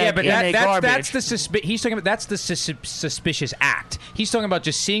nice bag Yeah, but in a garbage, that's the he's talking about. That's the suspicious act. He's talking about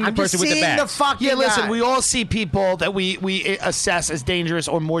just seeing the I'm person just with the seeing bag. Yeah, listen, we all see people that we assess as dangerous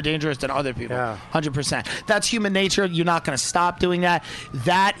or more dangerous than other people. 100%. That's human nature. You're not going to stop doing that.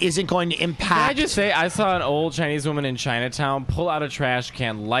 That isn't going to impact. Can I just say, I saw an old Chinese woman in Chinatown pull out a trash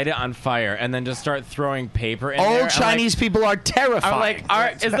can, light it on fire, and then just start throwing paper in there. Old Chinese people are terrified. I'm like,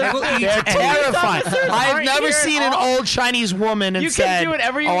 they're terrified. I've never seen an old Chinese woman and you said, can do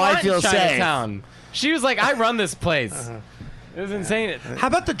whatever you "Oh, want I feel in safe." Chinatown. She was like, I run this place. It was insane. How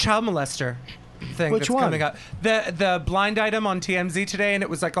about the child molester thing Which that's one? coming up? The blind item on TMZ today, and it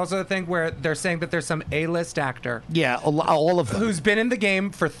was like also a thing where they're saying that there's some A-list actor. Yeah, all of them. Who's been in the game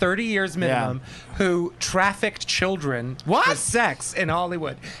for 30 years minimum, who trafficked children for sex in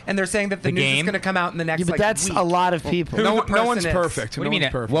Hollywood. And they're saying that the news is going to come out in the next Yeah, but that's week. a lot of people. Who the No person one's is. perfect. What do you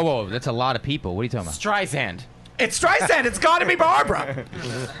mean? Whoa, that's a lot of people. What are you talking about? Streisand. It's Streisand. It's got to be Barbara.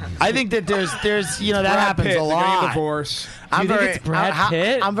 I think that there's that Brad happens Pitt, a they're getting a lot. divorce. I'm think very, it's Brad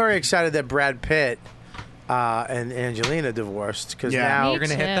Pitt? I'm very excited that Brad Pitt and Angelina divorced because now You're going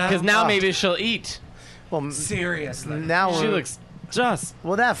to hit that? Because now maybe she'll eat. Well, seriously. Now She looks just.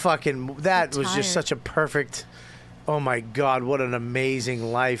 Well, that was just such a perfect. Oh my God, what an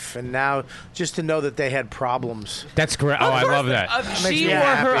amazing life! And now, just to know that they had problems. That's great. Oh, I love that. She wore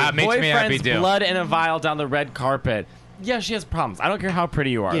her boyfriend's blood in a vial down the red carpet. Yeah, she has problems. I don't care how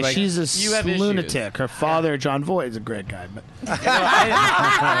pretty you are. Yeah, Like, she's a you have lunatic. issues. Her father, John Voight, is a great guy, but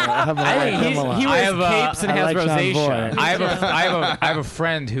He wears capes and has rosacea. I have a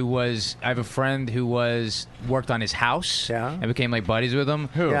friend who was worked on his house and became like buddies with him.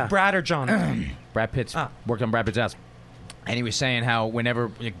 Who? Yeah. Brad or John? Brad Pitt's worked on Brad Pitt's house. And he was saying how whenever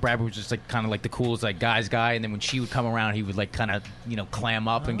Brad was just like kind of like the coolest like guy, and then when she would come around, he would like kind of clam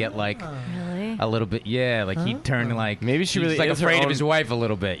up and get like a little bit like he'd turn like maybe she he's really like is her afraid own- of his wife a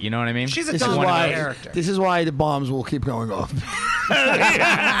little bit. You know what I mean? She's a this is dominant why character. this is why the bombs will keep going off. This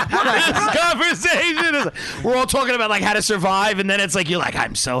conversation is we're all talking about like how to survive, and then it's like you're like,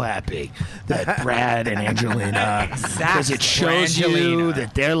 I'm so happy that Brad and Angelina, because it shows you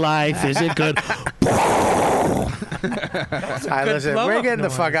that their life isn't good. All right, listen, we're getting the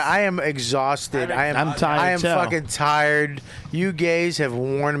fuck out. I am exhausted. I'm tired, I am too. fucking tired. You gays have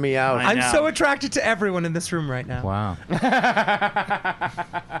worn me out. I'm so attracted to everyone in this room right now. Wow.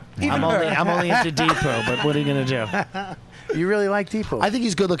 I'm only into Depot, but what are you gonna do? You really like Depot? I think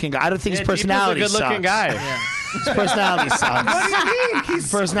he's a good-looking guy. I don't think his Depot's a personality good-looking sucks. guy. His personality sucks. What do you mean? He's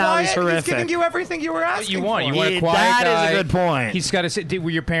personality's quiet. horrific. He's giving you everything you were asking You want for. a quiet That guy. is a good point. He's got to sit. Were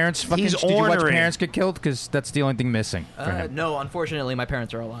your parents fucking? He's Did you watch your ornery. parents get killed? Because that's the only thing missing for him. No, unfortunately, my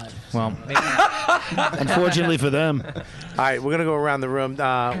parents are alive. Well, Unfortunately for them. All right, we're gonna go around the room.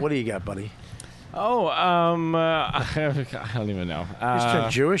 What do you got, buddy? Oh, I don't even know. He's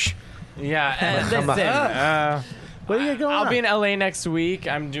turned Jewish. Yeah, listen. What do you got going I'll on? be in LA next week.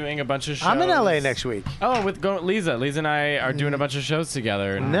 I'm doing a bunch of shows. I'm in LA next week. Oh, with Lisa. Lisa and I are doing a bunch of shows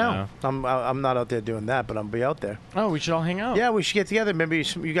together. And, No, I'm not out there doing that, but I'll be out there. Oh, we should all hang out. Yeah, we should get together. Maybe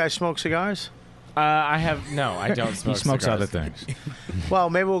you guys smoke cigars. I don't smoke. he smokes cigars. other things. Well,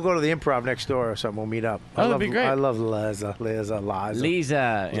 maybe we'll go to the Improv next door or something. We'll meet up. Oh, that'd be great. I love Liza.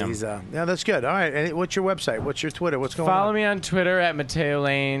 Lisa. Yeah, that's good. All right. And what's your website? What's your Twitter? What's going Follow on? me on Twitter at Matteo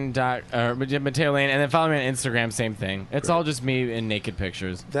Lane. Matteo Lane, and then follow me on Instagram. Same thing. It's all just me in naked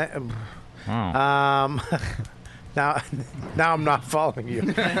pictures. Now I'm not following you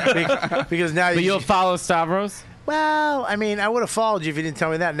because now But you'll follow Stavros. Well, I mean, I would have followed you if you didn't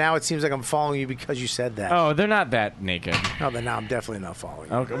tell me that. Now it seems like I'm following you because you said that. Oh, they're not that naked. No, then now I'm definitely not following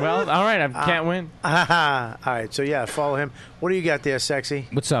you. Okay, well, all right, I can't win. All right, so yeah, follow him. What do you got there, sexy?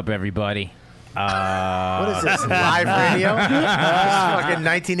 What's up, everybody? What is this, live radio? This is fucking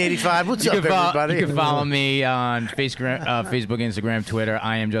 1985. What's up, everybody? You can follow me on Facebook, Instagram, Twitter.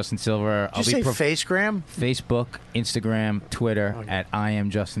 I am Justin Silver. Did you say Facegram? Facebook, Instagram, Twitter at I am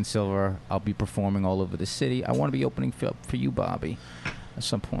Justin Silver. I'll be performing all over the city. I want to be opening for you, Bobby, at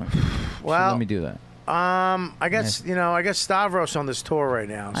some point. Well, so let me do that. I guess I guess Stavros on this tour right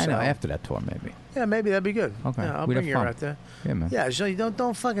now. I know. so- After that tour, maybe. Yeah, maybe that'd be good. Okay. Yeah, I'll We'd bring have you fun. out there. Yeah, man. Yeah, so you don't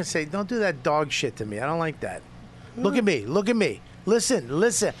do that dog shit to me. I don't like that. Look at me. Look at me. Listen.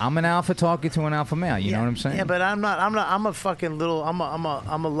 I'm an alpha talking to an alpha male. You know what I'm saying? Yeah, but I'm not. I'm a fucking little. I'm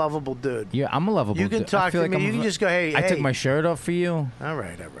a lovable dude. Yeah, I'm a lovable You can dude. I talk feel to like me. I'm You can just go, hey, I hey. took my shirt off for you. All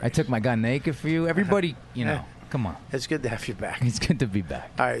right. I took my gun naked for you. Everybody, come on. It's good to have you back. It's good to be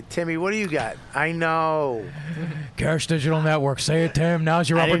back. All right, Timmy, what do you got? I know. Cash Digital Network. Say it, Tim. Now's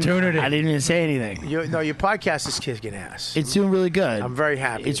your I opportunity. didn't even say anything. Your podcast is kicking ass. It's doing really good. I'm very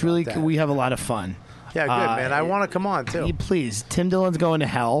happy. It's about really. that. We have a lot of fun. Yeah, good, man. I want to come on, too. Please, Tim Dillon's going to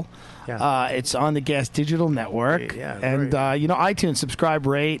hell. Yeah. It's on the Gas Digital Network. Yeah, and, iTunes, subscribe,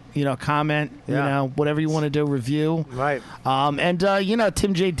 rate, comment, whatever you want to do, review. Right. And,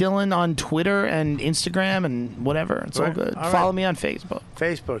 Tim J. Dillon on Twitter and Instagram and whatever. It's all Right. good. All Follow right. me on Facebook.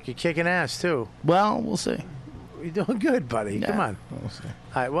 Facebook, you're kicking ass, too. Well, we'll see. You're doing good, buddy. Yeah, Come on. we'll see.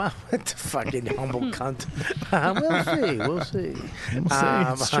 All right, well, what the fucking humble cunt. We'll see.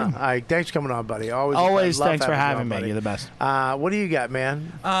 It's true. All right, thanks for coming on, buddy. Always love thanks for you having on, me. buddy. You're the best. What do you got,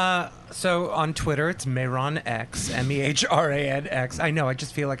 man? So on Twitter, it's Mehran X, Mehranx. I know, I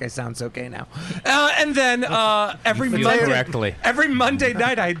just feel like I sound so gay now. And then every You feel Monday, correctly. every Monday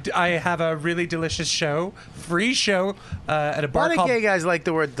night, I have a really delicious show, free show at a bar Why do called. gay guys like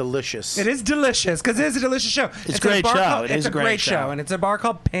the word delicious? It is delicious because it is a delicious show. It's a at great bar show. called- It it's is a a great great show, show. and it's a bar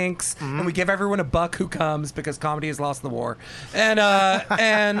called Pink's, and we give everyone $1 who comes because comedy has lost the war. And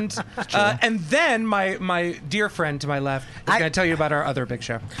and then my dear friend to my left is going to tell you about our other big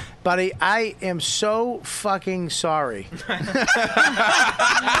show. Buddy, I am so fucking sorry.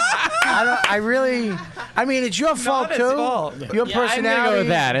 I mean, it's your fault, his too. fault. Your Yeah, personality. I'm gonna go with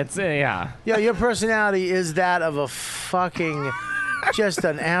that. It's Yeah, your personality is that of a fucking just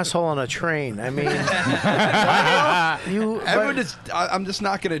an asshole on a train. I mean, I'm just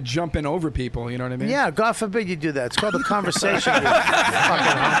not going to jump in over people. You know what I mean? yeah, God forbid you do that. It's called a conversation.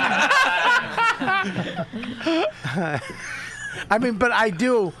 I mean, but I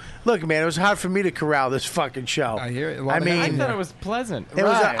do. Look, man, it was hard for me to corral this fucking show. I hear it. I I mean, thought it was pleasant. it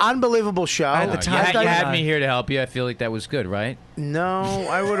was an unbelievable show. At the You time- had me here to help you. I feel like that was good, right? No,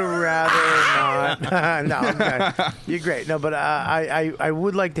 I would have rather not. No, okay. You're great. No, but I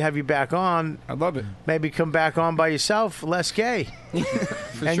would like to have you back on. I love it. Maybe come back on by yourself, less gay.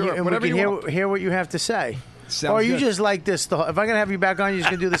 For sure. And Whatever we can you hear want. what you have to say. Sounds or you good. just like this. If I'm going to have you back on, you're just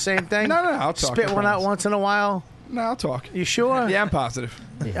going to do the same thing? No, I'll talk. Spit I one out promise. once in a while? No, I'll talk. You sure? Yeah, I'm positive.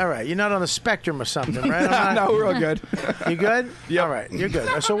 All right. You're not on the spectrum or something, right? I'm not- No, we're all good. You good? Yep. All right. You're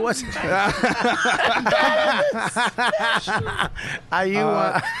good. So what's... Are you...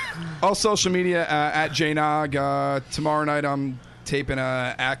 All social media at Jay Nog. Tomorrow night I'm taping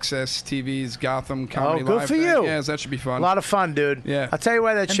Access TV's Gotham Comedy good Live for thing. you. Yeah, that should be a fun. lot of fun, dude. Yeah. I'll tell you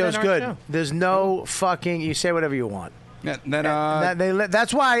why that And show's then our good. show. There's no fucking... You say whatever you want. Yeah, then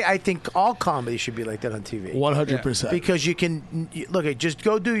That's why I think all comedy should be like that on TV. 100%. Because you can... Look, just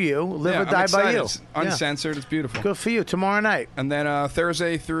go do you. Live yeah, or die I'm by excited. you. It's Yeah. uncensored. It's beautiful. Good for you. Tomorrow night. And then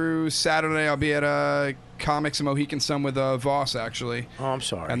Thursday through Saturday I'll be at Comics and Mohican Sun with Voss, actually. Oh, I'm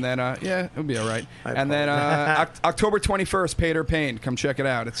sorry. And then, yeah, it'll be all right. I And then October 21st, Pater Payne. Come check it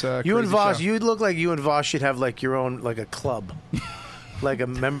out. It's a You and crazy Voss, show. you look like you and Voss should have like your own, like a club. Like a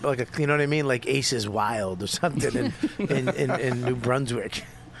member, like a, you know what I mean? Like Aces Wild or something in New Brunswick.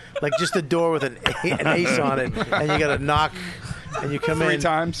 Like just a door with an ace on it, and you got to knock, and you come 3 in.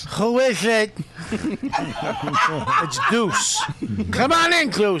 times. Who is it? It's Deuce. Come on in,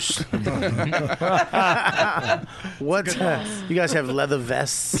 Deuce. What? You guys have leather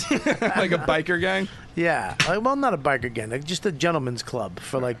vests? Like a biker gang? Yeah. Well, not a biker gang. Like just a gentleman's club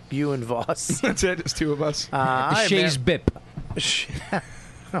for like you and Voss. That's it. It's 2 of us. The Shays Bip.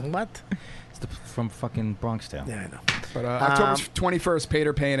 What? It's from fucking Bronx Tale. Yeah, I know. But October 21st,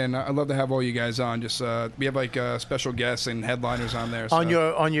 Pater Payne, and I'd love to have all you guys on. Just we have like special guests and headliners on there. So.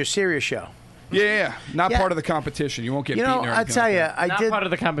 On your Sirius show. Yeah. Not Yeah. part of the competition. You won't get You know, beaten or I anything tell like you, that. I Not did. part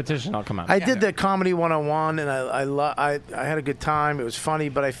of the competition. I'll come out. I did the comedy 101, and I had a good time. It was funny,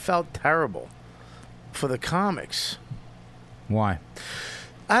 but I felt terrible. for the comics. Why?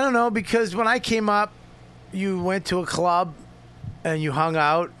 I don't know, because when I came up, you went to a club and you hung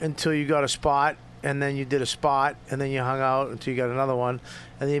out until you got a spot, and then you did a spot, and then you hung out until you got another one,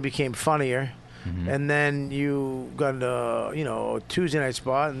 and then you became funnier. And then you got a Tuesday night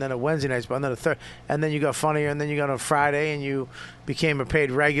spot, and then a Wednesday night spot, and then a third, and then you got funnier, and then you got on Friday, and you became a paid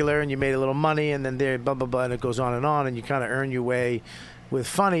regular, and you made a little money, and then there, blah blah blah, and it goes on, and you kind of earn your way with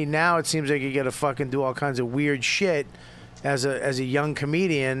funny. Now it seems like you got to fucking do all kinds of weird shit as a young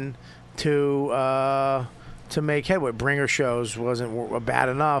comedian to make headway. Bringer shows wasn't bad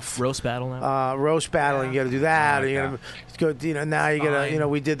enough. Roast battle now. Roast battle, you got to do that. You got to go. Now you got to.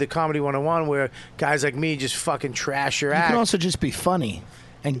 We did the comedy 101 where guys like me just fucking trash your You act. can also just be funny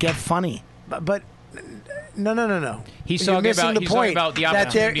and get funny. But no. He's You're talking missing about the he's point talking about the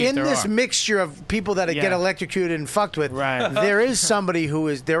that they're opportunities in there this are. mixture of people that get Yeah. electrocuted and fucked with. Right. There is somebody who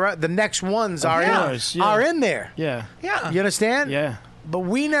is there. The next ones are Are in there. Yeah. You understand? Yeah. But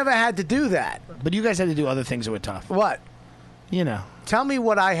we never had to do that. But you guys had to do other things that were tough. What? Tell me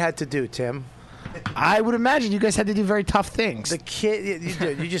what I had to do, Tim. I would imagine you guys had to do very tough things. The kid,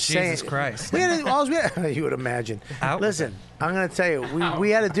 you just saying. Jesus Christ. We had to, you would imagine. Listen, I'm going to tell you, we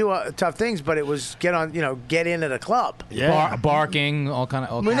had to do tough things, but it was get in at a club. Barking, all kind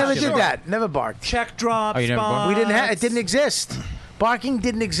of. We never did that. Never barked. Check drops. Oh, you never barked? We didn't have. It didn't exist. Barking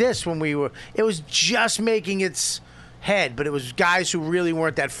didn't exist when we were. It was just making its head, but it was guys who really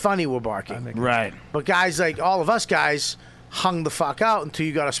weren't that funny were barking. Right. But guys like all of us guys hung the fuck out until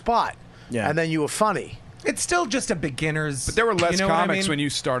you got a spot. Yeah. And then you were funny. It's still just a beginner's. But there were less you know what I comics mean? when you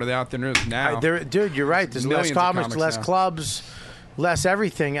started out than there is now. Dude, you're right. There's Millions less of comics, comics less now. clubs, less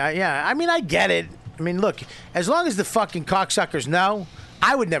everything. I mean, I get it. I mean, look, as long as the fucking cocksuckers know,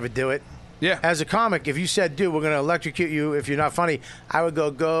 I would never do it. Yeah. As a comic, if you said, dude, we're going to electrocute you if you're not funny, I would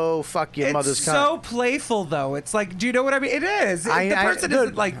go fuck your mother's It's cunt. so playful, though. It's like, do you know what I mean? It is. The person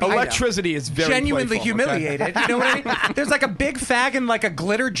isn't like being Electricity is very genuinely playful, okay? humiliated. You know what I mean? There's like a big fag in like a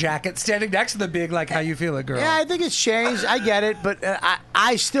glitter jacket standing next to the big like, how you feeling, girl? Yeah, I think it's changed. I get it, but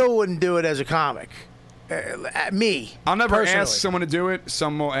I still wouldn't do it as a comic. Me. I'll never personally. ask someone to do it.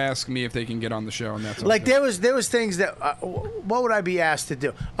 Some will ask me if they can get on the show, and that's Like there was things that what would I be asked to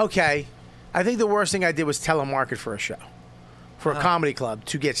do? Okay, I think the worst thing I did was telemarket for a show, for a comedy club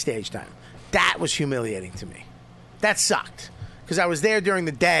to get stage time. That was humiliating to me. That sucked because I was there during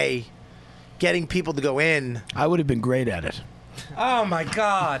the day, getting people to go in. I would have been great at it. Oh my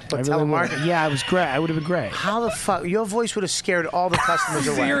God! But I really telemarket. would've- yeah, I was great. I would have been great. How the fuck? Your voice would have scared all the customers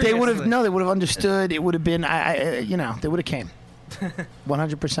away. They would have They would have understood. It would have been. They would have came.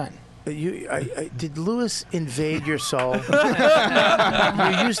 100%. Did Lewis invade your soul?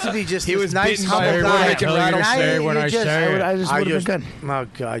 You used to be just He this was nice, bitten by humble a guy. rattlesnake. I just would have been good. Oh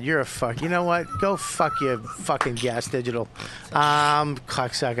God, you're a fuck. You know what? Go fuck your fucking Gas Digital,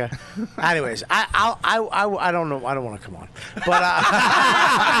 cocksucker. Anyways, I don't know. I don't want to come on, but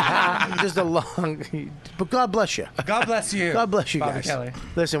just a long. But God bless you. God bless you. God bless you Bobby guys. Kelly.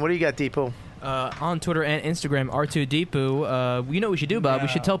 Listen, what do you got, Deepu? On Twitter and Instagram, R2Deepu. You know what we should do, Bob? We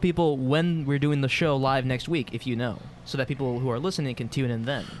should tell people when we're doing the show live next week, if you know, so that people who are listening can tune in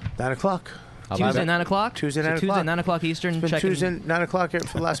then. 9 o'clock. Tuesday, 9 o'clock? Tuesday, 9 Tuesday, o'clock. 9 o'clock Eastern. It's been check in. Tuesday, 9 o'clock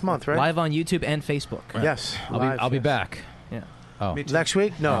for last month, right? Live on YouTube and Facebook. Yes. I'll be back. Yeah. Oh. Next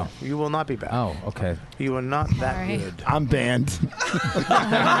week? No, you will not be back. Oh, okay. You are not that Sorry. good. I'm banned.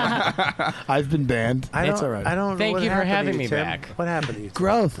 I've been banned. It's all right. I don't. Thank what you for happened to having you, me Tim? back. What happened to you?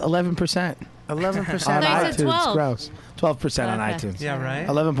 Growth, 11%. 11%. On I thought you said 12. Gross. 12% on Okay. iTunes. Yeah, right.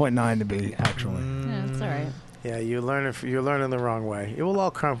 11.9 to be actually. Yeah, that's all right. Yeah, you're learning the wrong way. It will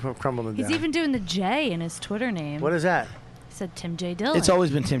all crumble down. He's even doing the J in his Twitter name. What is that? He said Tim J. Dillon. It's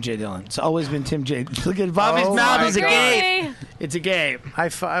always been Tim J. Dillon. It's always been Tim J. Look at Bobby's Oh mouth my is a God. game. It's a game.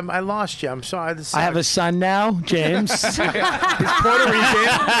 I lost you. I'm sorry. This I have a son now, James. He's Puerto Rican.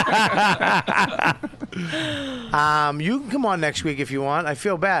 You can come on next week if you want. I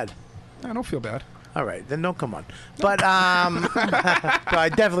feel bad. I don't feel bad. All right, then don't come on. But but I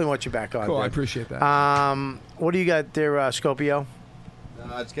definitely want you back on. Cool, dude. I appreciate that. What do you got there, Scopio?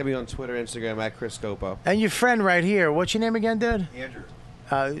 It's going to be on Twitter, Instagram, at Chris Scopo. And your friend right here. What's your name again, dude? Andrew.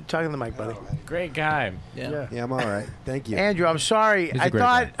 Talking to the mic, buddy. Great guy. Yeah, I'm all right. Thank you. Andrew, I'm sorry. He's a I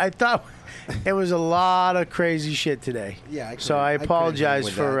great thought it was a lot of crazy shit today. Yeah, So I apologize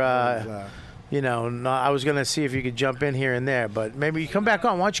for that. I was gonna see if you could jump in here and there, but maybe you come back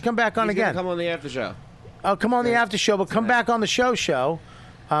on. Why don't you come back on He's gonna again? come on the after show. Oh, come on the after show, but come back on the show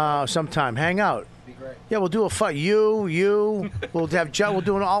sometime. Hang out. Be great. Yeah, we'll do a fight. We'll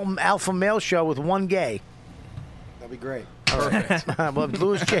do an all alpha male show with one gay. That'd be great. Perfect. Well,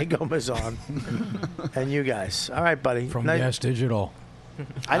 Louis J. Gomez on, and you guys. All right, buddy. From Nice- Gas Digital.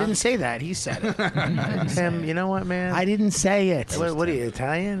 I didn't say that. He said it. Tim, you know what, man? I didn't say it. What are you,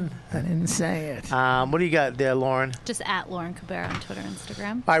 Italian? I didn't say it. What do you got there, Lauren? Just at Lauren Cabrera on Twitter,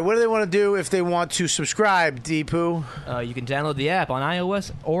 Instagram. All right, what do they want to do if they want to subscribe, Deepu? You can download the app on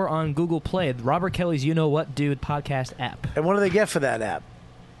iOS or on Google Play. Robert Kelly's You Know What Dude podcast app. And what do they get for that app?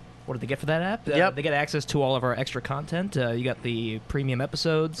 What do they get for that app? Yep. They get access to all of our extra content. You got the premium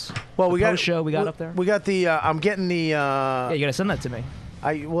episodes. Well, we the got post-show we got up there. We got the. I'm getting the. Yeah, you got to send that to me.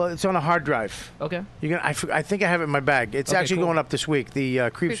 Well, it's on a hard drive. Okay. I think I have it in my bag. It's Okay, actually cool. going up this week. The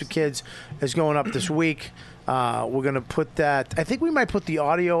Creeps with Kids is going up this week. We're gonna put that. I think we might put the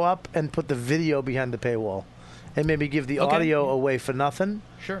audio up and put the video behind the paywall, and maybe give the Okay. audio away for nothing.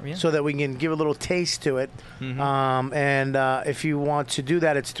 Sure, yeah. So that we can give a little taste to it. And if you want to do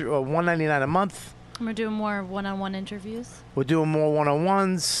that, it's $1.99 a month. And we're doing more one-on-one interviews. We're doing more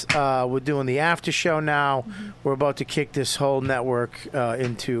one-on-ones. We're doing the after show now. We're about to kick this whole network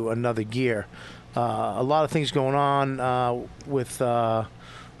into another gear. A lot of things going on with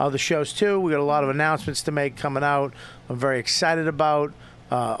other shows, too. We got a lot of announcements to make coming out. I'm very excited about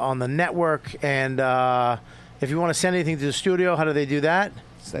on the network. And if you want to send anything to the studio, how do they do that?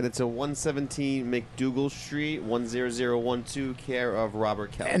 Send it to 117 McDougal Street, 10012, care of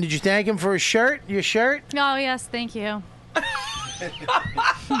Robert Kelly. And did you thank him for his shirt? Your shirt? Oh, yes, thank you.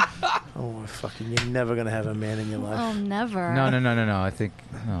 Oh, fucking! You're never gonna have a man in your life. Oh, never. No. I think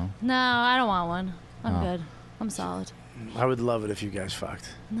no. No, I don't want one. I'm Oh. good. I'm solid. I would love it if you guys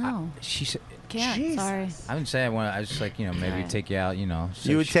fucked. No. She said. Can't. Sorry. I wouldn't say I want. I was just like, maybe Alright. take you out.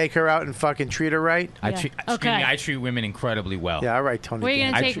 You would take her out and fucking treat her right? I Yeah. treat. Okay. I treat women incredibly well. Yeah, all right, Tony. Where are you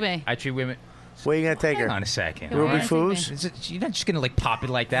Dan. gonna I take treat- me? I treat women. Where are you gonna take her? Hang on a second. Ruby alright? Foos? You're not just gonna like pop it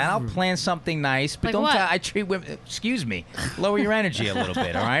like that. I'll plan something nice, but Like don't. what? I treat women. Excuse me. Lower your energy a little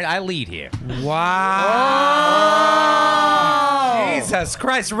bit. All right. I lead here. Wow. Jesus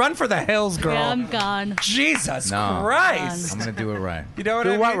Christ. Run for the hills, girl. Yeah, I'm gone. Jesus No. Christ. I'm gonna do it right. You know what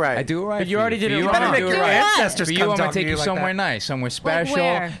Do I what mean? right? I do it right. But you for already did For it you, wrong. I'm gonna Make do your it right. ancestors For you, come I'm gonna talk to take you you like somewhere that. nice, somewhere special,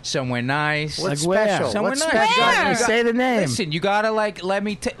 where? somewhere nice. What's Like where? special? Somewhere What's nice. special? You gotta- Say the name. Listen, you gotta let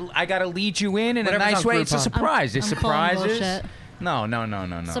me. I gotta lead you in a Whatever's nice on way. It's a Groupon. surprise. There's I'm calling surprises. bullshit. No.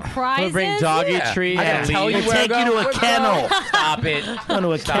 Surprises? We'll bring doggy Yeah. treat I gotta and tell lead. you We'll where take you to a we're kennel. going. Stop it. Going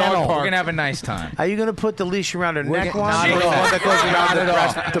to a Stop. kennel. We're gonna have a nice time. Are you gonna put the leash around her neck one? Not or at the all. one that goes around Not the at all.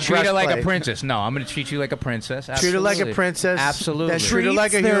 breast, the Treat her like a breastplate? princess. No, I'm gonna treat you like a princess. Treat her like a Absolutely. princess. Absolutely. Then treat her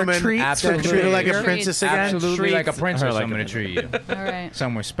like a Treats, there are human. treats. Absolutely. Then treat her like a Treats. princess again. Absolutely like a Treats princess. her like I'm a gonna treat you. All right.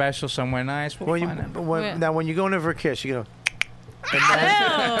 Somewhere special, somewhere nice. We'll When you, find out. when, now, when you go in for a kiss, you go. Ew.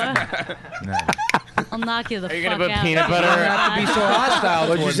 No. I'll knock you the Are you fuck gonna put out. peanut butter? You don't have to be so hostile.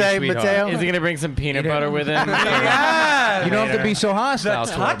 What'd you toward say, me, sweetheart. Matteo? Is he gonna bring some peanut butter with him? Yeah. You don't have to be so hostile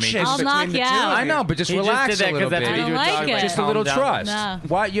The toward me. touches I'll between knock the you two out. of I know, but just He just relax did that a little 'cause that's bit. what you do I with don't dog like it. bites. Just a Calm little down. trust. No.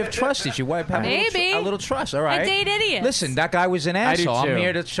 Why you have trust issues? Why have a little, Maybe. a little trust? All right. date idiots. Listen, that guy was an I do asshole. I'm too.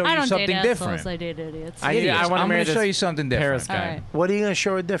 here to show I you don't something date different. assholes. I date idiots. I Idiots. want to I'm marry going to this show you something Paris different. guy. All right. What are you gonna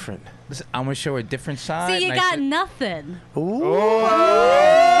show her different? Listen, I'm going to show a different side. See, you nice got and- nothing. Ooh.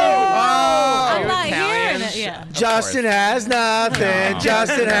 I'm you not Italian? hearing it. Yeah. Justin has nothing.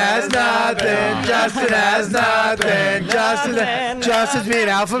 Justin has nothing. Justin has nothing. Justin's being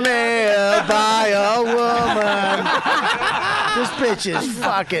alpha male by a woman. This bitch is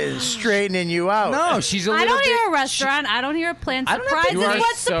fucking straightening you out. No, she's a I little don't bit. hear a restaurant. I don't hear a plan. I don't have to- Surprises. You are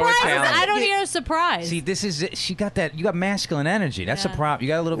What so surprises? Italian. I don't hear a surprise. See, this is it. She got that. You got masculine energy. That's Yeah. a problem.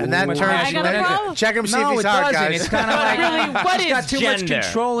 You got a little bit. And that too much turns I masculine got a energy. problem? Check him, see No, if he's it hard, doesn't. guys. It's kind of like Really, what she's got is too gender? much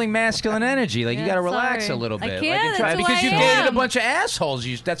controlling masculine energy. Like you Yeah, got to relax sorry. a little I bit. can't, Like, that's who because I you dated a am. bunch of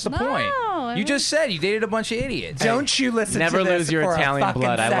assholes. That's the No, point. I You just said you dated a bunch of idiots. Don't you listen Never to this lose your for a Italian fucking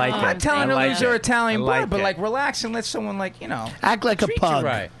blood. I second. like I'm it. not telling I her to like lose her it. Italian I like blood, but it. like relax and let someone Act like a treat pug. you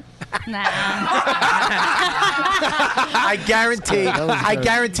right. Nah. I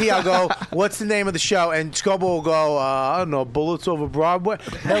guarantee I'll go, what's the name of the show? And Scopo will go, I don't know, Bullets Over Broadway.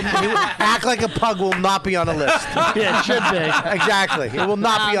 Act Like a Pug will not be on the list. Yeah, it should be. Exactly. It will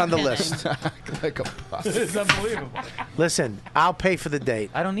not be on the list. Like a pug. It's unbelievable. Listen, I'll pay for the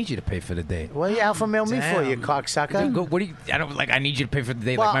date. I don't need you to pay for the date. What are you alpha mail me for, you cocksucker? What do you? I don't like. I need you to pay for the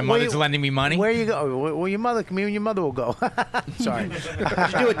date. Well, like my where mother's you- lending me money. Where you go? Well, your mother, me and your mother will go. Sorry. You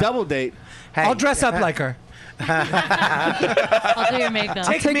should do a double date. Hey, I'll dress up like her. I'll do your makeup.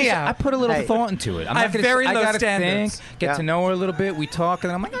 Take me out. I put a little Hey. thought into it. I have very low gotta standards. Think, get Yeah. to know her a little bit. We talk, and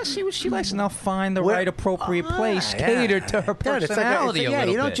then I'm like, I see what she likes, and I'll find the right appropriate place catered to her Dude, it's like personality a yeah,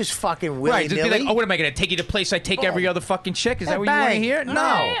 little you don't bit. just fucking Right, just be like, willy-nilly. oh, what am I going to take you to place I take every other fucking chick? Is that what you want to bang. hear? All No.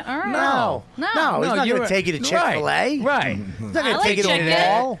 right, all right. No, he's not you're going to take you to Chick-fil-A. Right. He's not going to take you to a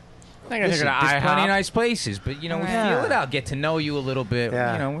mall. Listen, there's plenty of nice places, but, you know, we Yeah. feel it out, get to know you a little bit.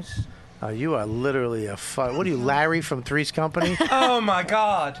 Yeah. You know, it's- Oh, you are literally a fun. What are you, Larry from Three's Company? Oh my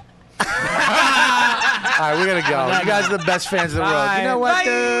God. All right, we're gonna go. You guys are the best fans in the world. You know what, Bye.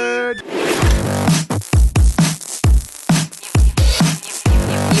 dude?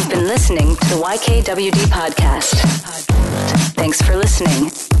 You've been listening to the YKWD podcast. Thanks for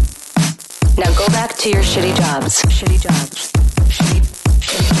listening. Now go back to your shitty jobs. Shitty jobs. Shitty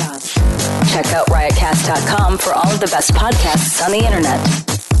jobs. Check out riotcast.com for all of the best podcasts on the internet.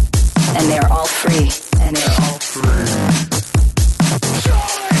 And they are all free. And they are all free.